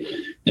stay.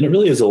 And it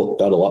really is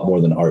about a lot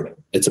more than art.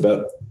 It's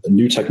about a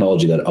new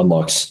technology that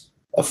unlocks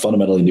a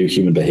fundamentally new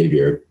human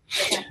behavior,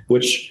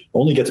 which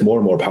only gets more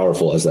and more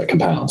powerful as that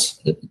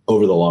compounds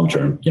over the long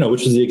term,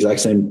 which is the exact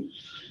same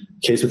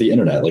case with the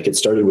internet. Like it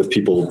started with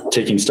people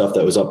taking stuff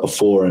that was up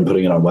before and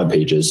putting it on web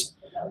pages.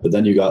 but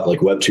then you got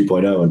like Web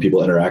 2.0 and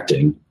people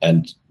interacting,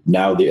 and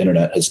now the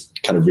internet has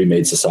kind of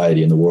remade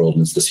society in the world,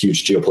 and it's this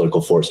huge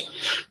geopolitical force.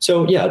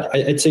 So yeah,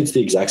 I'd say it's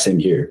the exact same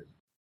here.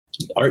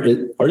 Art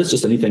is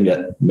just anything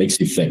that makes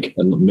you think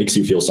and makes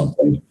you feel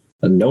something.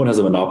 And no one has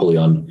a monopoly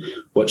on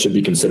what should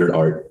be considered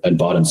art and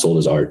bought and sold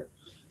as art.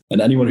 And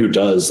anyone who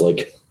does,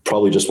 like,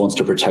 probably just wants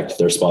to protect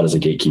their spot as a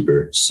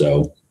gatekeeper.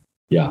 So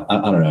yeah,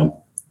 I don't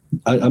know.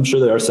 I'm sure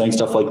they are saying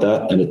stuff like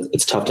that, and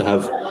it's tough to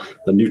have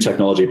a new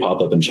technology pop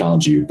up and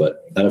challenge you,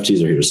 but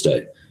NFTs are here to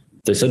stay.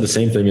 They said the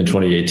same thing in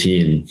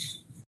 2018.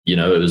 You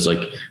know, it was like,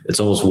 it's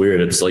almost weird.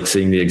 It's like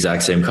seeing the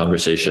exact same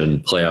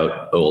conversation play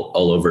out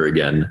all over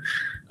again.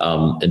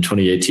 In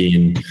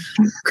 2018,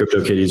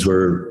 CryptoKitties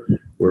were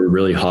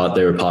really hot.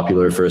 They were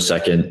popular for a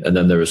second, and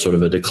then there was sort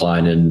of a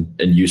decline in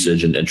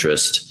usage and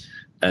interest.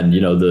 And,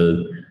 you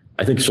know,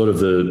 I think sort of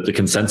the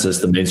consensus,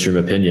 the mainstream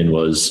opinion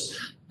was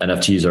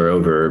NFTs are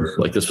over.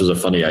 Like, this was a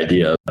funny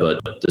idea,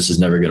 but this is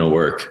never going to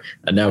work.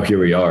 And now here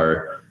we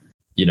are,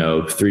 you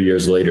know, 3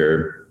 years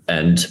later,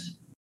 and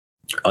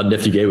on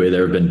Nifty Gateway,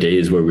 there have been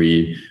days where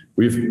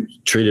we've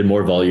traded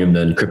more volume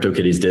than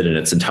CryptoKitties did in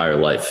its entire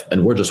life.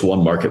 And we're just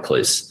one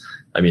marketplace.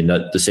 I mean,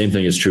 that the same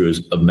thing is true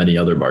of many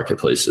other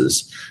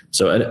marketplaces.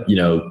 So, you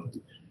know,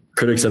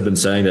 critics have been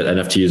saying that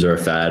NFTs are a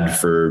fad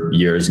for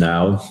years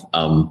now.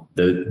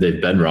 They've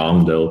been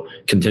wrong. They'll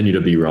continue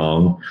to be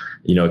wrong.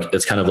 You know,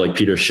 it's kind of like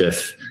Peter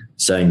Schiff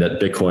saying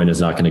that Bitcoin is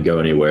not going to go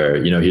anywhere.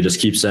 You know, he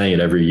just keeps saying it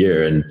every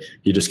year, and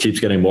he just keeps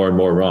getting more and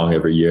more wrong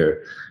every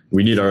year.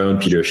 We need our own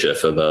Peter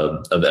Schiff of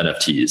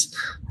NFTs.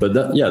 But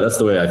that's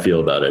the way I feel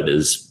about it,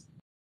 is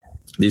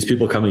these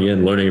people coming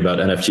in, learning about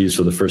NFTs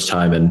for the first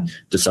time and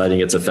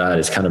deciding it's a fad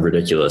is kind of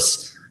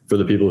ridiculous for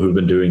the people who've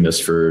been doing this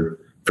for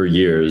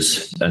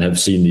years and have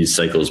seen these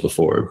cycles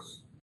before.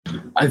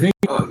 I think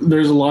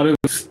there's a lot of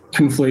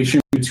conflation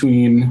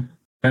between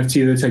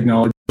NFT, the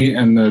technology,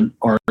 and the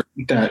art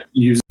that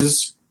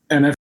uses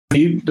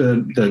NFT,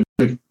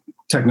 the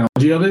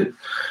technology of it.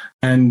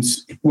 And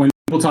when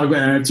people talk about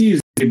NFTs,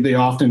 they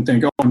often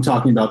think, oh, I'm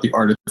talking about the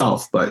art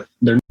itself, but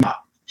they're not.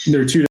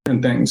 They're two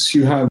different things.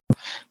 You have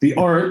the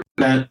art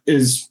that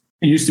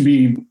used to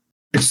be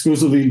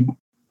exclusively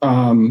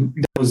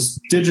that was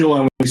digital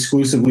and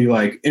exclusively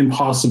like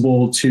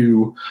impossible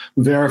to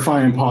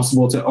verify,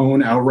 impossible to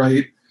own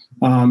outright.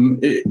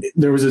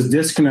 There was this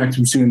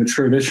disconnect between the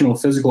traditional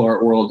physical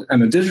art world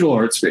and the digital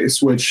art space,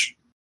 which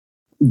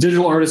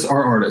digital artists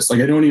are artists.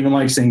 Like, I don't even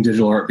like saying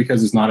digital art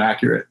because it's not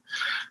accurate.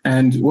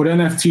 And what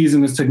NFTs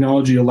and this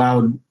technology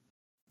allowed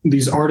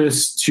these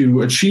artists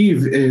to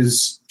achieve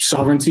is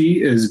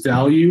sovereignty, is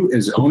value,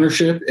 is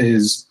ownership,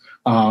 is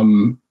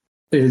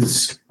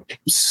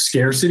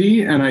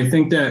scarcity. And I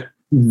think that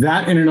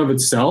in and of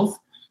itself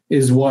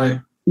is what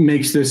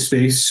makes this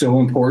space so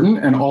important,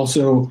 and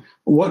also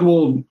what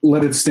will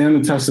let it stand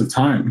the test of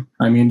time.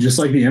 I mean, just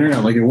like the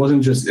internet, like, it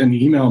wasn't just an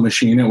email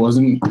machine. It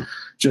wasn't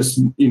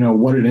just, you know,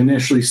 what it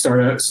initially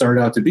started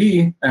out to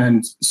be.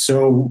 And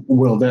so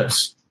will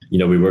this. You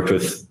know, we worked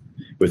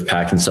with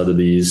Pack and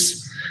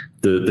Sotheby's.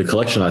 The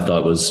collection, I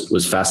thought,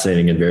 was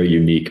fascinating and very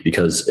unique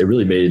because it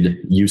really made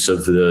use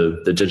of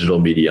the digital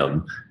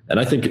medium. And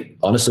I think,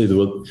 honestly,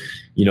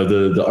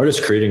 the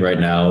artists creating right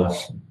now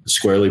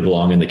squarely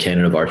belong in the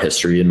canon of art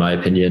history, in my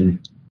opinion,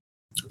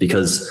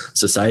 because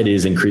society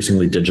is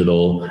increasingly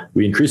digital.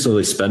 We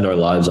increasingly spend our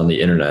lives on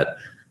the internet,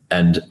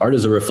 and art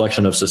is a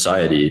reflection of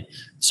society.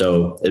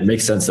 So it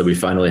makes sense that we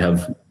finally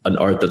have an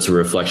art that's a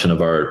reflection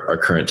of our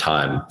current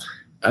time.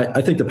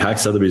 I think the Pack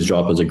Sotheby's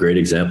drop was a great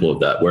example of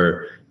that,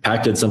 where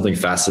Pack did something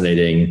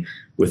fascinating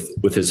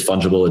with his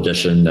fungible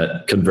edition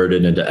that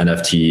converted into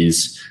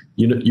NFTs.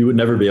 You would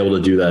never be able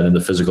to do that in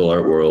the physical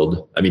art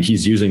world. I mean,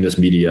 he's using this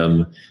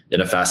medium in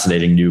a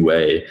fascinating new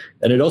way.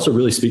 And it also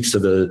really speaks to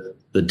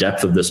the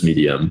depth of this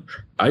medium.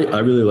 I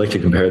really like to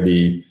compare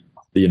the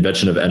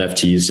invention of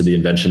NFTs to the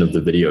invention of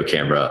the video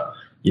camera.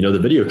 You know, the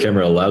video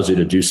camera allows you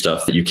to do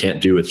stuff that you can't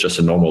do with just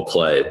a normal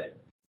play.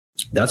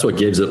 That's what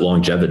gives it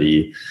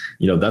longevity.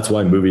 You know, that's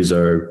why movies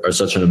are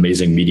such an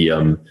amazing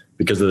medium,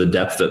 because of the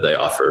depth that they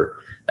offer.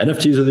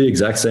 NFTs are the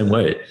exact same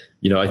way.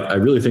 You know, I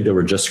really think that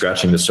we're just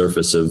scratching the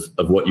surface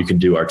of what you can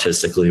do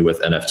artistically with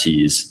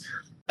NFTs.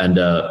 And,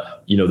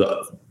 you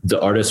know,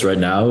 the artists right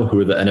now who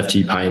are the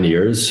NFT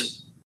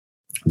pioneers,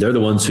 they're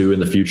the ones who in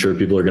the future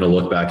people are going to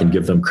look back and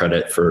give them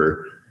credit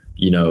for,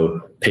 you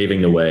know,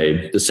 paving the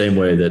way, the same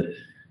way that,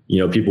 you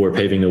know, people were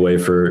paving the way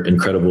for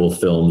incredible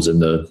films in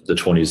the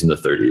 20s and the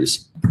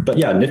 30s. But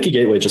yeah, Nifty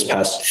Gateway just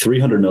passed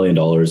 $300 million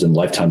in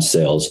lifetime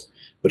sales,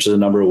 which is a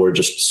number we're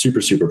just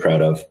super, super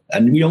proud of.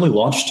 And we only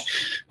launched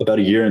about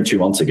a year and 2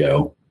 months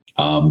ago.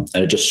 And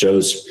it just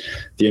shows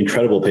the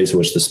incredible pace at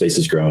which the space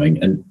is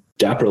growing. And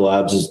Dapper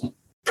Labs'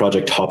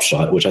 project Top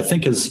Shot, which I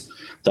think is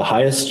the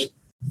highest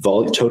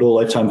total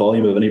lifetime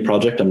volume of any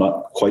project. I'm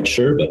not quite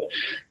sure, but,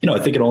 you know, I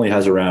think it only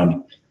has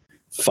around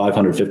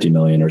 550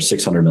 million or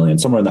 600 million,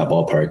 somewhere in that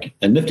ballpark.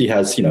 And Nifty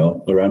has, you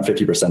know, around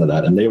 50% of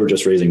that. And they were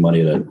just raising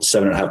money at a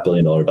 $7.5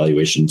 billion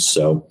valuation.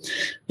 So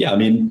yeah, I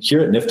mean,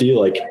 here at Nifty,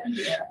 like,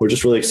 we're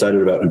just really excited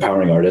about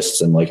empowering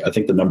artists. And like, I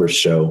think the numbers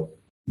show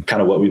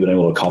kind of what we've been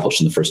able to accomplish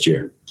in the first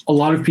year. A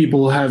lot of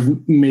people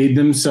have made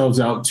themselves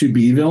out to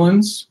be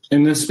villains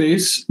in this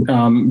space,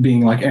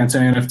 being like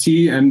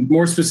anti-NFT, and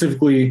more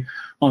specifically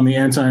on the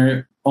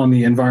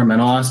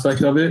environmental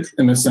aspect of it,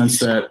 in the sense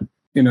that,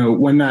 you know,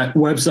 when that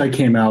website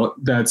came out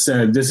that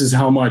said this is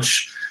how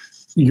much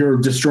you're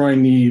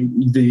destroying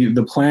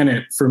the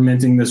planet for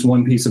minting this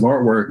one piece of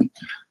artwork,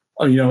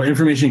 you know,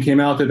 information came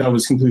out that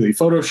was completely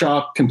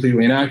photoshopped,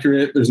 completely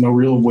inaccurate. There's no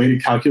real way to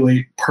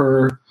calculate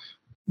per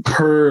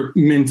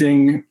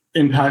minting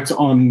impact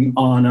on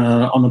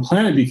the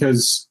planet,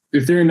 because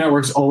Ethereum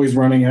network's always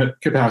running at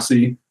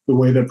capacity the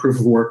way that proof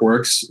of work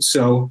works.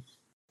 So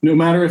no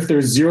matter if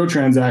there's 0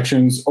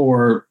 transactions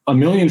or 1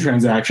 million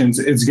transactions,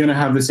 it's going to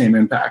have the same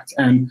impact.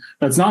 And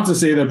that's not to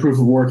say that proof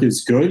of work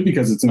is good,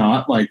 because it's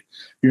not. Like,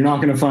 you're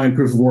not going to find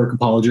proof of work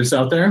apologists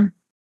out there,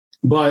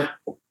 but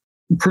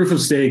proof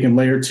of stake and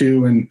layer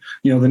 2 and,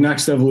 you know, the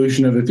next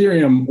evolution of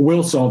Ethereum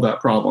will solve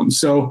that problem.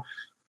 So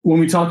when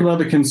we talk about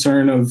the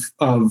concern of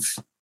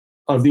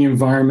the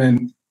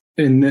environment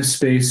in this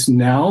space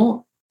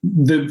now,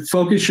 the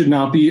focus should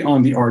not be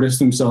on the artists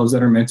themselves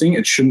that are minting.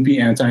 It shouldn't be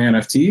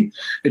anti-NFT.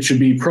 It should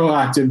be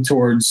proactive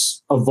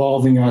towards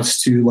evolving us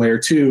to layer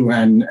 2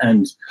 and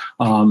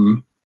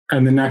the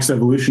next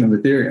evolution of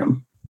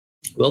Ethereum.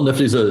 Well,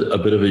 Nifty's a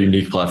bit of a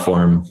unique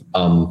platform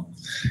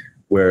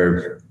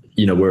where,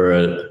 you know, we're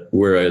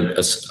a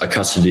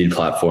custodied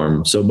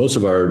platform. So most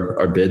of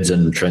our bids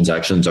and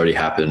transactions already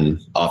happen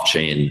off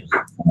chain,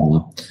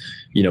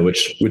 you know,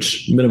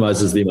 which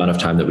minimizes the amount of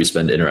time that we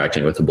spend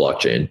interacting with the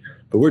blockchain.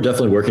 But we're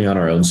definitely working on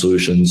our own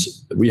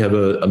solutions. We have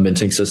a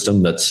minting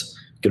system that's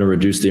going to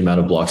reduce the amount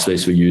of block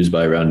space we use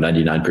by around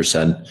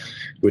 99%,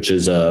 which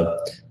is,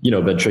 you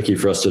know, been tricky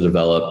for us to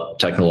develop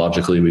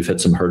technologically. We've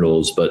hit some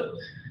hurdles, but,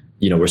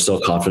 you know, we're still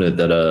confident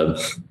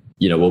that,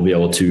 you know, we'll be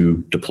able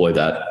to deploy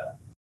that.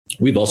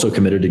 We've also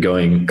committed to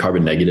going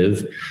carbon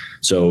negative.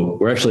 So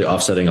we're actually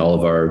offsetting all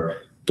of our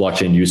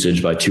blockchain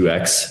usage by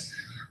 2x.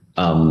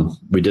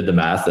 We did the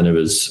math, and it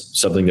was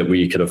something that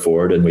we could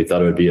afford, and we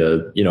thought it would be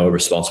a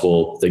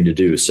responsible thing to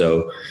do.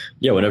 So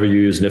yeah, whenever you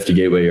use Nifty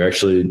Gateway, you're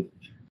actually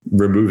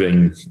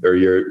removing, or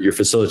you're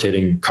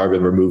facilitating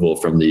carbon removal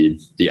from the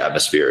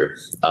atmosphere.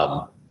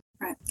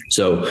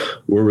 So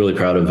we're really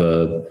proud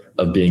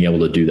of being able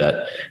to do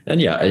that.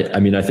 And yeah, I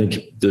mean, I think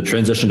the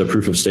transition to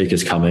proof of stake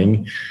is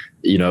coming.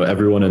 You know,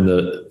 everyone in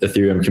the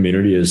Ethereum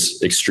community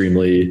is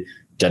extremely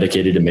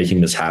dedicated to making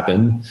this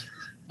happen.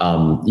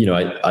 You know,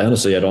 I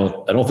honestly, I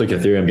don't think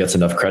Ethereum gets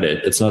enough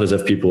credit. It's not as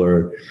if people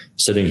are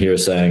sitting here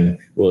saying,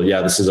 well,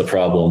 yeah, this is a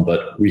problem,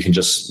 but we can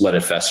just let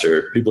it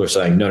fester. People are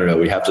saying, no,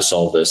 we have to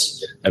solve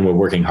this, and we're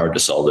working hard to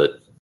solve it.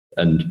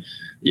 And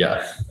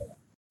yeah.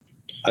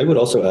 I would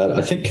also add,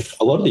 I think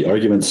a lot of the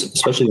arguments,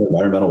 especially the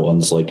environmental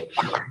ones, like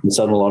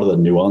instead of a lot of the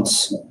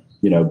nuance,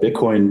 you know,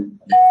 Bitcoin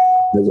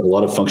has a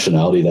lot of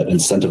functionality that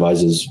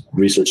incentivizes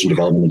research and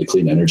development into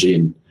clean energy,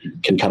 and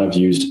can kind of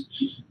use,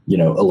 you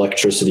know,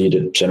 electricity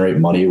to generate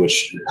money,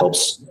 which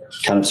helps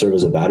kind of serve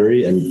as a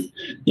battery. And,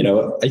 you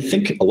know, I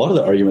think a lot of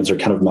the arguments are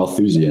kind of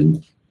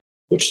Malthusian,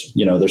 which,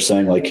 you know, they're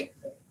saying like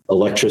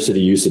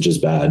electricity usage is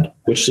bad,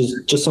 which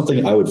is just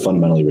something I would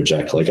fundamentally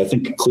reject. Like, I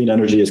think clean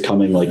energy is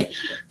coming. Like,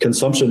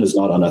 consumption is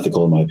not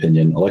unethical, in my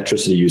opinion.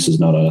 Electricity use is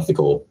not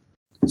unethical.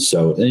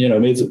 So, you know,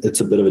 it's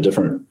a bit of a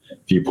different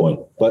viewpoint.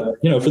 But,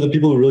 you know, for the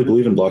people who really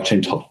believe in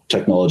blockchain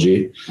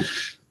technology,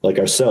 like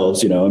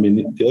ourselves, you know, I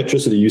mean, the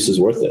electricity use is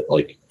worth it.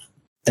 Like,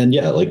 and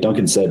yeah, like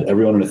Duncan said,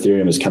 everyone in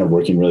Ethereum is kind of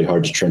working really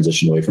hard to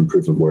transition away from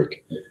proof of work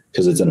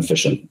because it's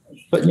inefficient.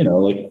 But, you know,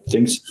 like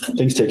things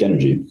take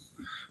energy.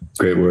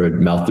 Great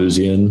word,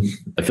 Malthusian.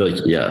 I feel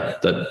like, yeah,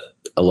 that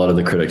a lot of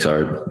the critics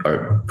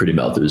are pretty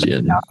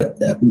Malthusian.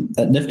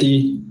 At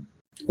Nifty,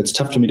 it's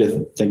tough for me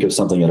to think of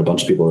something that a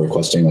bunch of people are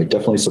requesting. Like,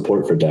 definitely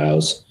support for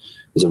DAOs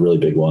is a really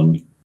big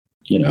one.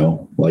 You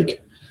know,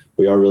 like,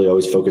 we are really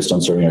always focused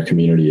on serving our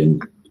community.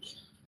 And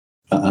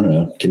I don't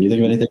know, can you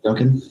think of anything,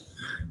 Duncan?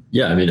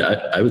 Yeah, I mean,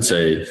 I would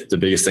say the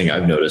biggest thing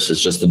I've noticed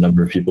is just the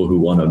number of people who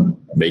want to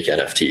make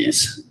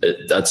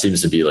NFTs. That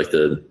seems to be like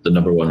the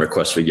number one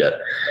request we get.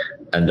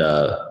 And,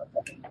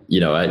 you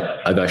know,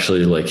 I've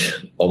actually like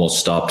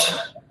almost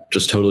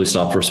totally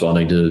stopped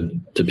responding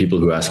to people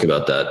who ask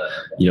about that.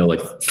 You know,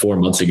 like 4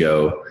 months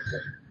ago,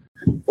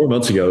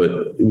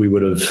 we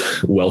would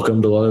have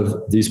welcomed a lot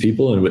of these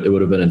people, and it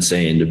would have been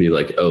insane to be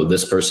like, oh,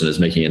 this person is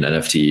making an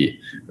NFT,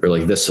 or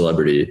like this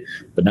celebrity.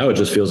 But now it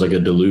just feels like a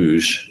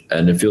deluge,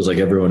 and it feels like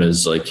everyone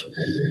is like,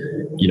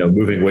 you know,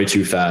 moving way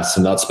too fast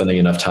and not spending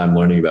enough time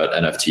learning about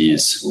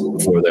NFTs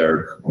before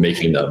they're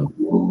making them.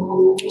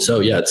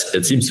 So yeah,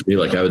 it seems to me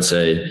like I would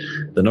say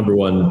the number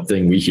one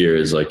thing we hear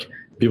is like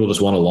people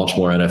just want to launch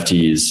more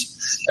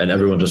NFTs, and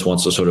everyone just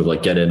wants to sort of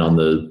like get in on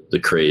the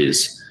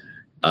craze.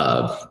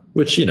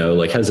 Which, you know,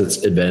 like has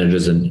its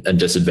advantages and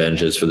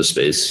disadvantages for the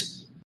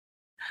space.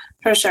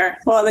 For sure.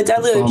 Well, the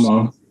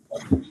deluge.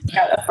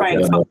 Yeah, right.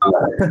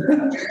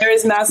 There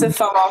is massive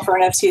FOMO for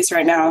NFTs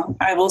right now.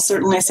 I will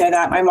certainly say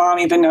that. My mom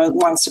even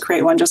wants to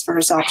create one just for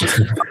herself.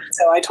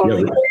 So I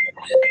totally.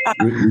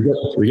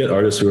 We get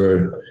artists who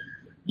are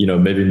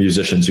maybe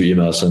musicians who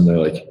email us and they're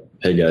like,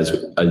 hey guys,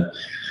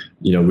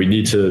 we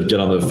need to get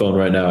on the phone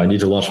right now. I need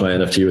to launch my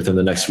NFT within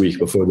the next week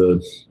before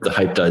the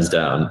hype dies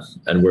down.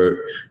 And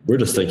we're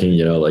just thinking,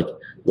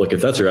 look,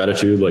 if that's your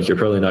attitude, like you're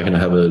probably not going to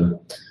have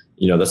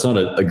that's not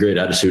a great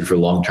attitude for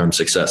long-term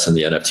success in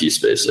the NFT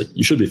space. Like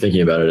you should be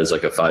thinking about it as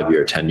like a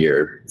 5-year,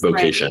 10-year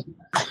vocation.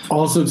 Right.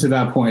 Also to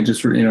that point,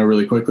 just,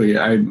 really quickly,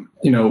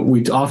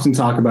 we often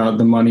talk about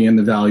the money and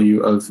the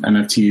value of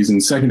NFTs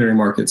and secondary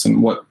markets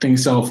and what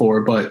things sell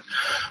for, but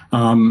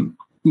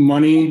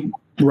money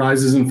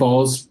rises and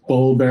falls,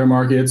 bull bear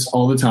markets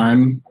all the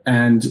time.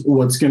 And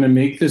what's going to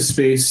make this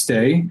space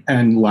stay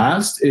and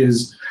last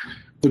is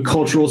the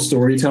cultural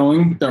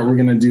storytelling that we're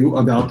going to do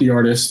about the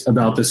artist,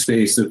 about the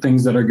space, the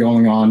things that are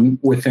going on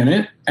within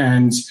it.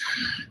 And,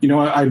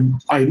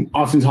 I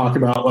often talk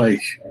about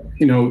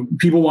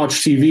people watch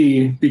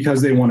TV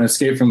because they want to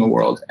escape from the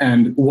world.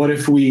 And what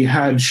if we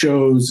had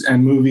shows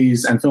and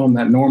movies and film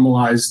that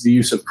normalized the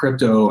use of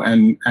crypto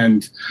and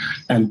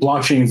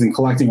blockchains and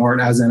collecting art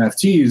as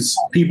NFTs?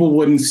 People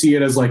wouldn't see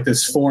it as like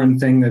this foreign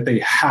thing that they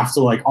have to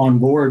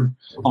onboard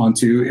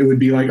onto. It would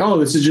be like, oh,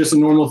 this is just a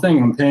normal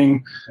thing. I'm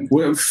paying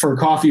for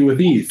coffee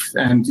with ETH.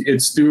 And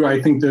it's through,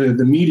 I think, the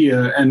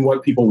media and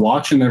what people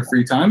watch in their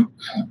free time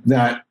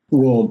that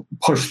will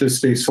push this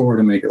space forward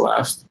and make it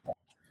last.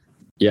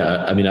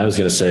 Yeah, I was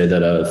going to say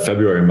that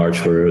February and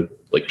March were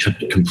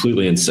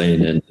completely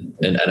insane in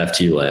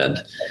NFT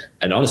land.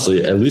 And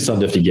honestly, at least on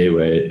Nifty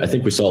Gateway, I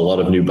think we saw a lot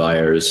of new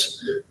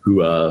buyers who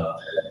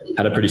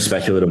had a pretty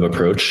speculative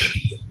approach.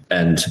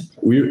 And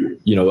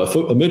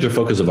a major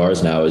focus of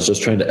ours now is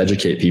just trying to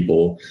educate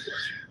people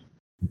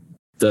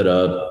that,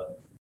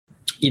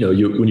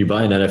 when you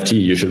buy an NFT,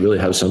 you should really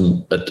have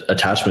some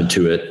attachment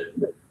to it.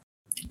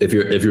 If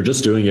you're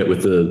just doing it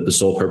with the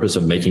sole purpose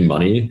of making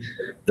money,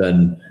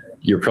 then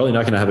you're probably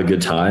not going to have a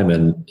good time,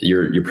 and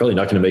you're probably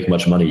not going to make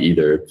much money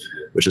either,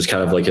 which is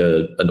kind of like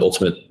an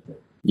ultimate,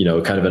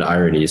 kind of an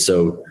irony.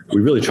 So we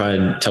really try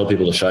and tell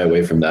people to shy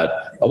away from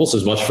that, almost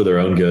as much for their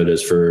own good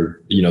as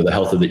for, the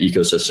health of the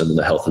ecosystem and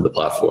the health of the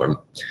platform.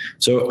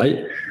 So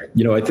I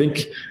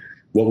think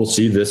what we'll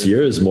see this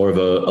year is more of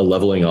a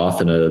leveling off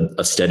and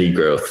a steady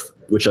growth,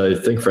 which I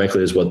think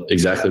frankly is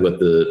exactly what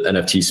the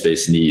NFT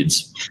space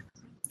needs.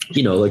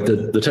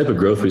 The type of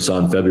growth we saw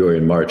in February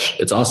and March,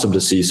 it's awesome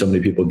to see so many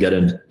people get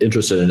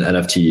interested in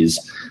NFTs,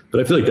 but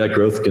I feel like that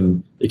growth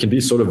can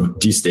be sort of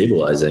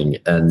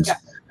destabilizing. And,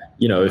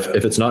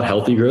 if it's not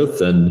healthy growth,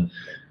 then,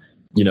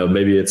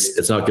 maybe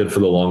it's not good for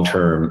the long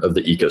term of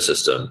the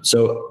ecosystem.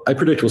 So I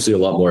predict we'll see a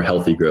lot more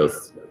healthy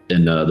growth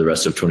in the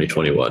rest of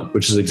 2021,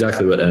 which is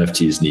exactly what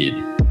NFTs need.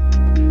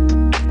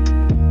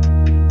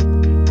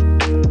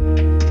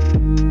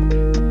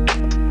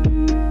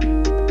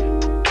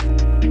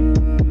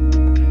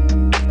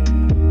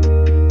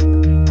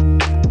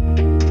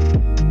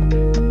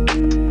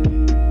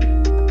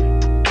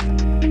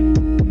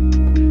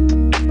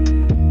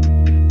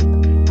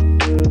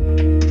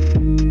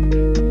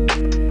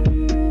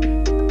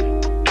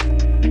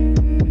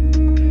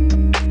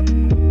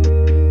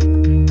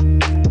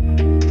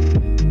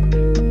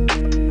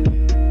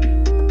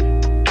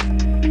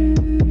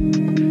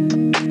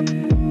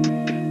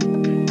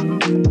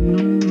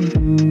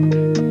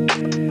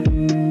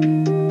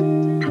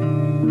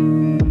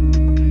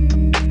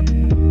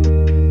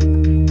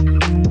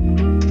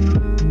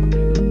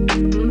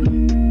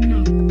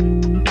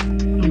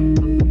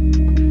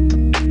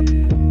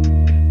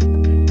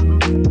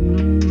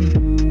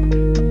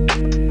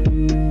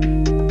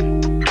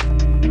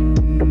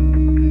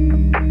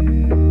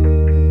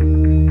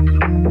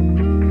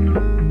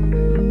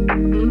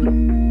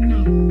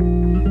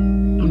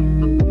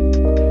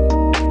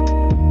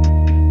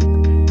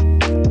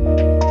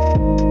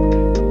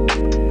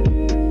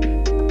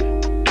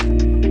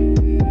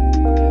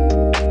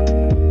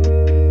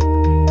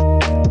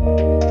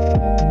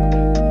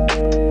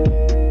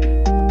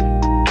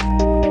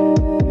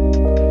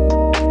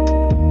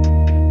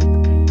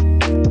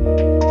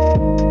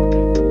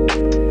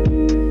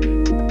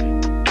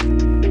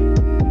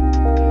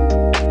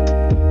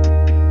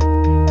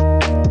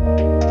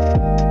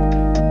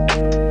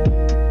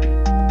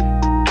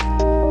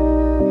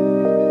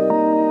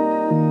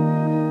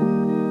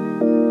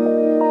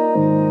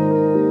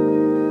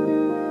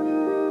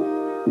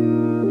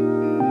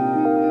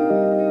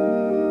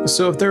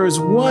 So if there was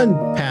one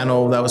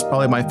panel that was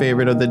probably my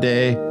favorite of the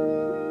day,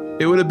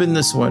 it would have been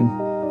this one,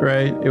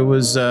 right? It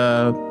was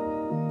the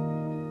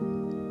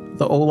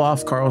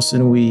Olaf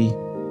Carlson We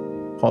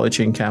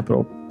Polychain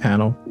Capital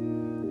panel.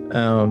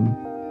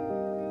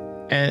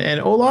 And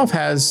Olaf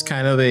has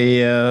kind of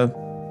a,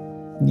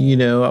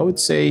 I would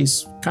say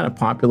he's kind of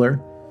popular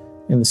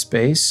in the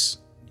space.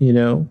 He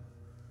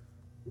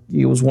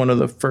was one of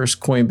the first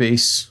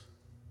Coinbase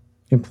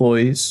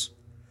employees.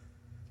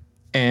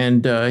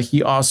 And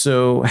he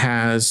also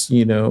has,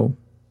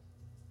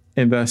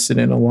 invested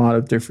in a lot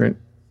of different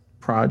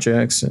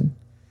projects and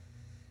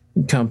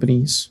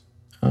companies.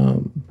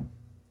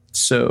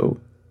 So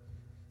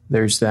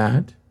there's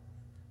that.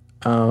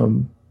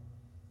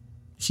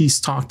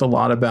 he's talked a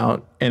lot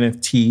about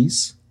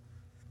NFTs.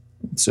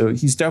 So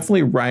he's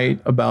definitely right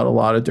about a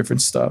lot of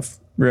different stuff,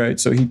 right?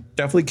 So he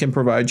definitely can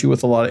provide you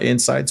with a lot of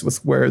insights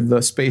with where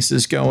the space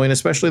is going,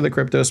 especially the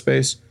crypto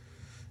space.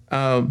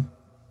 It's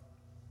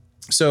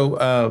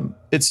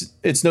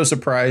no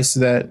surprise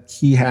that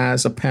he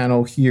has a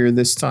panel here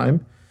this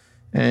time,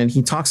 and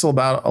he talks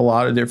about a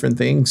lot of different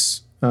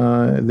things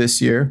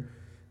this year.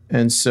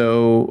 And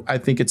so I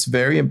think it's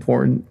very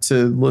important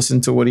to listen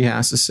to what he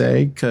has to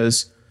say,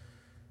 because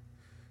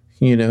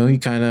you know, he's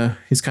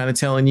kind of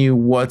telling you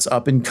what's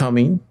up and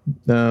coming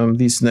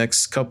these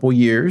next couple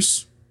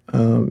years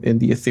in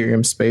the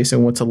Ethereum space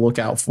and what to look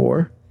out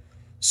for.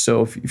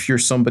 So if you're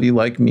somebody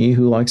like me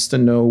who likes to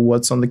know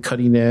what's on the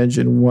cutting edge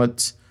and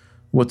what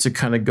to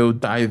kind of go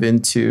dive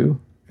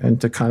into and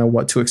to kind of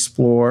what to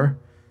explore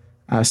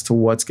as to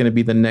what's going to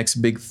be the next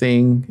big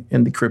thing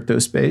in the crypto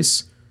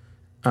space,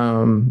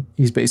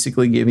 he's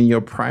basically giving you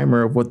a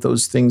primer of what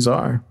those things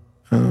are.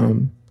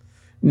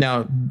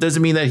 Now,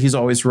 doesn't mean that he's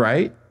always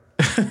right.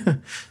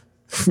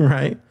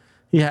 Right,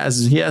 he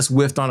has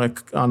whiffed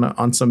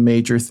on some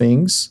major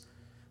things,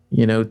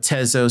 you know,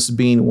 Tezos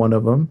being one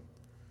of them,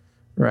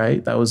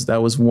 right? That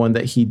was one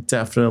that he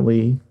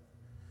definitely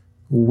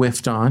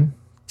whiffed on,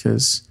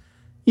 because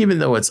even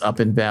though it's up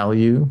in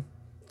value,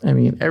 I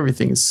mean,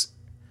 everything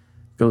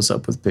goes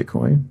up with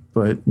Bitcoin.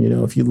 But you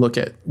know, if you look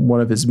at one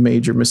of his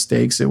major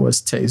mistakes, it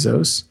was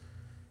Tezos.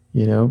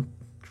 You know,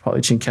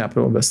 Polychain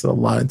Capital invested a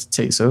lot into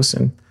Tezos,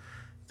 and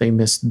they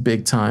missed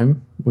big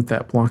time with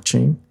that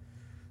blockchain.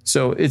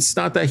 So it's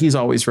not that he's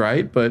always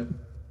right, but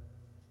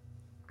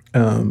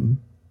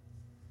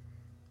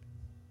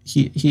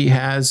he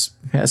has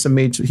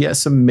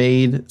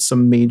made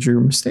some major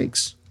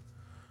mistakes.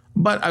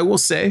 But I will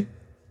say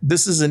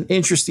this is an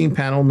interesting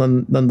panel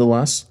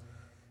nonetheless,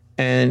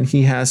 and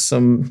he has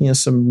some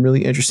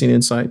really interesting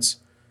insights,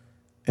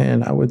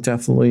 and I would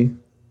definitely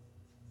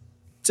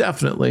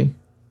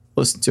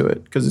listen to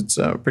it because it's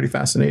pretty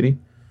fascinating.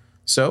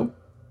 So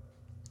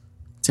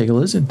take a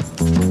listen.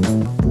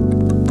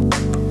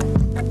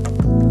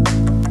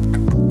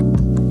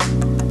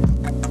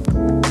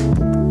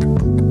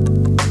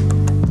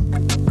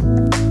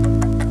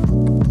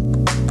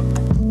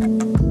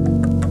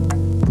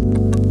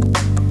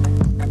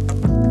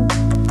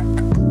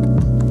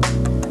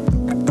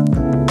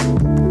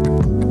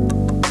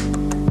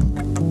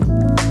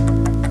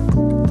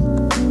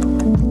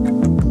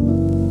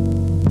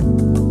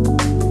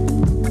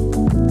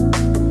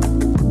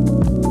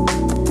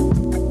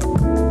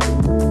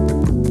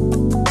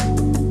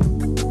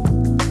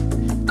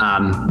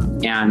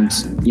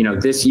 You know,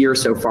 this year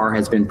so far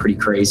has been pretty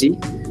crazy.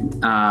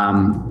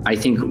 I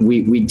think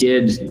we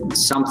did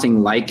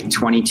something like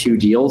 22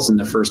 deals in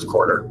the first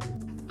quarter,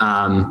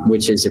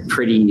 which is a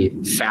pretty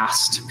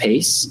fast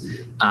pace,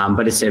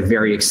 but it's a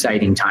very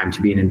exciting time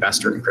to be an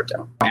investor in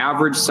crypto.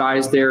 Average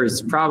size there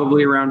is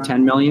probably around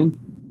 10 million.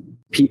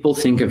 People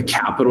think of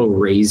capital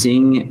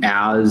raising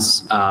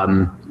as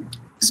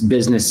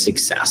business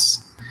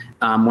success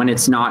when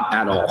it's not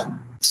at all.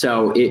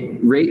 So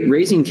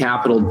raising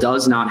capital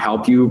does not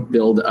help you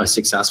build a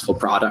successful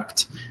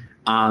product.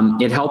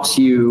 It helps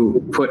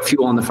you put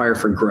fuel on the fire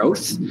for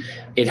growth.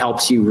 It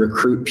helps you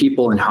recruit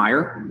people and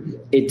hire.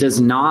 It does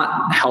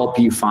not help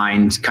you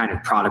find kind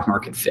of product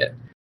market fit.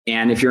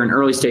 And if you're an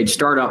early stage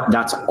startup,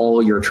 that's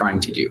all you're trying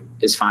to do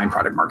is find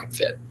product market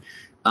fit.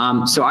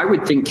 So I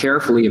would think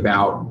carefully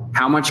about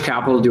how much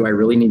capital do I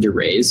really need to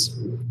raise?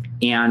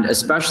 And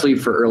especially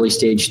for early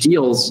stage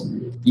deals,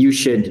 you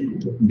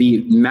should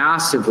be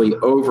massively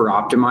over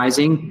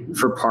optimizing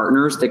for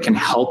partners that can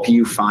help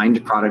you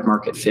find product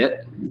market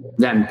fit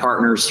than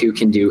partners who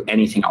can do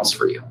anything else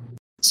for you.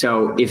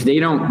 So if they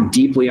don't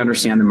deeply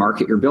understand the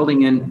market you're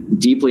building in,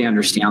 deeply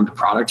understand the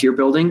product you're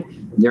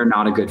building, they're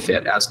not a good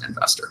fit as an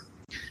investor.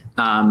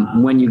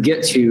 When you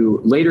get to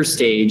later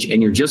stage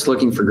and you're just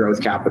looking for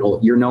growth capital,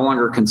 you're no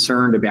longer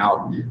concerned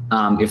about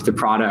if the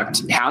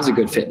product has a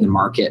good fit in the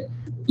market.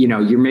 You know,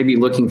 you're maybe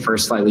looking for a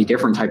slightly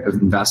different type of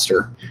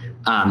investor.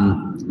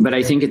 But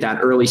I think at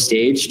that early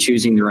stage,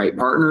 choosing the right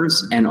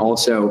partners and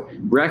also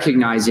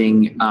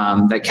recognizing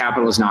that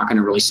capital is not going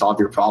to really solve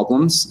your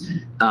problems,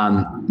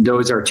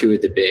 those are two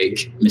of the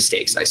big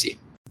mistakes I see.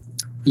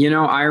 You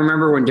know, I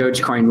remember when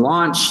Dogecoin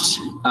launched,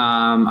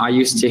 I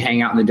used to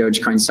hang out in the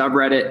Dogecoin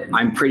subreddit.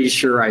 I'm pretty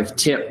sure I've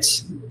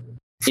tipped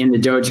in the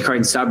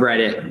Dogecoin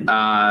subreddit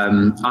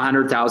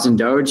 100,000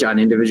 Doge on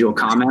individual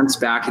comments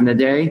back in the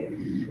day.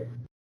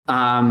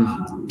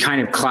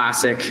 Kind of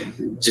classic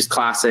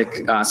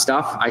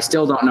stuff. I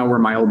still don't know where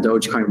my old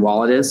Dogecoin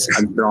wallet is.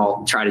 I'm sure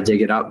I'll try to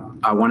dig it up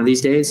one of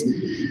these days.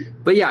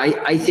 But yeah,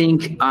 I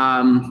think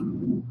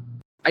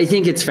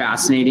it's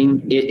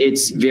fascinating.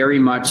 It's very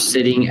much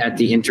sitting at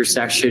the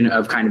intersection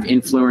of kind of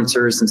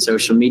influencers and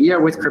social media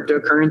with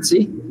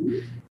cryptocurrency.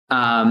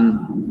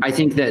 I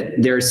think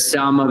that there's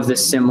some of the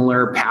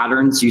similar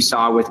patterns you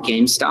saw with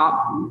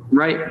GameStop,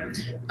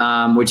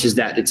 right? Which is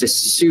that it's a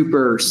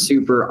super,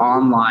 super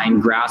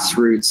online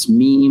grassroots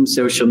meme,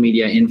 social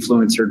media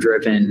influencer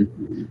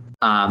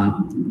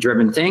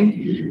driven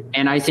thing.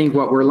 And I think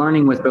what we're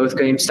learning with both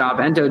GameStop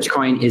and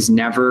Dogecoin is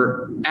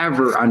never,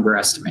 ever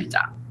underestimate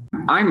that.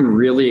 I'm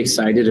really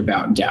excited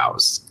about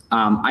DAOs.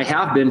 I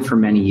have been for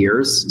many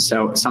years,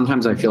 so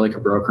sometimes I feel like a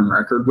broken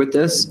record with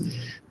this,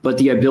 but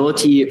the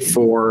ability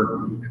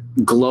for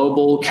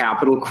global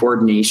capital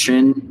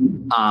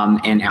coordination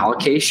and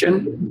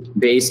allocation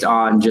based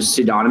on just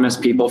pseudonymous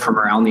people from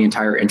around the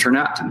entire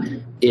internet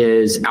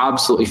is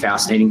absolutely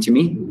fascinating to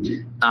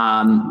me.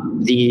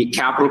 The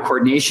capital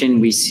coordination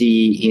we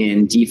see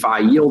in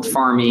DeFi yield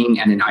farming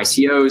and in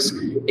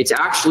ICOs, it's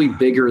actually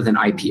bigger than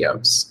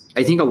IPOs.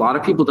 I think a lot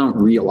of people don't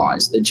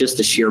realize that just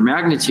the sheer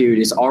magnitude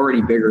is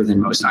already bigger than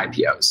most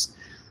IPOs.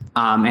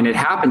 And it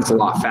happens a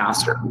lot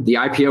faster. The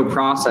IPO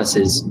process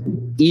is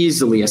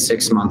easily a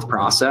 6-month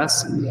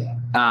process.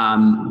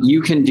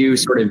 You can do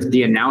sort of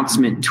the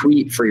announcement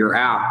tweet for your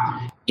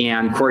app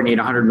and coordinate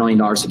 $100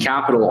 million of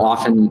capital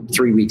often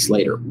 3 weeks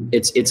later.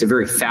 It's a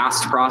very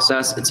fast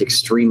process. It's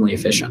extremely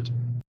efficient.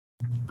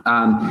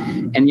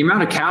 And the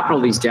amount of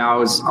capital these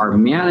DAOs are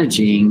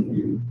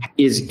managing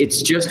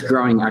it's just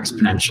growing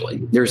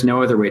exponentially. There's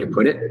no other way to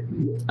put it.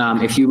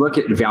 If you look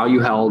at value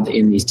held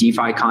in these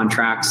DeFi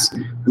contracts,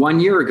 1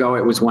 year ago,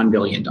 it was $1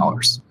 billion.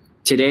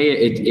 Today,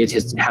 it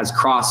has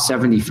crossed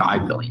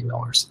 $75 billion.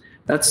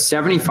 That's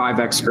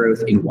 75x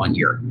growth in 1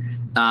 year.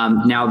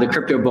 Now, the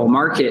crypto bull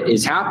market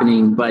is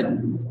happening, but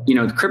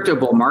the crypto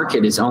bull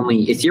market is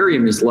only,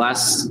 Ethereum is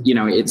less,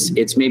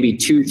 it's maybe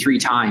 2-3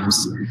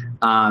 times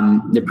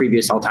the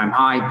previous all-time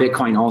high.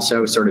 Bitcoin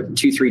also sort of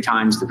 2-3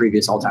 times the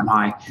previous all-time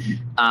high.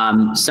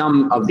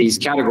 Some of these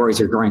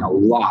categories are growing a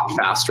lot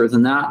faster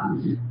than that.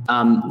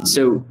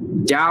 So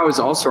DAOs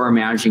also are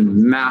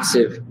managing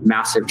massive,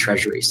 massive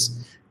treasuries.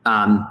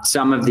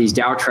 Some of these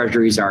DAO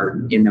treasuries are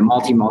in the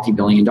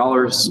multi-billion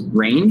dollars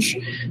range,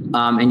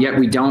 and yet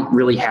we don't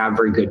really have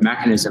very good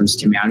mechanisms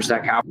to manage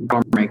that capital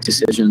or make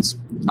decisions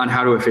on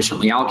how to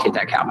efficiently allocate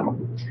that capital.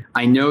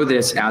 I know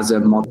this as a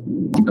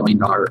multi-billion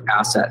dollar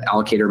asset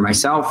allocator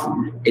myself.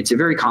 It's a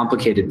very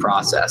complicated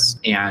process,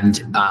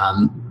 and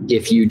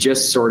if you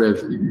just sort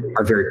of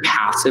are very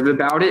passive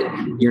about it,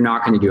 you're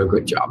not going to do a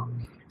good job.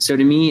 So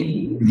to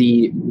me,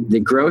 the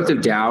growth of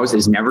DAOs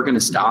is never going to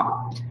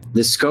stop.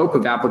 The scope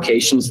of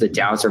applications that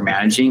DAOs are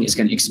managing is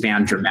going to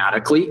expand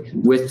dramatically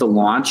with the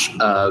launch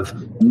of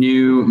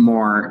new,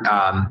 more,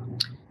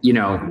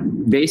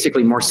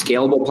 basically more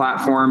scalable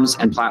platforms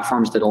and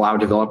platforms that allow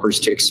developers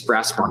to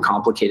express more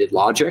complicated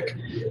logic.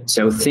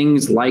 So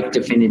things like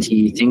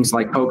Dfinity, things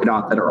like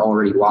Polkadot that are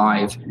already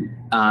live,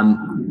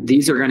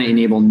 these are going to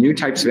enable new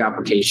types of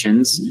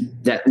applications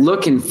that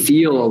look and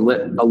feel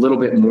a little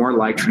bit more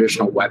like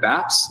traditional web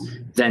apps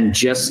than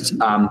just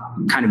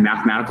kind of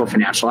mathematical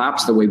financial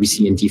apps, the way we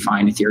see in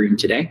DeFi and Ethereum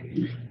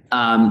today.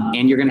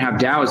 And you're going to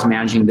have DAOs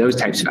managing those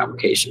types of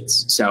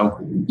applications. So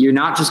you're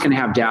not just going to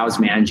have DAOs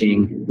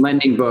managing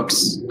lending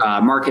books,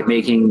 market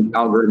making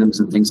algorithms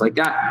and things like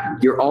that.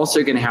 You're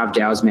also going to have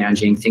DAOs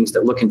managing things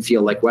that look and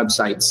feel like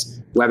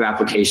websites, web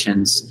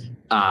applications,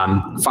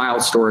 file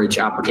storage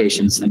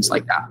applications, things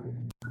like that.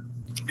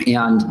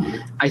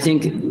 And I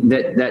think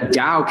that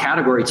DAO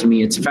category, to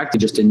me, it's effectively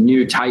just a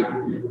new type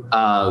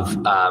of,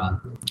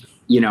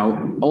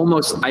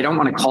 almost, I don't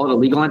want to call it a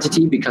legal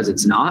entity because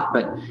it's not,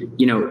 but,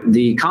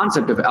 the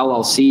concept of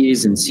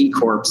LLCs and C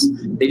Corps,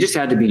 they just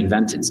had to be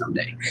invented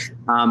someday.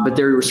 But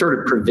they were sort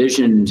of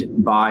provisioned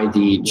by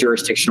the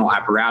jurisdictional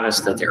apparatus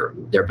that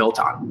they're built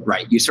on,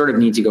 right? You sort of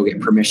need to go get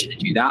permission to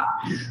do that.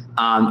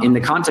 In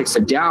the context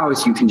of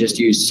DAOs, you can just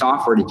use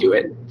software to do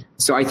it.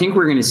 So I think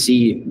we're going to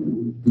see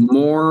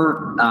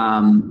more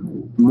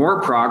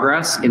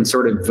progress in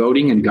sort of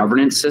voting and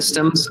governance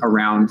systems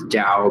around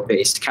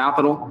DAO-based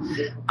capital,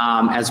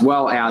 as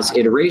well as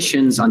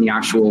iterations on the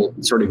actual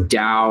sort of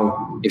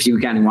DAO, if you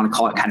again want to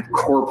call it kind of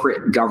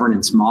corporate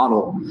governance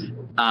model.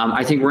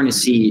 I think we're going to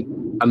see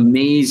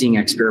amazing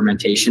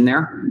experimentation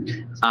there.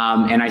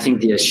 And I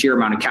think the sheer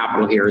amount of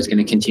capital here is going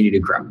to continue to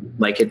grow.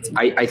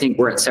 I think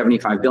we're at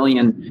 75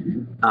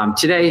 billion.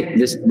 Today,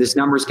 this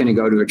number is going to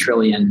go to $1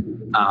 trillion,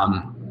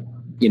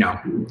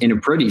 in a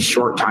pretty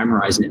short time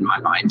horizon in my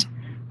mind.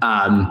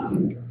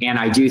 And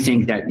I do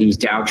think that these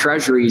DAO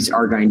treasuries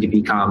are going to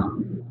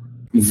become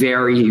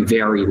very,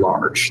 very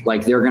large.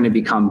 They're going to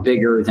become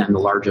bigger than the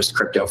largest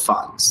crypto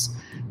funds.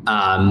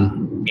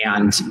 And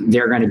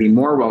they're going to be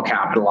more well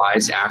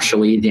capitalized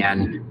actually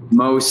than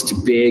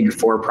most big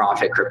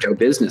for-profit crypto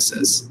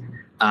businesses.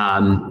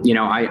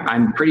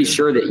 I'm pretty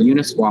sure that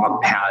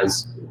Uniswap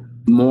has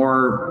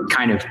more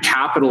kind of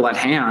capital at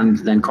hand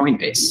than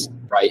Coinbase,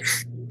 right?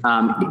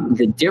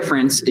 The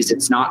difference is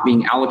it's not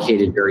being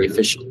allocated very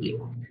efficiently.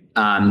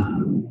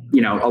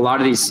 A lot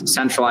of these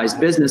centralized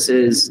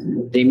businesses,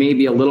 they may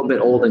be a little bit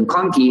old and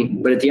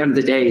clunky, but at the end of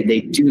the day,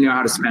 they do know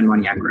how to spend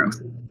money on growth,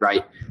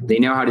 right? They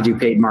know how to do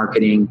paid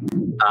marketing.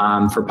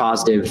 for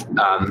positive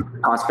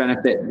cost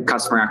benefit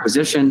customer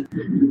acquisition.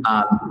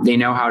 They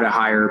know how to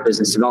hire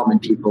business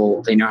development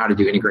people. They know how to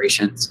do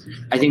integrations.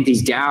 I think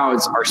these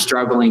DAOs are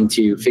struggling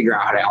to figure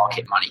out how to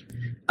allocate money.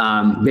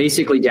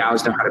 Basically,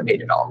 DAOs know how to pay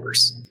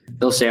developers.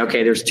 They'll say,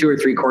 okay, there's 2 or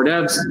 3 core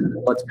devs,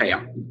 let's pay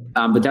them.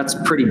 But that's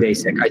pretty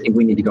basic. I think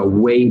we need to go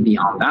way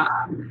beyond that.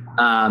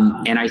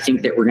 And I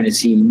think that we're going to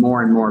see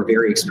more and more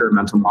very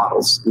experimental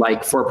models,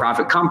 like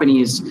for-profit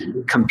companies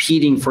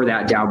competing for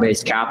that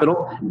DAO-based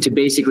capital to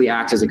basically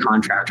act as a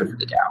contractor for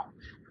the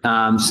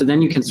DAO. So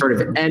then you can sort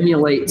of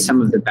emulate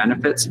some of the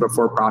benefits of a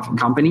for-profit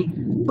company,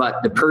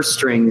 but the purse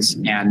strings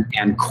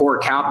and core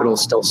capital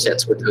still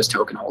sits with those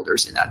token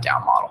holders in that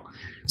DAO model.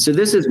 So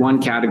this is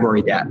one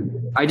category that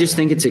I just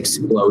think it's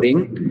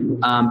exploding.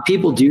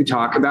 People do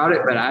talk about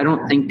it, but I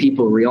don't think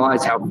people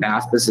realize how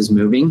fast this is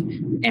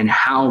moving and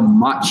how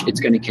much it's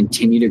going to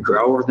continue to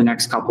grow over the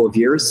next couple of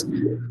years,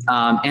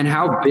 and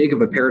how big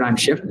of a paradigm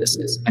shift this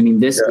is. I mean,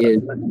 this is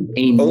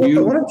a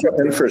new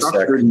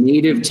structure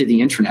native to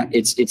the internet.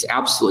 It's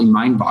absolutely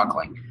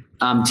mind-boggling.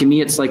 To me,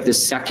 it's like the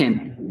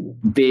second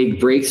big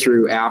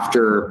breakthrough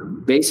after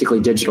basically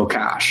digital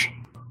cash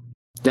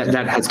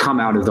that has come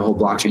out of the whole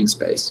blockchain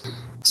space.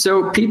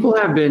 So people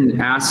have been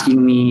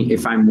asking me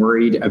if I'm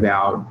worried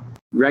about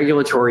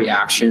regulatory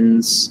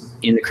actions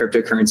in the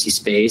cryptocurrency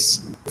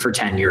space for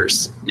 10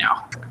 years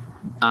now.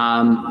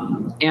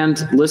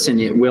 And listen,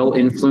 it will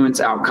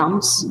influence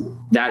outcomes.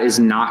 That is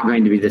not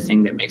going to be the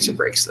thing that makes or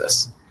breaks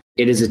this.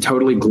 It is a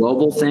totally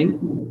global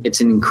thing.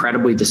 It's an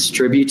incredibly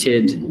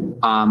distributed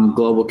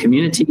global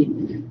community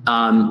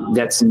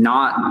that's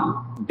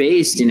not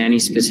based in any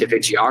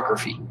specific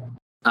geography.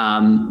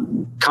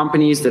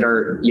 Companies that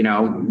are,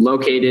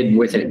 located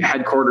with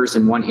headquarters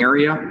in one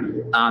area,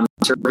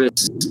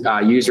 service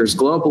users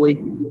globally.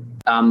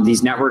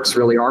 These networks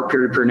really are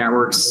peer-to-peer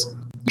networks.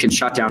 You can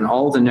shut down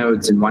all the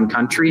nodes in one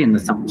country, and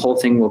the whole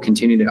thing will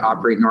continue to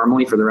operate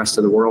normally for the rest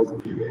of the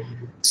world.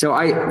 So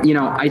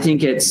I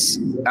think it's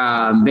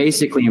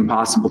basically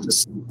impossible to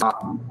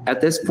stop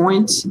at this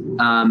point.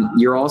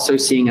 You're also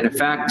seeing an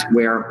effect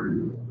where,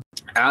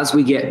 as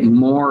we get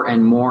more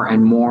and more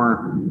and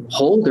more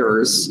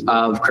holders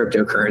of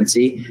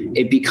cryptocurrency,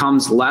 it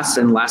becomes less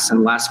and less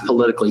and less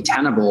politically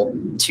tenable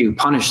to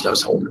punish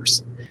those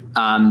holders.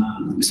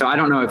 So I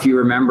don't know if you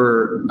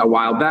remember a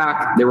while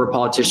back, there were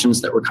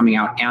politicians that were coming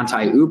out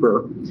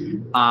anti-Uber,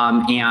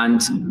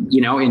 and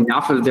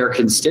enough of their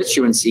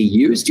constituency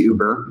used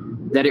Uber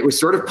that it was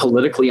sort of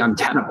politically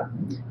untenable.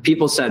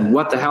 People said,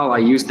 what the hell, I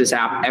use this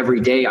app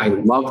every day, I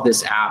love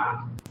this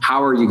app.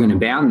 How are you going to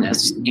ban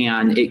this?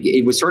 And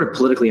it was sort of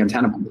politically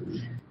untenable.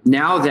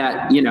 Now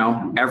that,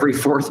 every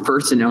 4th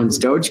person owns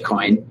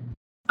Dogecoin,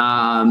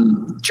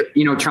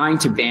 trying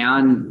to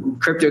ban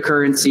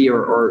cryptocurrency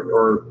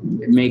or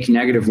make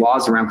negative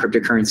laws around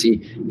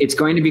cryptocurrency, it's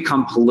going to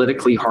become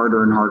politically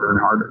harder and harder and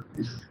harder.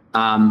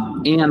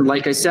 And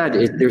like I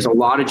said, there's a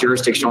lot of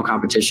jurisdictional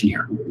competition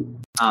here.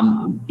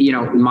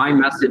 My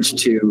message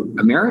to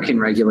American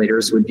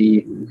regulators would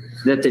be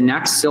that the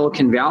next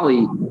Silicon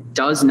Valley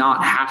does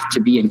not have to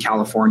be in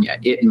California.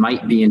 It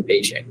might be in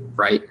Beijing,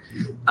 right?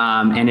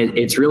 And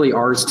it's really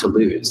ours to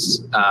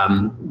lose.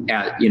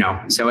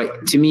 So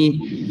to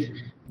me,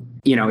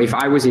 if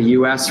I was a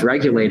US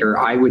regulator,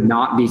 I would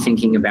not be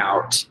thinking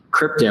about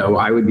crypto,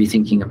 I would be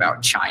thinking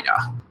about China.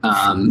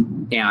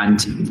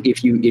 And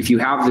if you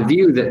have the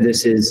view that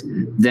this is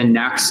the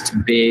next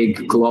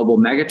big global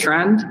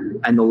megatrend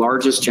and the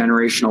largest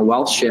generational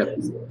wealth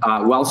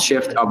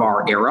shift of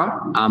our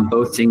era,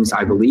 both things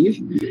I believe,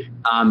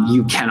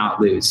 you cannot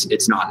lose.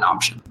 It's not an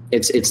option.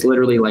 It's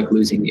literally like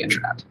losing the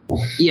internet.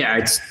 Yeah,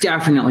 it's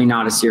definitely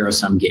not a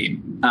zero-sum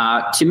game.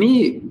 To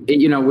me,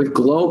 with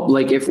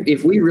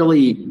if we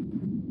really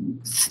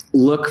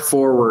look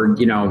forward,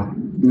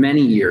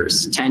 many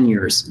years, 10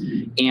 years,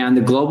 and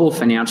the global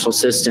financial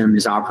system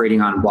is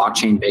operating on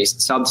blockchain-based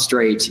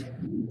substrate.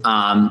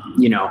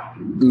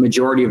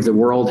 Majority of the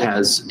world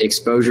has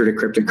exposure to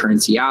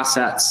cryptocurrency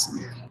assets.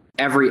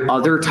 Every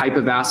other type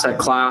of asset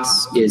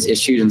class is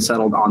issued and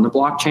settled on the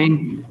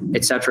blockchain,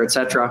 et cetera, et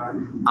cetera.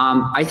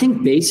 I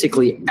think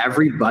basically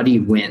everybody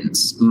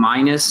wins,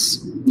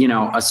 minus,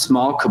 a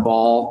small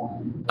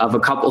cabal of a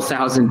couple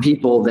thousand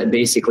people that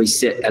basically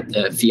sit at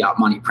the fiat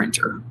money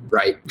printer,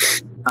 right?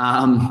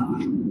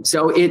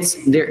 So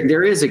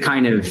there is a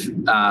kind of,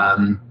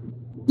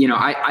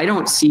 I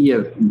don't see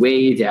a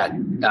way that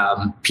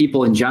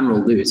people in general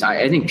lose.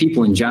 I think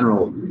people in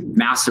general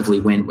massively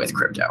win with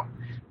crypto,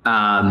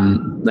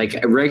 like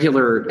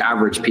regular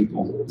average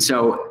people.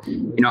 So,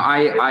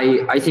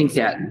 I think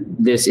that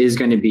this is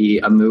going to be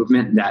a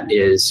movement that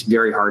is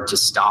very hard to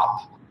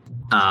stop.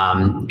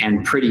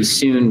 And pretty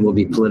soon will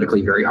be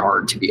politically very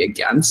hard to be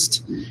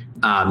against.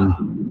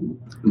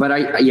 But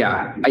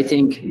I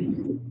think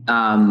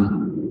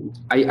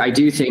I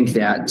do think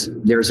that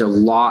there's a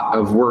lot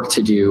of work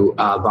to do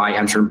by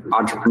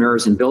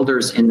entrepreneurs and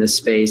builders in this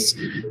space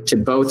to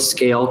both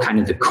scale kind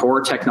of the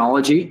core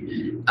technology.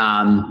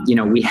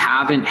 We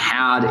haven't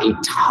had a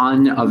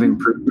ton of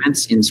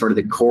improvements in sort of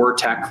the core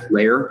tech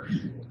layer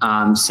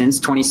since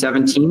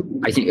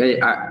 2017. I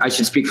think I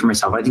should speak for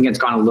myself. I think it's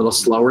gone a little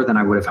slower than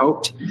I would have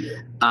hoped.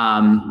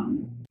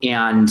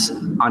 And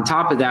on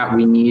top of that,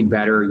 we need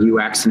better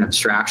UX and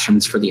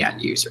abstractions for the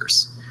end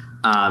users.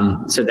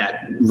 So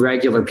that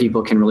regular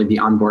people can really be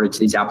onboarded to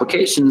these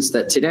applications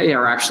that today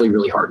are actually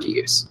really hard to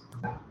use.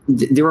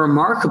 The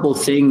remarkable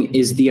thing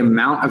is the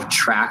amount of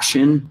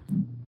traction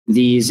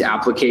these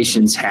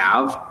applications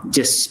have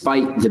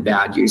despite the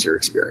bad user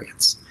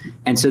experience.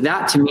 And so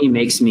that to me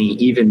makes me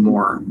even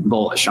more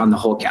bullish on the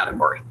whole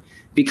category.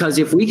 Because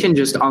if we can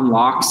just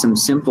unlock some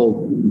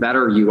simple,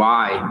 better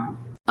UI,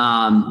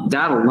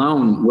 that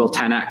alone will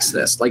 10x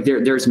this. Like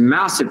there's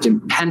massive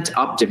pent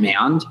up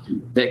demand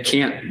that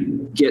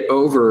can't get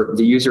over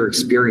the user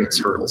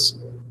experience hurdles,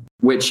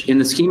 which in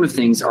the scheme of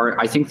things are,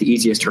 I think, the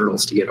easiest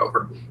hurdles to get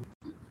over.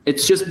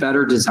 It's just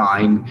better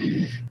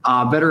design,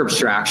 better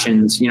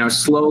abstractions,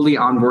 slowly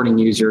onboarding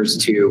users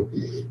to,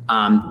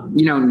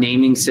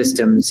 naming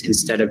systems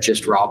instead of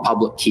just raw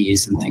public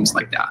keys and things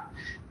like that.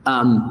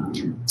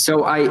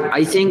 So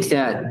I think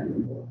that,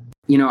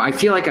 I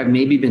feel like I've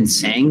maybe been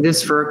saying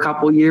this for a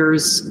couple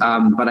years,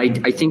 but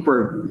I think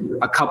we're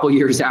a couple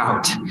years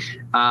out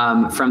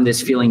from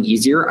this feeling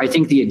easier. I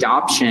think the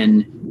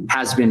adoption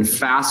has been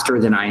faster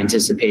than I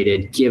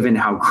anticipated, given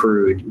how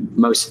crude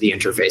most of the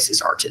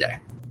interfaces are today.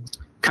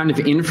 Kind of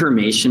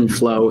information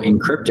flow in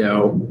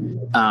crypto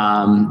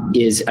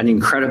is an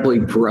incredibly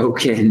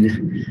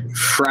broken,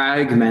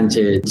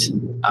 fragmented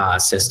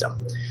system.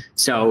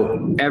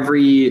 So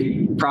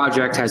every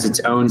project has its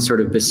own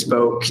sort of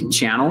bespoke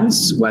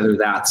channels, whether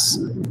that's,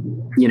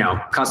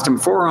 custom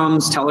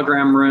forums,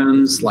 Telegram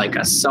rooms, like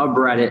a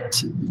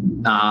subreddit,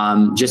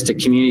 just a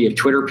community of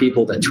Twitter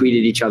people that tweet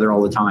at each other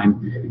all the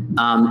time.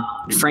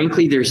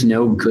 Frankly, there's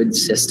no good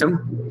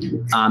system.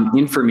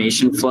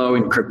 Information flow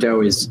in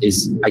crypto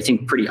is I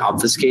think pretty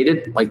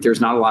obfuscated. Like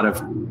there's not a lot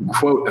of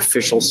quote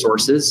official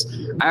sources.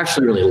 I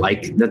actually really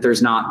like that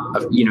there's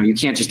not, you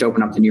can't just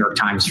open up the New York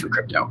Times for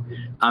crypto.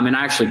 And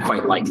I actually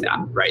quite like that,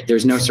 right?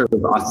 There's no sort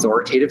of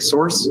authoritative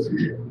source,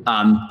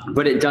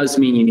 but it does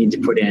mean you need to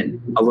put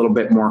in a little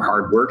bit more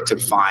hard work to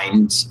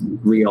find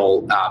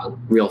real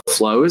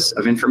flows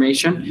of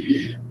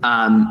information.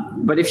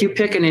 But if you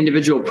pick an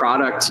individual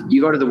product,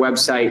 you go to the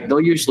website, they'll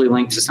usually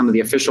link to some of the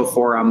official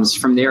forums.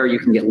 From there, you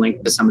can get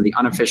linked to some of the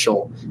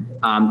unofficial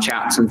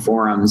chats and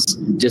forums,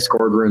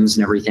 Discord rooms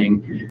and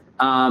everything.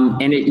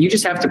 And you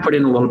just have to put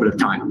in a little bit of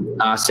time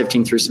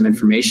sifting through some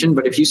information.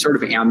 But if you sort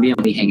of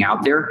ambiently hang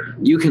out there,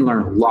 you can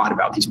learn a lot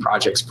about these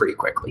projects pretty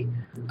quickly.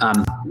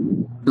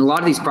 A lot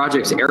of these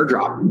projects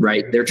airdrop,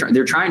 right? They're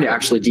trying to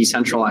actually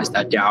decentralize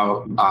that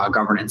DAO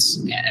governance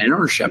and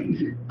ownership.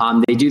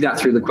 They do that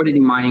through liquidity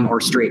mining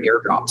or straight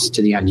airdrops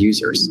to the end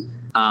users.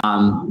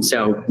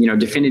 So,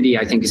 Dfinity,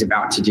 I think, is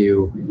about to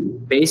do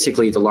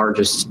basically the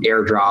largest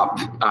airdrop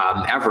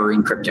ever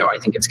in crypto. I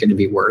think it's going to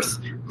be worth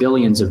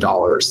billions of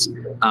dollars,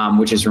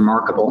 which is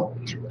remarkable.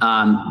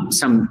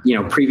 Some,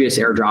 previous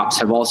airdrops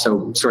have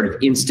also sort of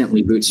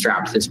instantly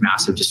bootstrapped this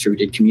massive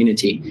distributed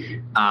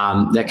community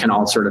that can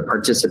all sort of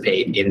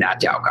participate in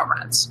that DAO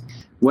governance.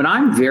 What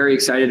I'm very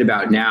excited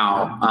about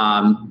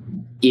now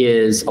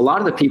is a lot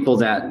of the people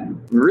that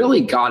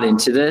really got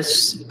into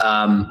this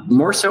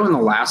more so in the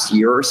last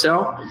year or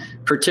so,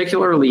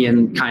 particularly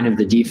in kind of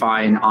the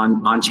DeFi and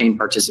on-chain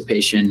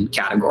participation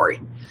category.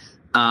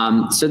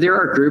 So there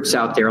are groups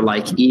out there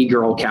like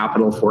eGirl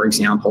Capital, for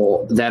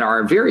example, that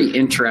are a very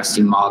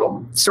interesting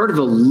model, sort of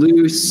a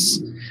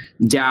loose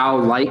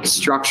DAO-like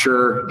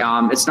structure.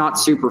 It's not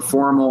super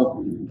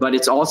formal, but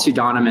it's all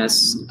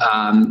pseudonymous.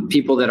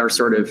 People that are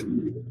sort of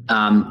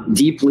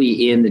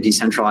deeply in the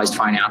decentralized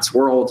finance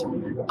world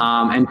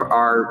and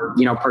are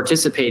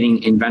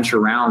participating in venture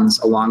rounds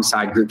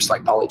alongside groups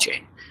like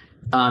Polychain.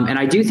 And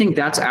I do think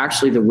that's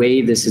actually the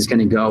way this is going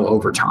to go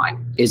over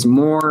time, is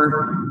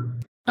more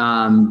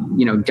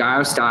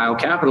DAO style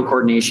capital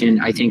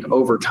coordination. I think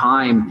over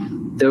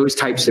time, those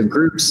types of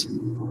groups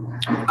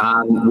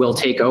will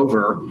take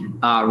over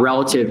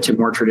relative to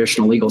more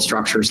traditional legal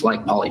structures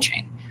like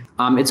Polychain.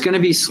 It's going to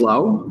be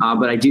slow,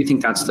 but I do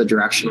think that's the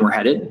direction we're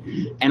headed.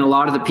 And a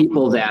lot of the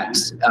people that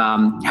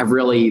have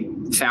really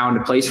found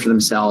a place for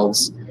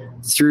themselves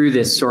through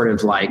this sort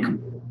of like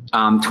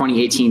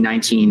 2018,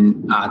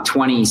 19,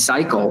 20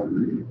 cycle,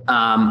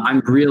 I'm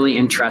really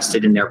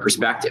interested in their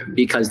perspective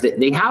because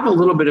they have a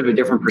little bit of a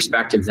different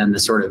perspective than the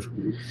sort of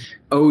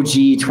OG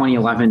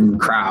 2011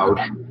 crowd.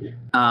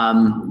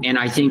 And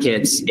I think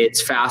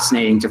it's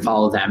fascinating to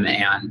follow them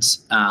and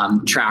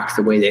track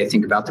the way they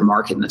think about the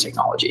market and the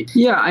technology.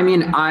 Yeah, I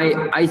mean,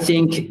 I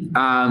think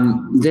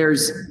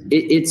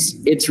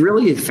it's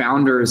really the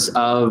founders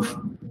of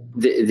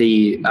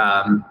the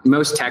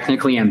most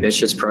technically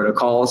ambitious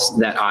protocols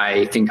that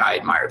I think I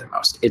admire the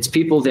most. It's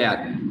people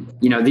that,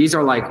 these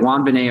are like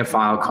Juan Benet of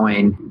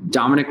Filecoin,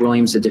 Dominic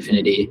Williams of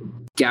Dfinity,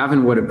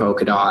 Gavin Wood of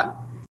Polkadot.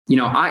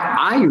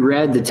 I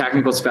read the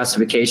technical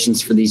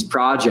specifications for these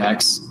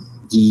projects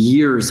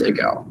years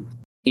ago.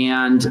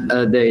 And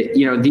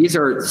these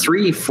are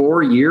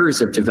 3-4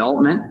 years of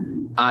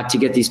development to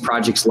get these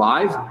projects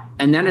live.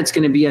 And then it's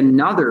going to be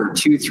another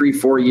 2, 3,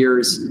 4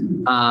 years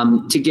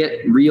to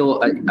get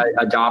real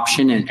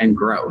adoption and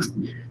growth.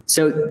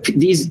 So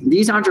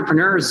these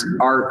entrepreneurs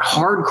are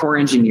hardcore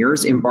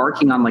engineers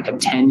embarking on like a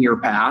 10-year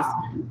path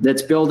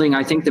that's building,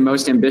 I think, the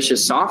most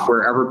ambitious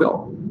software ever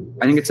built.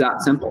 I think it's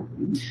that simple.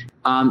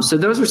 So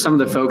those are some of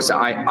the folks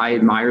I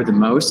admire the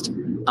most.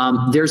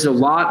 There's a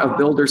lot of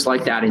builders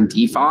like that in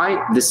DeFi.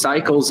 The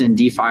cycles in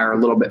DeFi are a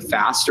little bit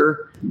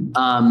faster.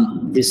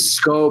 The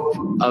scope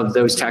of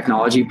those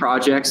technology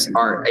projects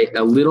are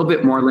a little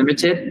bit more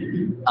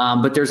limited,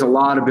 but there's a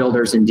lot of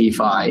builders in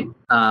DeFi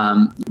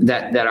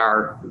that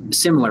are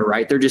similar,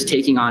 right? They're just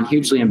taking on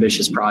hugely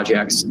ambitious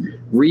projects,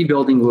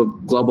 rebuilding the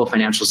global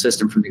financial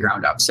system from the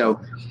ground up. So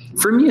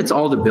for me, it's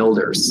all the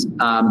builders.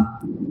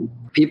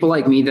 People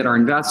like me that are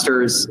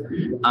investors,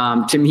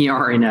 to me,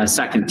 are in a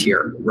second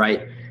tier,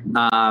 right?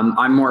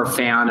 I'm more a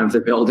fan of the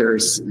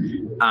builders,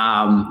 and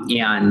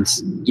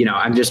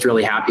I'm just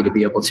really happy to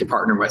be able to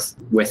partner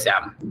with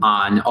them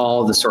on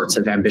all the sorts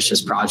of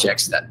ambitious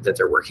projects that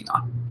they're working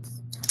on.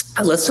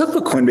 Let's talk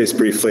about Coinbase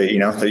briefly.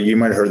 You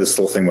might have heard this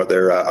little thing with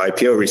their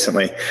IPO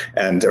recently,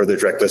 or their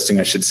direct listing,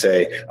 I should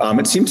say.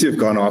 It seems to have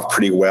gone off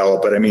pretty well,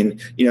 but I mean,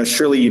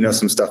 surely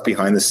some stuff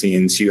behind the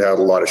scenes. You had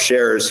a lot of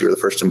shares. You were the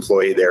first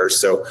employee there.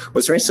 So,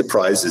 was there any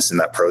surprises in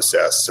that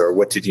process, or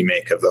what did you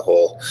make of the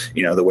whole,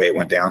 the way it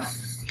went down?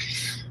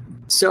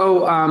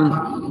 So,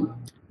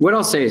 what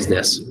I'll say is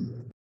this: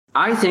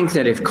 I think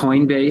that if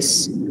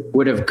Coinbase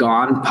would have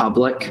gone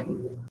public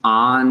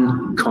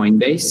on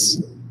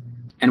Coinbase.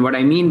 And what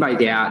I mean by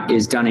that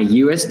is done a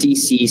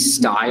USDC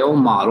style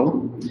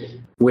model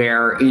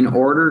where in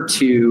order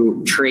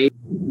to trade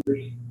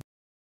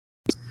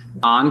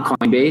on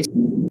Coinbase,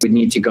 you would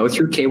need to go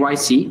through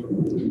KYC.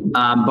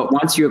 But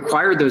once you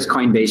acquire those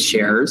Coinbase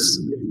shares,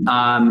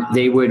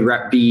 they would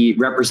be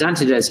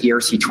represented as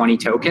ERC20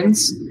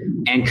 tokens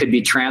and could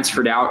be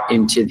transferred out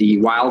into the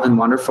wild and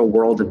wonderful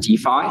world of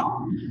DeFi.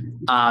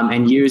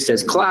 And used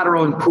as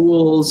collateral in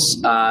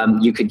pools.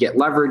 You could get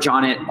leverage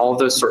on it, all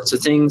those sorts of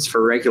things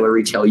for regular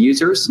retail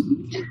users.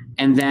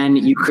 And then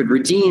you could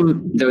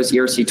redeem those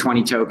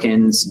ERC20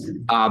 tokens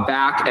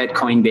back at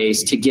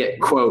Coinbase to get,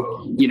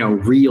 quote,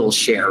 real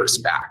shares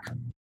back,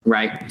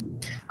 right?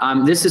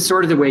 This is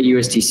sort of the way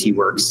USDC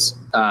works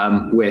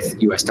with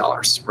US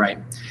dollars, right?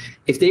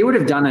 If they would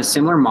have done a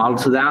similar model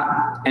to that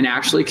and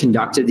actually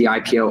conducted the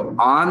IPO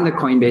on the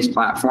Coinbase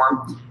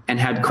platform and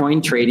had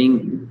coin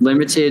trading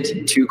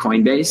limited to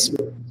Coinbase,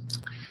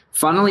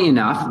 funnily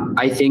enough,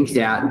 I think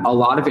that a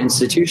lot of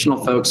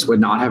institutional folks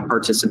would not have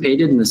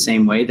participated in the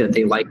same way that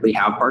they likely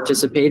have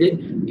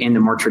participated in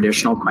the more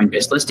traditional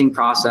Coinbase listing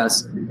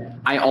process.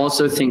 I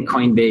also think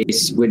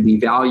Coinbase would be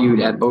valued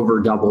at over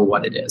double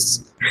what it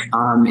is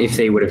if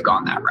they would have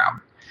gone that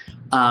route.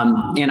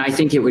 And I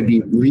think it would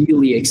be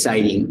really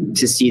exciting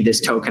to see this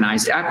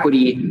tokenized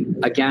equity,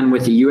 again,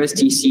 with the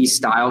USDC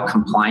style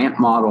compliant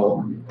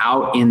model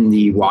out in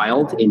the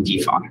wild in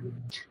DeFi,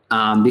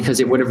 because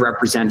it would have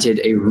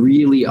represented a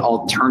really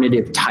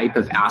alternative type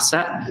of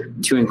asset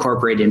to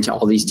incorporate into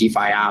all these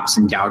DeFi apps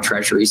and DAO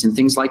treasuries and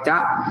things like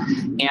that.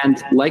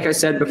 And like I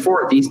said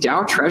before, these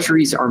DAO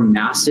treasuries are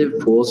massive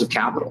pools of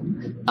capital.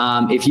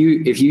 If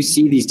you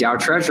see these DAO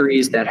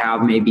treasuries that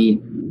have maybe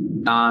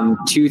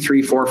 2,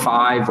 3, 4,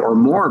 5 or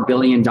more $1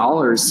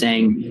 billion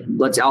saying,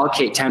 let's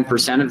allocate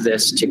 10% of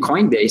this to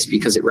Coinbase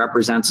because it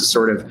represents a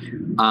sort of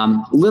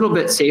little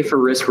bit safer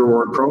risk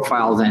reward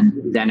profile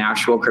than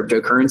actual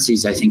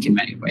cryptocurrencies, I think, in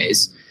many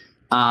ways.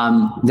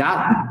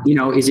 That,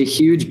 is a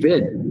huge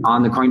bid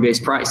on the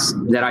Coinbase price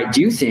that I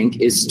do think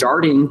is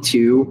starting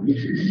to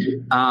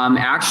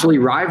actually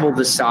rival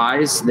the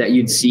size that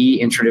you'd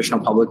see in traditional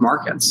public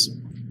markets.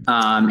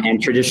 And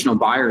traditional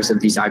buyers of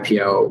these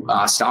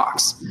IPO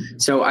stocks.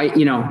 So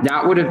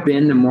that would have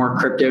been the more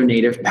crypto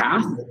native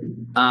path.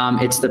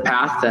 It's the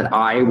path that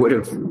I would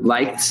have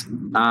liked,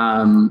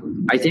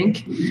 I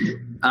think.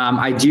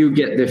 I do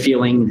get the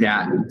feeling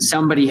that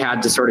somebody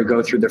had to sort of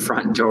go through the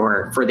front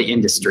door for the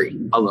industry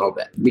a little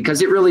bit,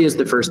 because it really is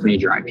the first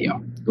major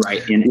IPO,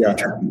 right?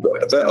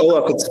 But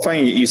Olaf, it's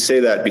funny you say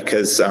that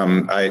because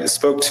I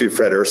spoke to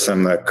Fred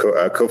Ursum,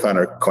 the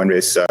co-founder of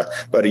Coinbase,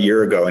 about a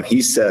year ago, and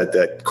he said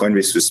that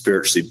Coinbase was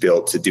spiritually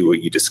built to do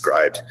what you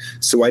described.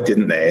 So why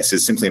didn't they? Is it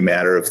simply a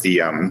matter of the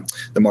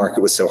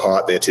market was so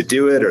hot they had to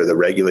do it, or the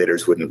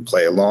regulators wouldn't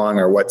play along,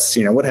 or what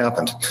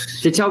happened?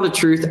 To tell the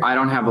truth, I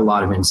don't have a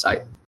lot of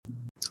insight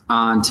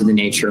onto the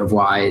nature of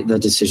why the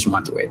decision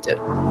went the way it did.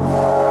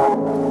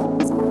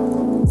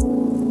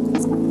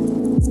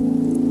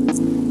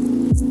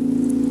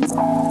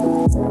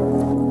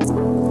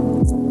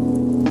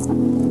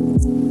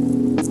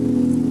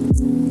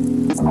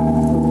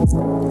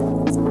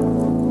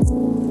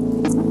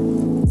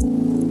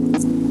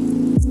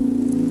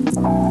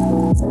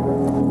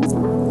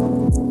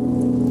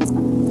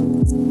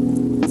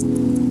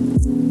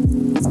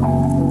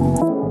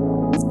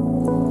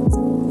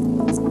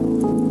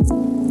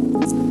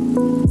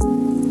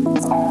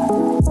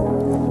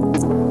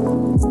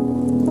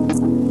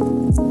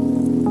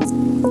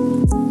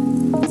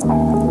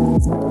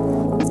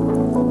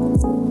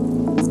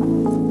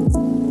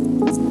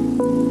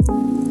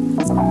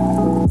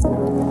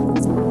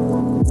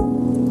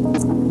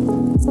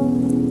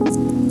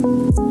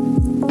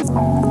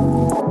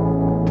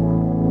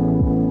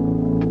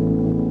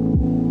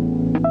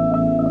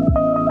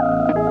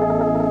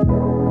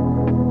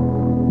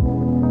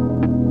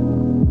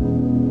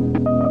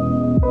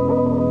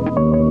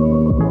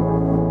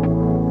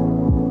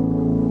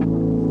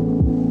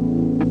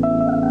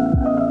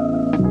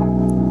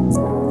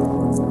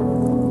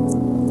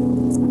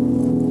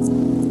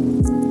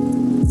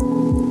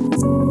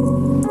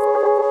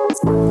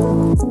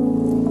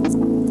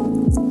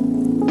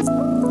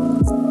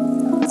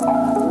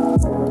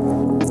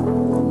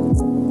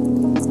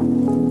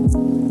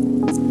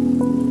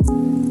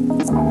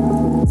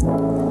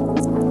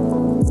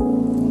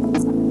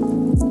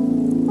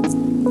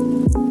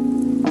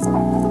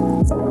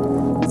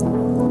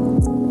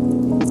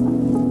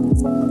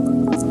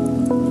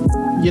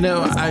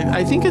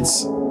 I think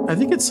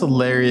it's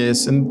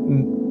hilarious,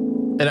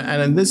 and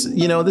this,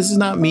 this is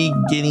not me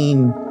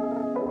getting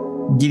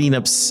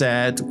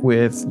upset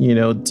with,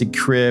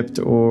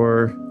 Decrypt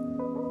or,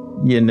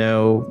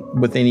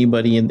 with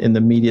anybody in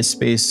the media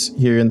space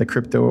here in the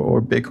crypto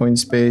or Bitcoin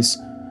space.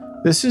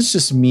 This is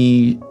just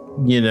me,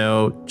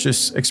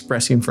 just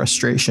expressing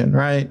frustration,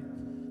 right?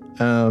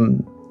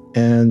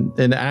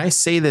 And I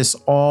say this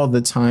all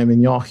the time,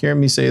 and y'all hear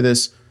me say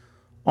this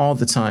all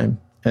the time.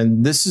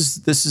 And this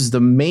is the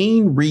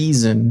main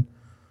reason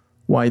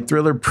why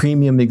Thriller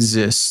Premium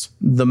exists.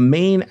 The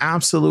main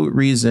absolute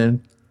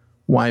reason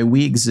why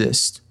we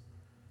exist.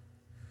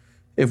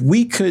 If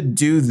we could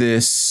do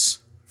this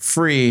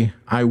free,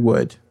 I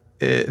would.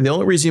 The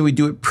only reason we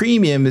do it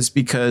premium is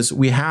because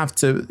we have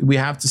to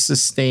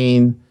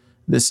sustain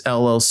this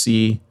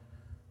LLC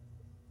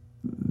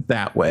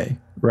that way,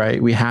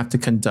 right? We have to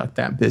conduct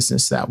that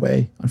business that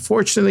way.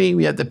 Unfortunately,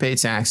 we have to pay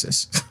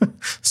taxes.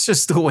 It's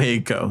just the way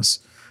it goes,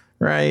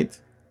 right?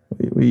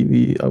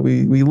 We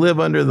live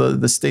under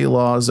the state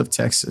laws of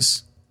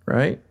Texas,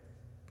 right?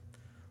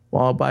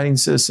 Law-abiding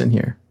citizen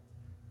here.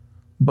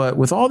 But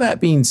with all that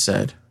being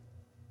said,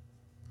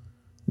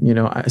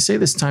 I say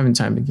this time and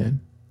time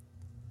again.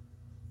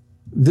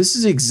 This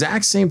is the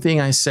exact same thing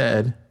I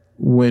said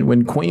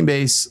when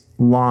Coinbase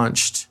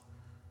launched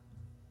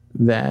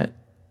that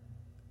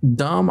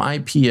dumb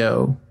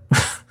IPO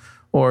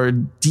or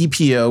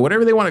DPO,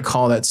 whatever they want to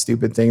call that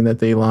stupid thing that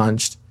they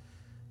launched.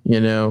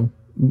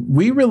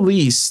 We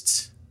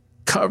released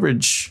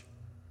coverage,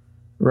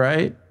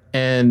 right?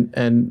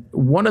 And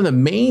one of the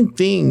main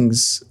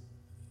things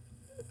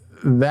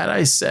that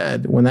I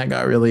said when that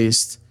got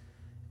released,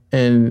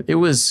 and it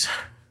was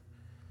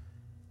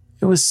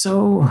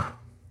so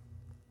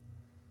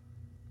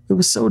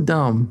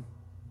dumb.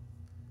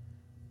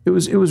 It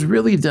was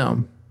really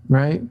dumb,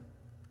 right?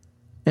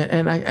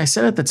 And I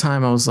said at the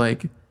time, I was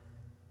like,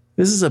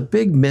 this is a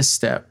big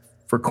misstep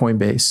for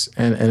Coinbase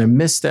and a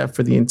misstep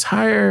for the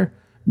entire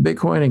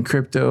Bitcoin and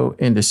crypto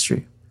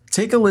industry.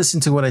 Take a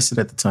listen to what I said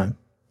at the time.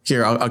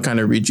 Here, I'll kind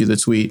of read you the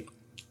tweet.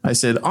 I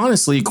said,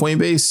 honestly,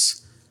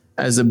 Coinbase,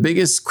 as the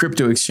biggest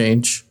crypto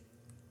exchange,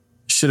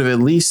 should have at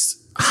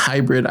least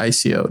hybrid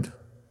ICO'd.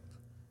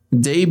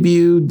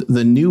 Debuted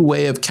the new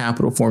way of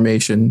capital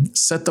formation,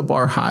 set the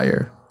bar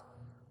higher.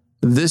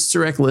 This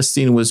direct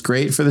listing was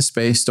great for the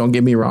space, don't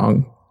get me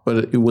wrong,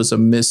 but it was a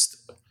missed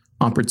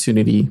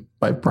opportunity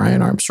by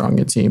Brian Armstrong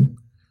and team.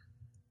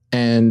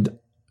 And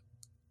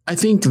I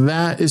think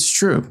that is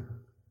true.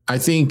 I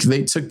think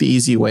they took the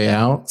easy way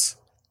out.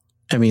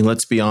 I mean,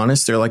 let's be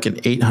honest, they're like an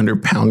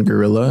 800-pound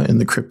gorilla in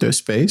the crypto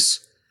space.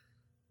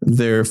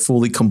 They're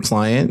fully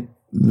compliant.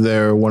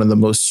 They're one of the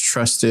most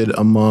trusted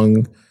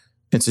among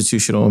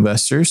institutional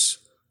investors.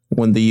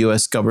 When the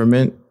US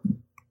government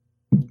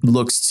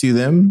looks to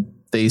them,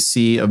 they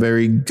see a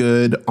very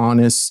good,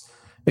 honest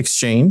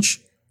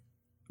exchange.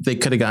 They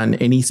could have gotten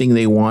anything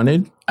they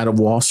wanted out of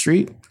Wall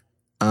Street.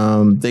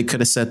 They could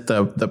have set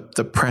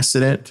the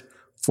precedent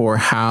for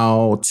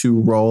how to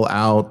roll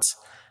out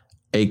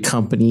a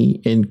company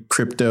in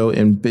crypto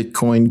and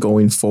Bitcoin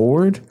going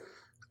forward.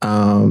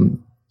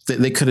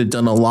 They could have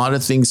done a lot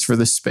of things for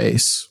the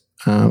space,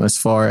 as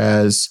far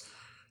as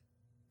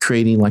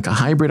creating like a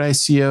hybrid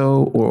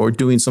ICO or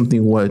doing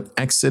something what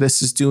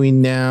Exodus is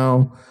doing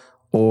now,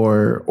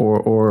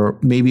 or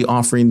maybe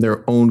offering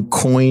their own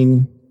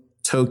coin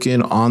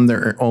token on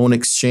their own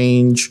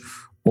exchange,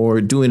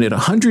 or doing it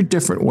 100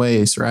 different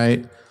ways,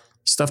 right?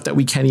 Stuff that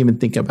we can't even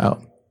think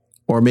about,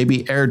 or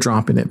maybe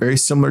airdropping it, very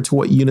similar to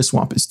what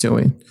Uniswap is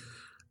doing.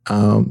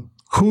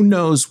 Who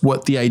knows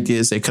what the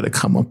ideas they could have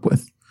come up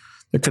with?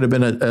 There could have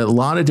been a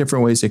lot of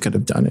different ways they could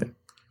have done it.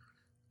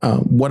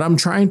 What I'm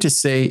trying to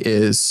say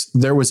is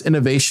there was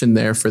innovation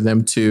there for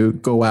them to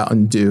go out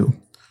and do.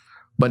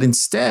 But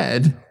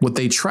instead, what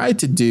they tried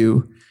to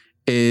do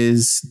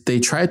is they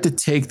tried to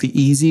take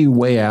the easy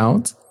way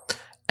out,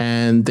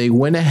 and they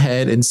went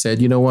ahead and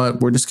said, you know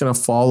what, we're just going to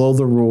follow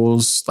the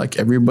rules like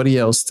everybody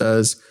else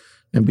does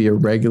and be a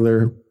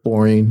regular,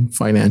 boring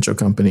financial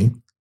company.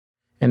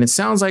 And it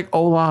sounds like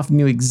Olaf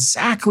knew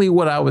exactly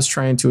what I was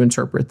trying to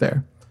interpret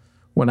there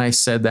when I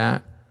said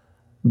that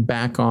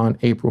back on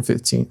April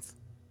 15th,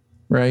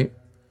 right?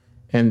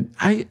 And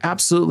I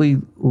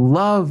absolutely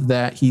love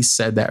that he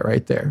said that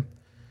right there.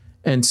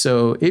 And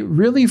so it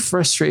really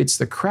frustrates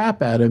the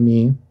crap out of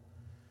me,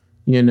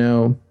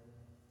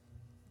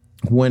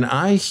 when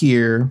I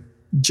hear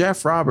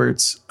Jeff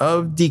Roberts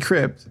of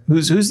Decrypt,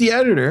 who's the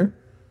editor,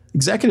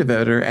 executive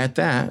editor at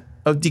that,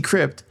 of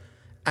Decrypt,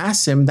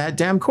 ask him that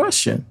damn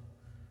question.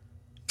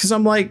 Because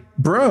I'm like,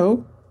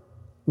 bro,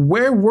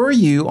 where were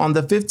you on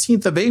the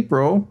 15th of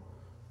April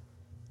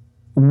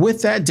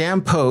with that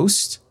damn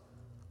post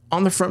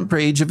on the front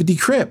page of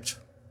Decrypt?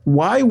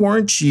 Why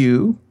weren't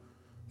you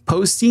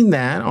posting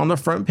that on the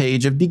front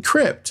page of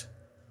Decrypt?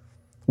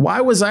 Why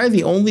was I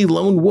the only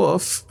lone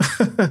wolf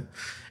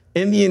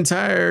in the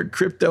entire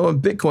crypto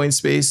and Bitcoin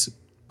space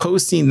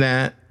posting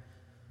that?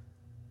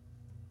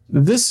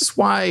 This is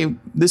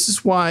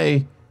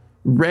why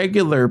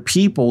regular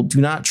people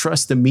do not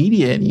trust the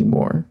media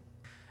anymore.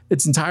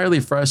 It's entirely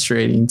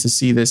frustrating to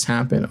see this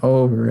happen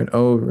over and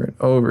over and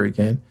over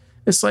again.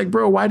 It's like,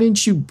 bro, why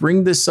didn't you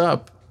bring this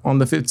up on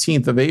the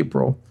 15th of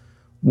April?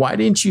 Why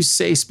didn't you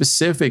say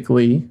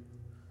specifically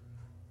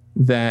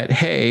that,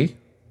 hey,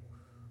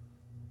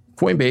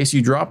 Coinbase,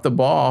 you dropped the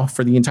ball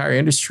for the entire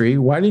industry.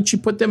 Why didn't you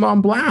put them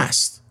on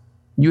blast?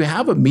 You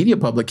have a media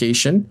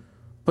publication,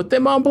 put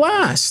them on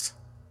blast.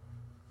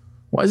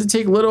 Why does it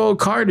take little old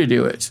Carr to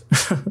do it?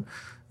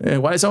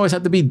 Why does it always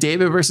have to be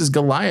David versus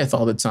Goliath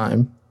all the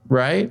time,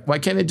 right? Why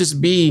can't it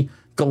just be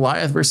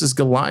Goliath versus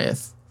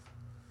Goliath?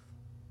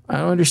 I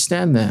don't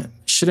understand that.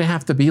 It shouldn't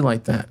have to be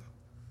like that.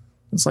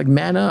 It's like,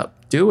 man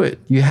up, do it.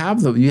 You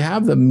have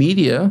the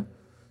media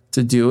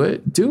to do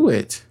it. Do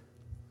it.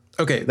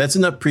 Okay, that's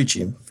enough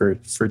preaching for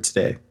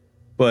today.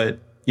 But,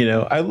 you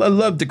know, I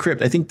love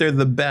Decrypt. I think they're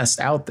the best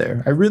out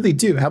there. I really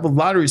do. I have a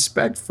lot of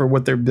respect for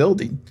what they're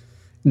building.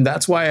 And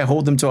that's why I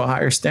hold them to a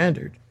higher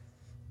standard.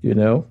 You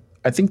know,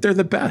 I think they're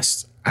the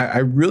best. I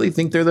really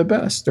think they're the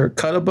best. They're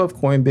cut above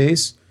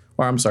Coinbase,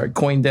 or I'm sorry,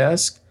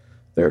 CoinDesk.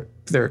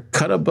 They're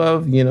cut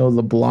above, you know,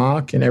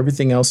 LeBlanc and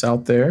everything else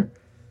out there.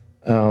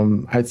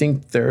 I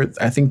think they're at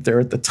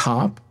the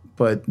top,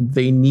 but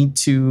they need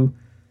to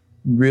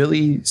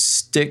really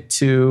stick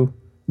to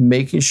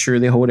making sure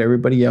they hold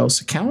everybody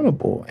else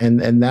accountable.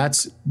 And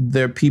that's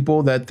their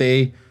people that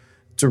they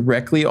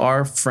directly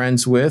are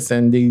friends with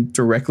and they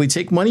directly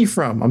take money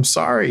from. I'm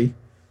sorry.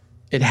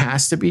 It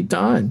has to be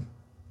done.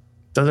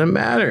 Doesn't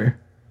matter.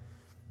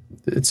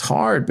 It's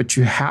hard, but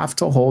you have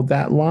to hold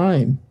that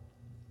line.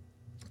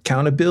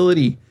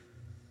 Accountability.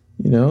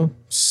 You know,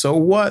 so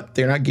what?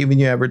 They're not giving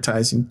you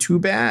advertising. Too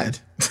bad.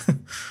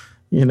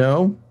 You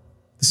know,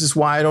 this is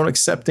why I don't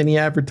accept any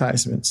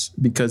advertisements,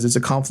 because it's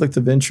a conflict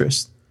of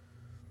interest.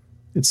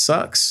 It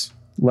sucks.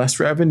 Less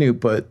revenue,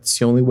 but it's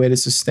the only way to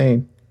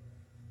sustain.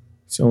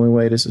 It's the only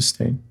way to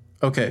sustain.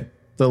 Okay,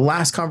 the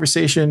last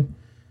conversation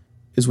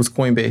is with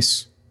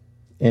Coinbase,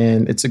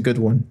 and it's a good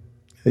one.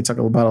 They talk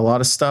about a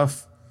lot of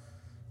stuff,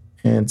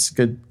 and it's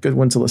a good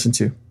one to listen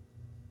to.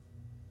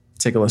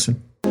 Take a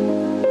listen.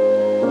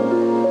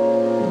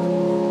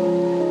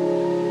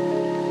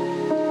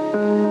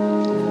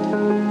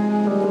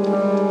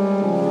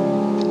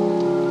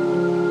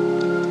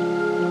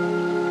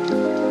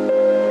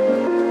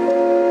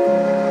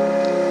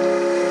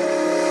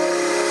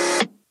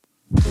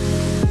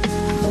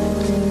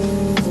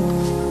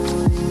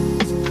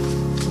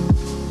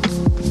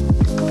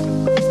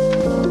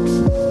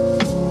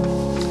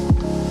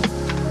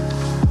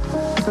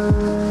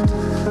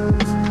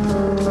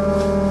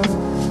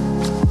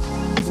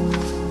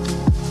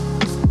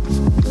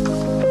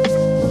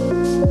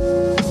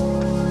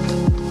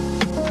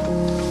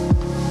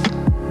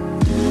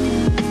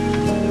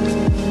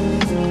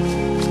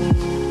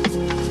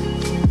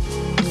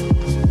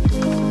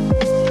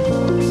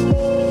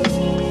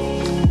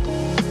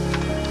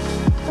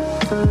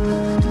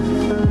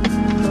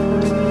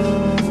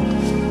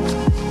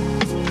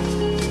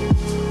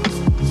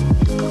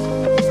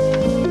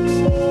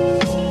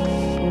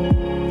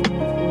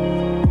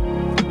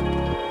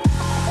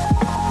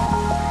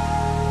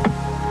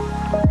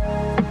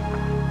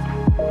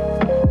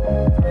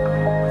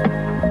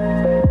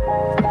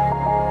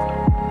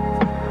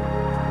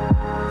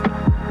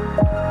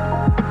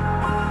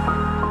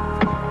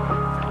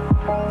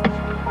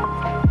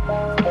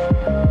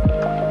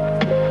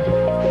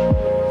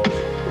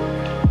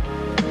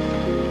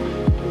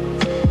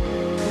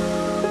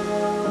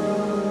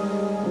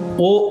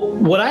 Well,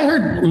 what I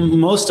heard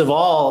most of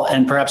all,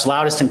 and perhaps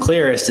loudest and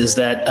clearest, is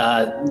that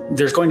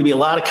there's going to be a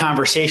lot of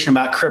conversation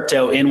about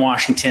crypto in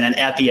Washington and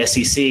at the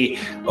SEC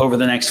over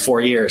the next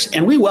 4 years.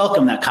 And we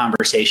welcome that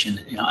conversation.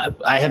 You know,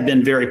 I have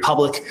been very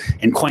public,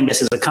 and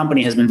Coinbase as a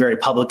company has been very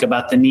public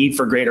about the need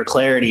for greater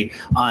clarity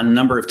on a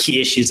number of key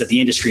issues that the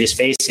industry is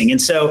facing.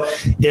 And so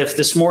if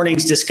this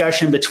morning's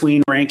discussion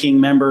between Ranking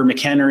Member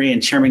McHenry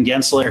and Chairman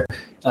Gensler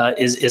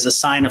is a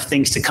sign of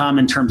things to come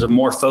in terms of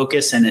more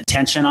focus and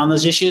attention on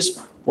those issues,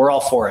 we're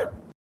all for it.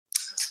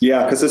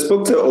 Yeah, because I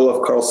spoke to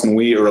Olaf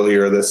Carlson-Wee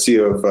earlier, the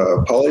CEO of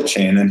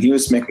Polychain, and he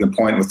was making the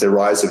point with the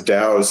rise of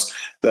DAOs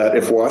that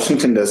if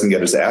Washington doesn't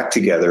get its act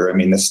together, I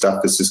mean, this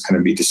stuff is just going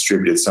to be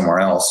distributed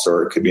somewhere else,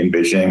 or it could be in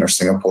Beijing or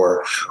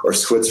Singapore or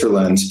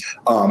Switzerland.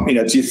 Do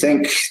you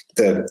think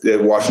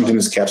that Washington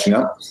is catching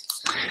up?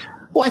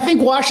 Well, I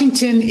think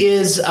Washington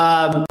is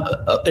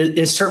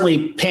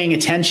certainly paying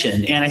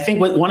attention. And I think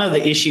one of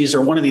the issues,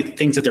 or one of the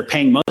things that they're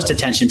paying most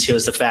attention to,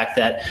 is the fact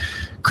that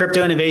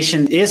crypto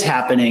innovation is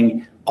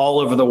happening all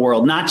over the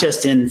world, not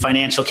just in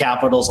financial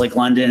capitals like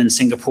London and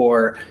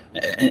Singapore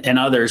and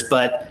others,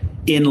 but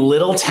in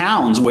little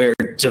towns where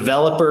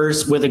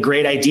developers with a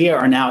great idea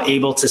are now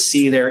able to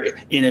see their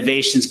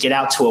innovations get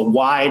out to a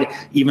wide,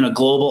 even a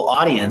global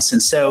audience.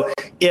 And so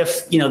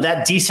if,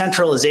 that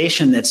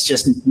decentralization that's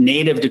just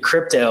native to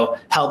crypto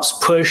helps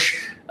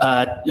push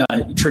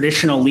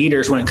traditional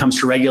leaders when it comes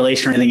to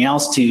regulation or anything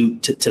else to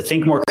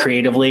think more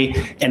creatively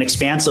and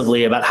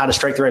expansively about how to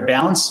strike the right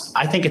balance,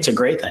 I think it's a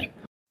great thing.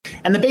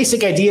 And the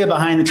basic idea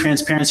behind the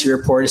transparency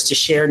report is to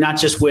share not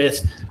just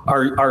with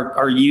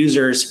our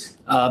users,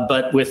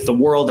 but with the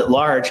world at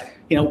large,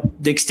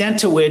 the extent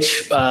to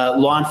which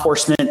law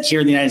enforcement here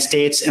in the United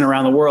States and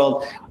around the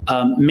world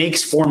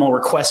makes formal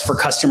requests for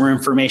customer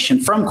information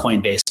from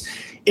Coinbase.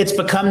 It's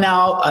become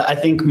now, I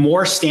think,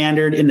 more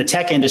standard in the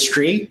tech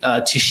industry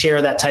to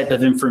share that type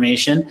of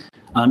information.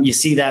 You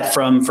see that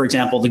from, for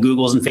example, the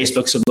Googles and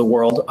Facebooks of the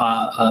world,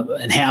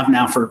 and have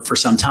now for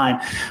some time.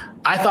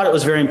 I thought it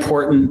was very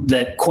important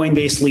that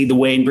Coinbase lead the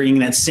way in bringing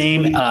that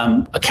same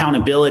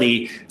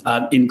accountability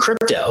in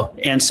crypto,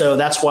 and so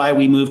that's why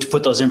we moved to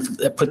put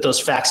those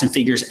facts and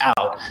figures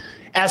out.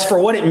 As for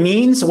what it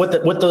means, what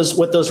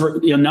those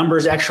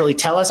numbers actually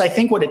tell us, I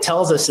think what it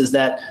tells us is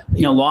that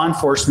law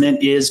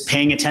enforcement is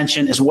paying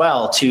attention as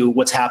well to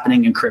what's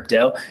happening in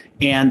crypto,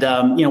 and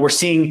we're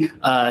seeing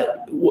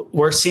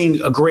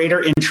a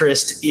greater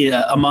interest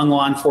among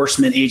law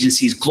enforcement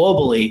agencies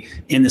globally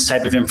in this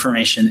type of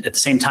information. At the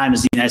same time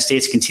as the United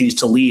States continues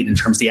to lead in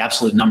terms of the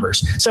absolute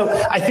numbers. So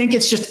I think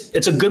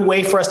it's a good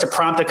way for us to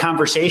prompt a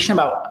conversation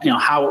about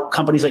how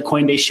companies like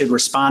Coinbase should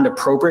respond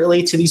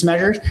appropriately to these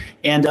measures.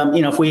 And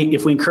if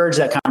we encourage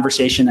that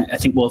conversation, I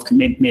think we'll have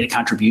made a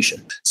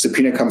contribution.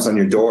 Subpoena comes on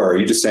your door. Are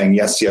you just saying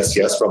yes, yes,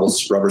 yes,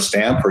 rubber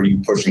stamp? Or are you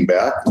pushing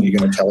back? Are you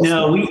going to tell us?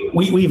 No,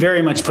 we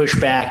very much push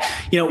back.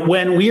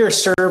 When we are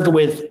served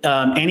with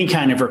any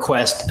kind of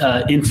request,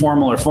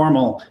 informal or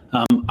formal,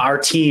 our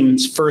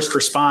team's first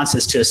response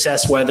is to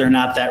assess whether or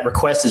not that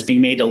request is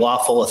being made to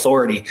lawful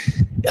authority.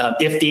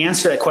 If the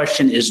answer to that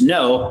question is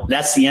no,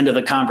 that's the end of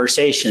the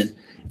conversation.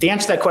 The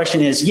answer to that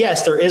question is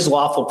yes, there is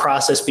lawful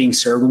process being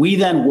served. We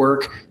then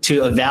work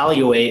to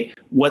evaluate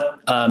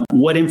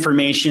what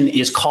information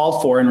is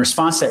called for in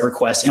response to that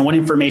request and what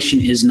information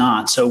is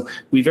not. So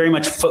we very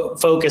much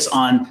focus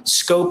on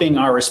scoping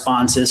our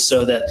responses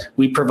so that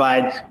we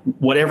provide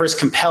whatever is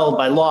compelled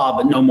by law,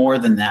 but no more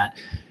than that.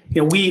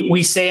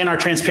 We say in our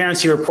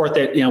transparency report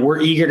that we're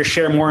eager to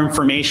share more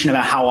information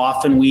about how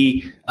often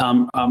we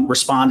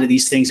respond to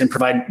these things and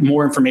provide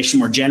more information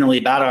more generally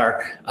about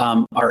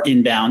our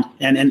inbound.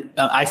 And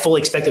I fully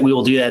expect that we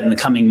will do that in the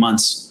coming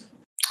months.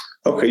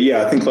 Okay,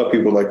 yeah, I think a lot of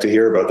people would like to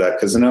hear about that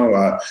because I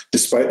know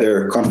despite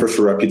their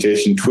controversial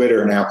reputation,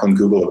 Twitter and Apple and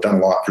Google have done a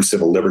lot for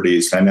civil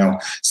liberties. And I know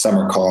some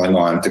are calling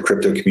on the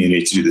crypto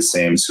community to do the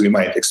same. So we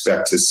might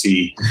expect to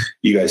see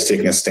you guys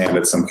taking a stand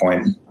at some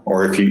point,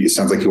 or it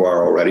sounds like you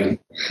are already.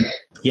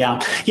 Yeah.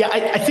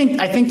 I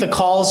think the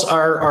calls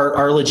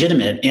are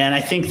legitimate, and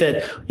I think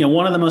that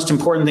one of the most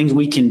important things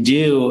we can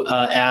do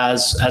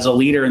as a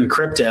leader in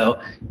crypto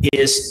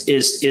is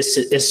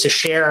to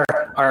share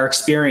our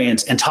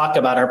experience and talk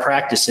about our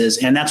practices,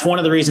 and that's one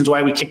of the reasons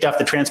why we kicked off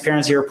the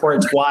transparency report.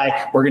 It's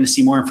why we're going to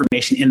see more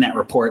information in that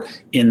report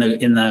in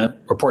the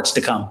reports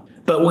to come.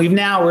 But we've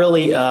now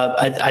really,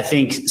 I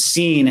think,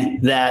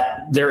 seen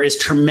that there is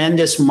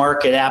tremendous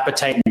market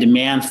appetite and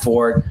demand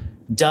for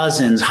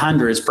dozens,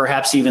 hundreds,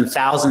 perhaps even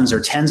thousands or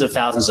tens of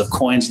thousands of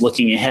coins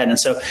looking ahead. And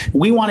so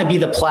we want to be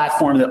the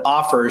platform that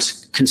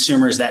offers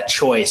consumers that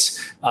choice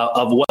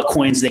of what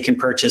coins they can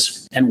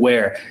purchase and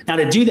where. Now,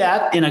 to do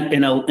that in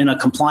a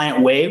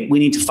compliant way, we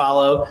need to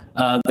follow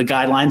the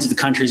guidelines of the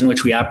countries in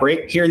which we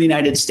operate. Here in the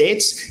United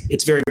States,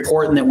 it's very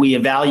important that we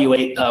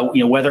evaluate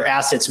whether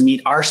assets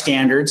meet our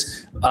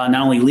standards, not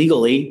only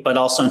legally, but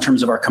also in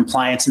terms of our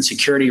compliance and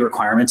security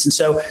requirements. And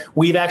so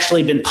we've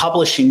actually been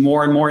publishing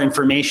more and more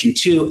information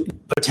to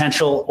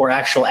potential or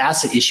actual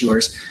asset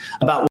issuers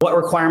about what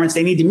requirements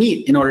they need to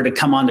meet in order to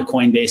come onto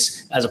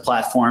Coinbase as a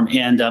platform.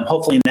 And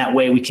hopefully in that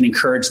way, we can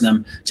encourage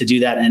them to do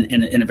that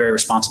in a very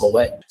responsible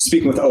way.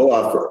 Speaking with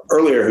Olaf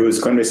earlier, who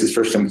was Coinbase's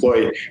first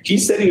employee, he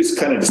said he was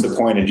kind of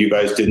disappointed you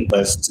guys didn't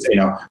list,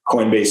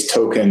 Coinbase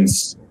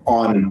tokens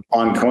on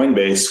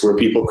Coinbase where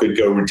people could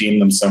go redeem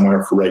them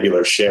somewhere for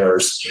regular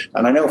shares.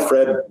 And I know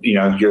Fred,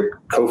 your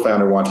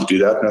co-founder, wanted to do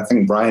that, and I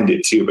think Brian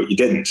did too, but you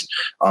didn't.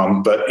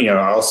 But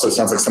also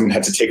sounds like someone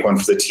had to take one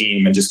for the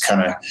team and just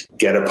kind of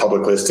get a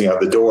public listing out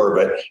the door.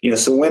 But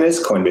so when is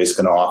Coinbase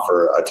going to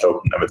offer a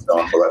token of its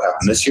own? Will that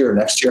happen this year or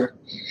next year?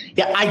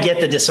 Yeah, I get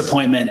the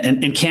disappointment,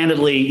 and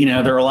candidly,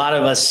 there are a lot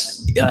of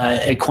us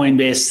at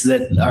Coinbase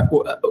that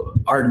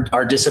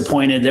are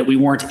disappointed that we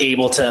weren't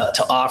able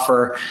to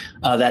offer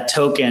that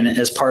token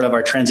as part of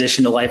our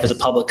transition to life as a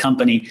public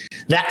company.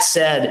 That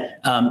said,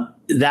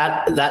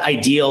 that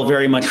ideal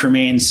very much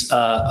remains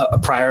a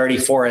priority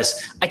for us.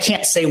 I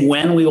can't say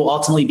when we will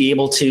ultimately be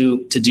able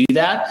to do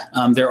that.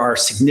 There are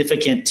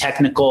significant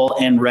technical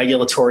and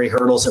regulatory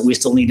hurdles that we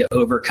still need to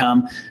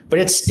overcome, but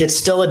it's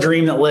still a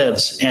dream that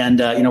lives, and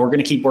we're going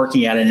to keep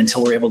working at it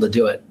until we're able to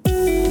do it.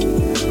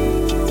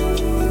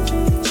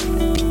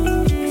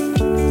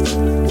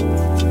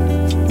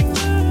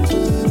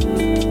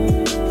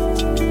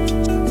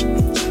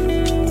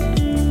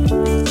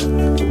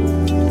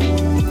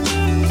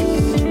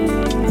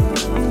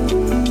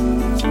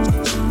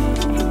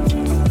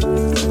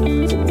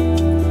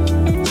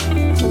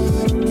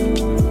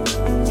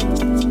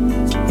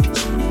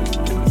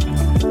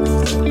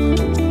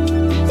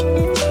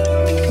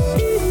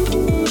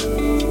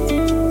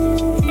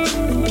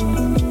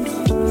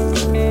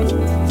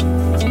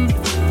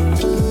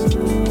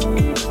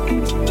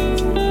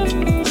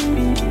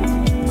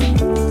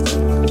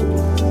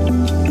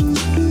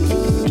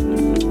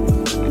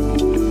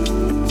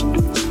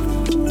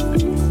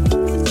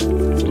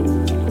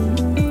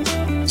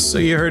 So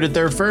you heard it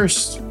there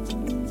first.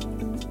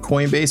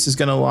 Coinbase is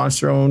going to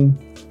launch their own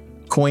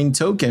coin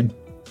token.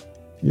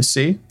 You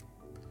see?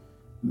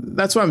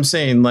 That's what I'm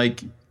saying.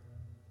 Like,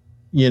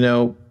 you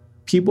know,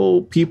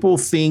 people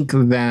think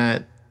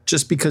that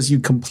just because you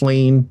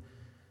complain,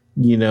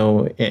 you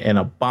know, in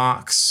a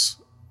box,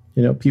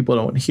 you know, people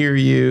don't hear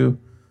you,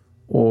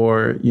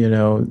 or, you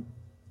know,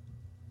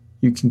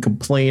 you can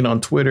complain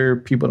on Twitter,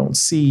 people don't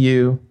see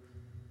you.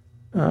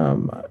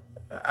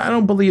 I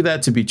don't believe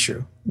that to be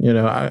true. You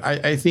know,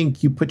 I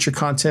think you put your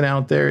content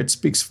out there, it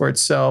speaks for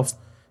itself.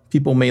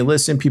 People may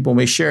listen, people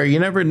may share. You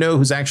never know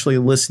who's actually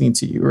listening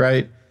to you,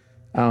 right?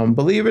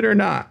 Believe it or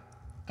not.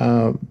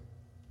 You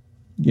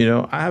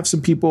know, I have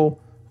some people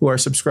who are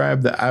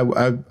subscribed that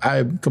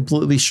I'm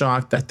completely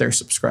shocked that they're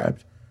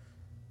subscribed.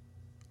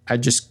 I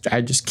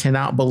just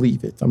cannot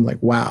believe it. I'm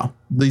like, wow,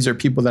 these are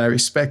people that I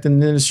respect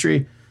in the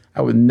industry.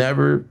 I would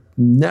never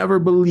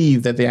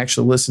believe that they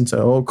actually listen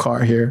to Old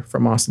Car here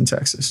from Austin,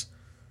 Texas.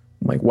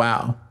 I'm like,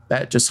 wow,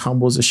 that just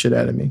humbles the shit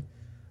out of me.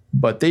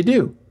 But they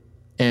do.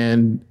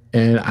 And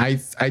I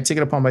take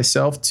it upon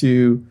myself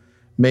to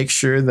make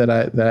sure that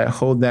I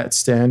hold that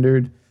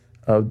standard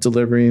of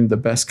delivering the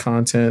best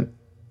content,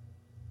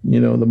 you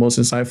know, the most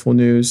insightful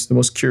news, the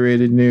most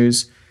curated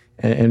news,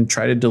 and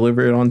try to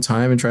deliver it on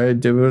time and try to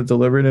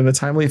deliver it in a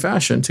timely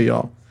fashion to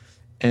y'all.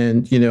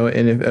 And, you know,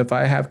 and if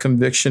I have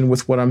conviction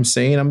with what I'm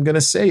saying, I'm going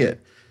to say it.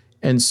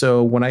 And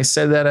so when I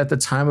said that at the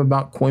time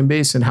about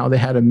Coinbase and how they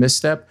had a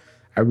misstep,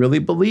 I really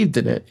believed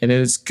in it. And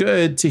it's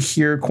good to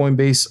hear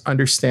Coinbase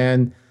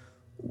understand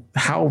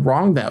how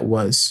wrong that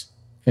was.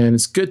 And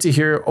it's good to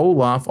hear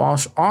Olaf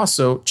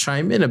also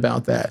chime in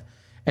about that.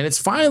 And it's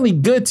finally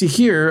good to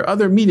hear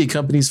other media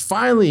companies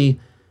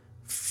finally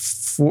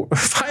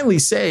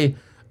say,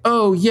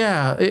 oh,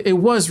 yeah, it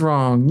was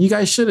wrong. You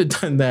guys should have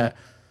done that.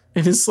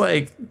 And it's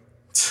like,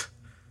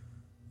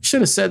 you should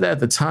have said that at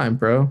the time,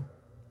 bro.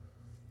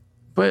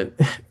 But,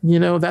 you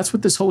know, that's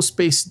what this whole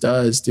space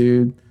does,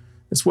 dude.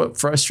 It's what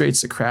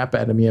frustrates the crap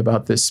out of me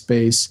about this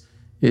space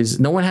is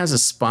no one has a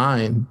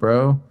spine,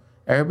 bro.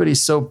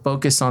 Everybody's so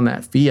focused on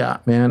that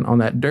fiat, man, on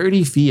that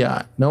dirty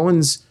fiat. No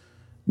one's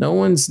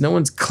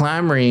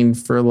clamoring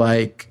for,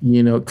 like,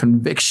 you know,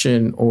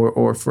 conviction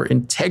or for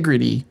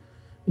integrity,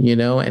 you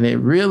know, and it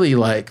really,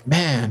 like,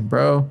 man,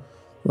 bro,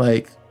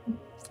 like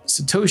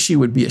Satoshi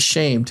would be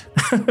ashamed.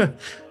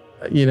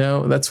 You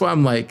know, that's why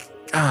I'm like,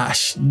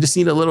 gosh, you just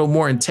need a little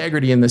more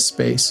integrity in this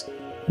space.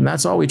 And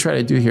that's all we try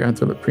to do here on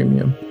Thriller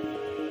Premium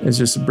is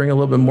just bring a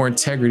little bit more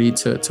integrity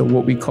to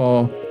what we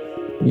call,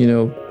 you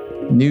know,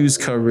 news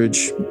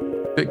coverage,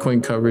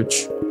 Bitcoin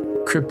coverage,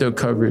 crypto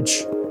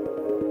coverage,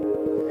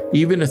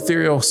 even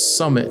Ethereal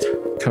Summit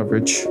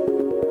coverage.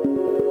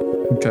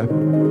 Okay.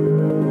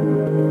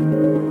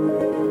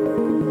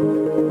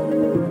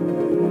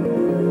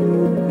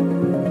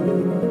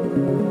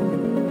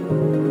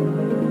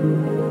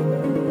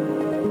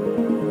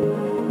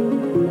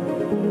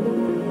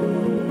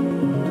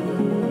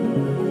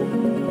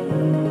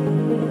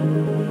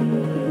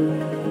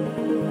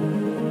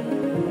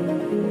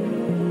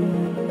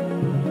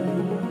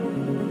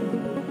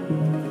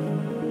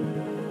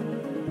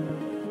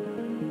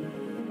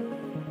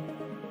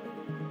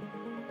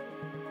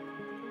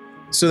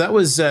 So that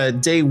was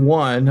day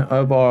one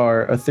of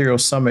our Ethereal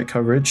Summit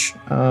coverage.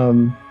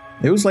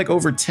 It was like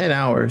over 10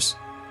 hours.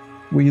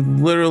 We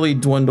literally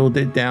dwindled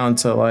it down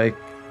to like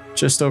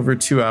just over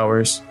 2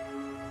 hours.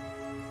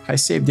 I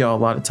saved y'all a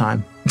lot of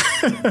time.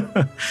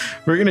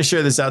 We're gonna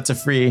share this out for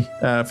free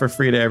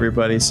to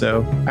everybody.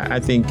 So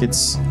I think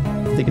it's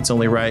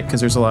only right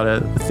because there's a lot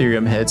of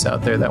Ethereum heads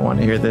out there that want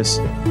to hear this.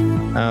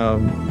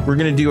 We're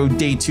gonna do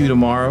day 2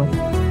 tomorrow.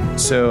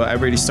 So I've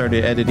already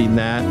started editing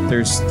that.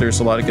 There's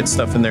a lot of good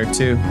stuff in there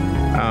too.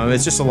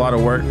 It's just a lot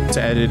of work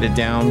to edit it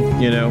down,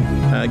 you know,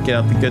 get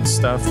out the good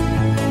stuff,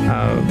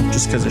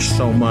 just because there's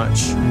so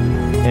much,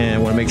 and I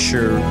want to make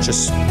sure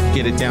just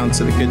get it down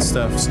to the good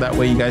stuff, so that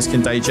way you guys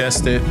can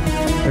digest it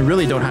and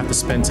really don't have to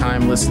spend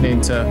time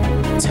listening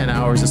to 10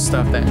 hours of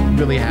stuff that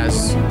really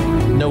has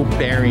no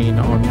bearing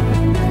on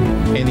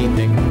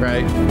anything,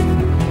 right?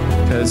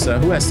 Because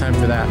who has time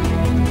for that?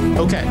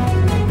 Okay.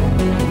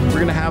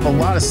 We're going to have a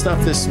lot of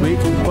stuff this week,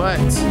 but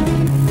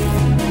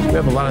we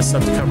have a lot of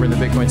stuff to cover in the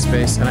Bitcoin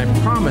space, and I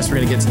promise we're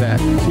going to get to that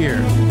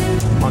here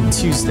on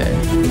Tuesday.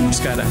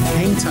 Just got to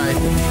hang tight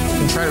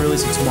and try to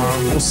release it tomorrow.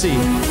 We'll see,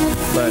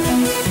 but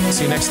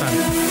see you next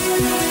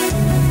time.